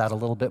talk about that a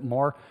little bit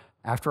more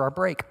after our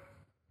break.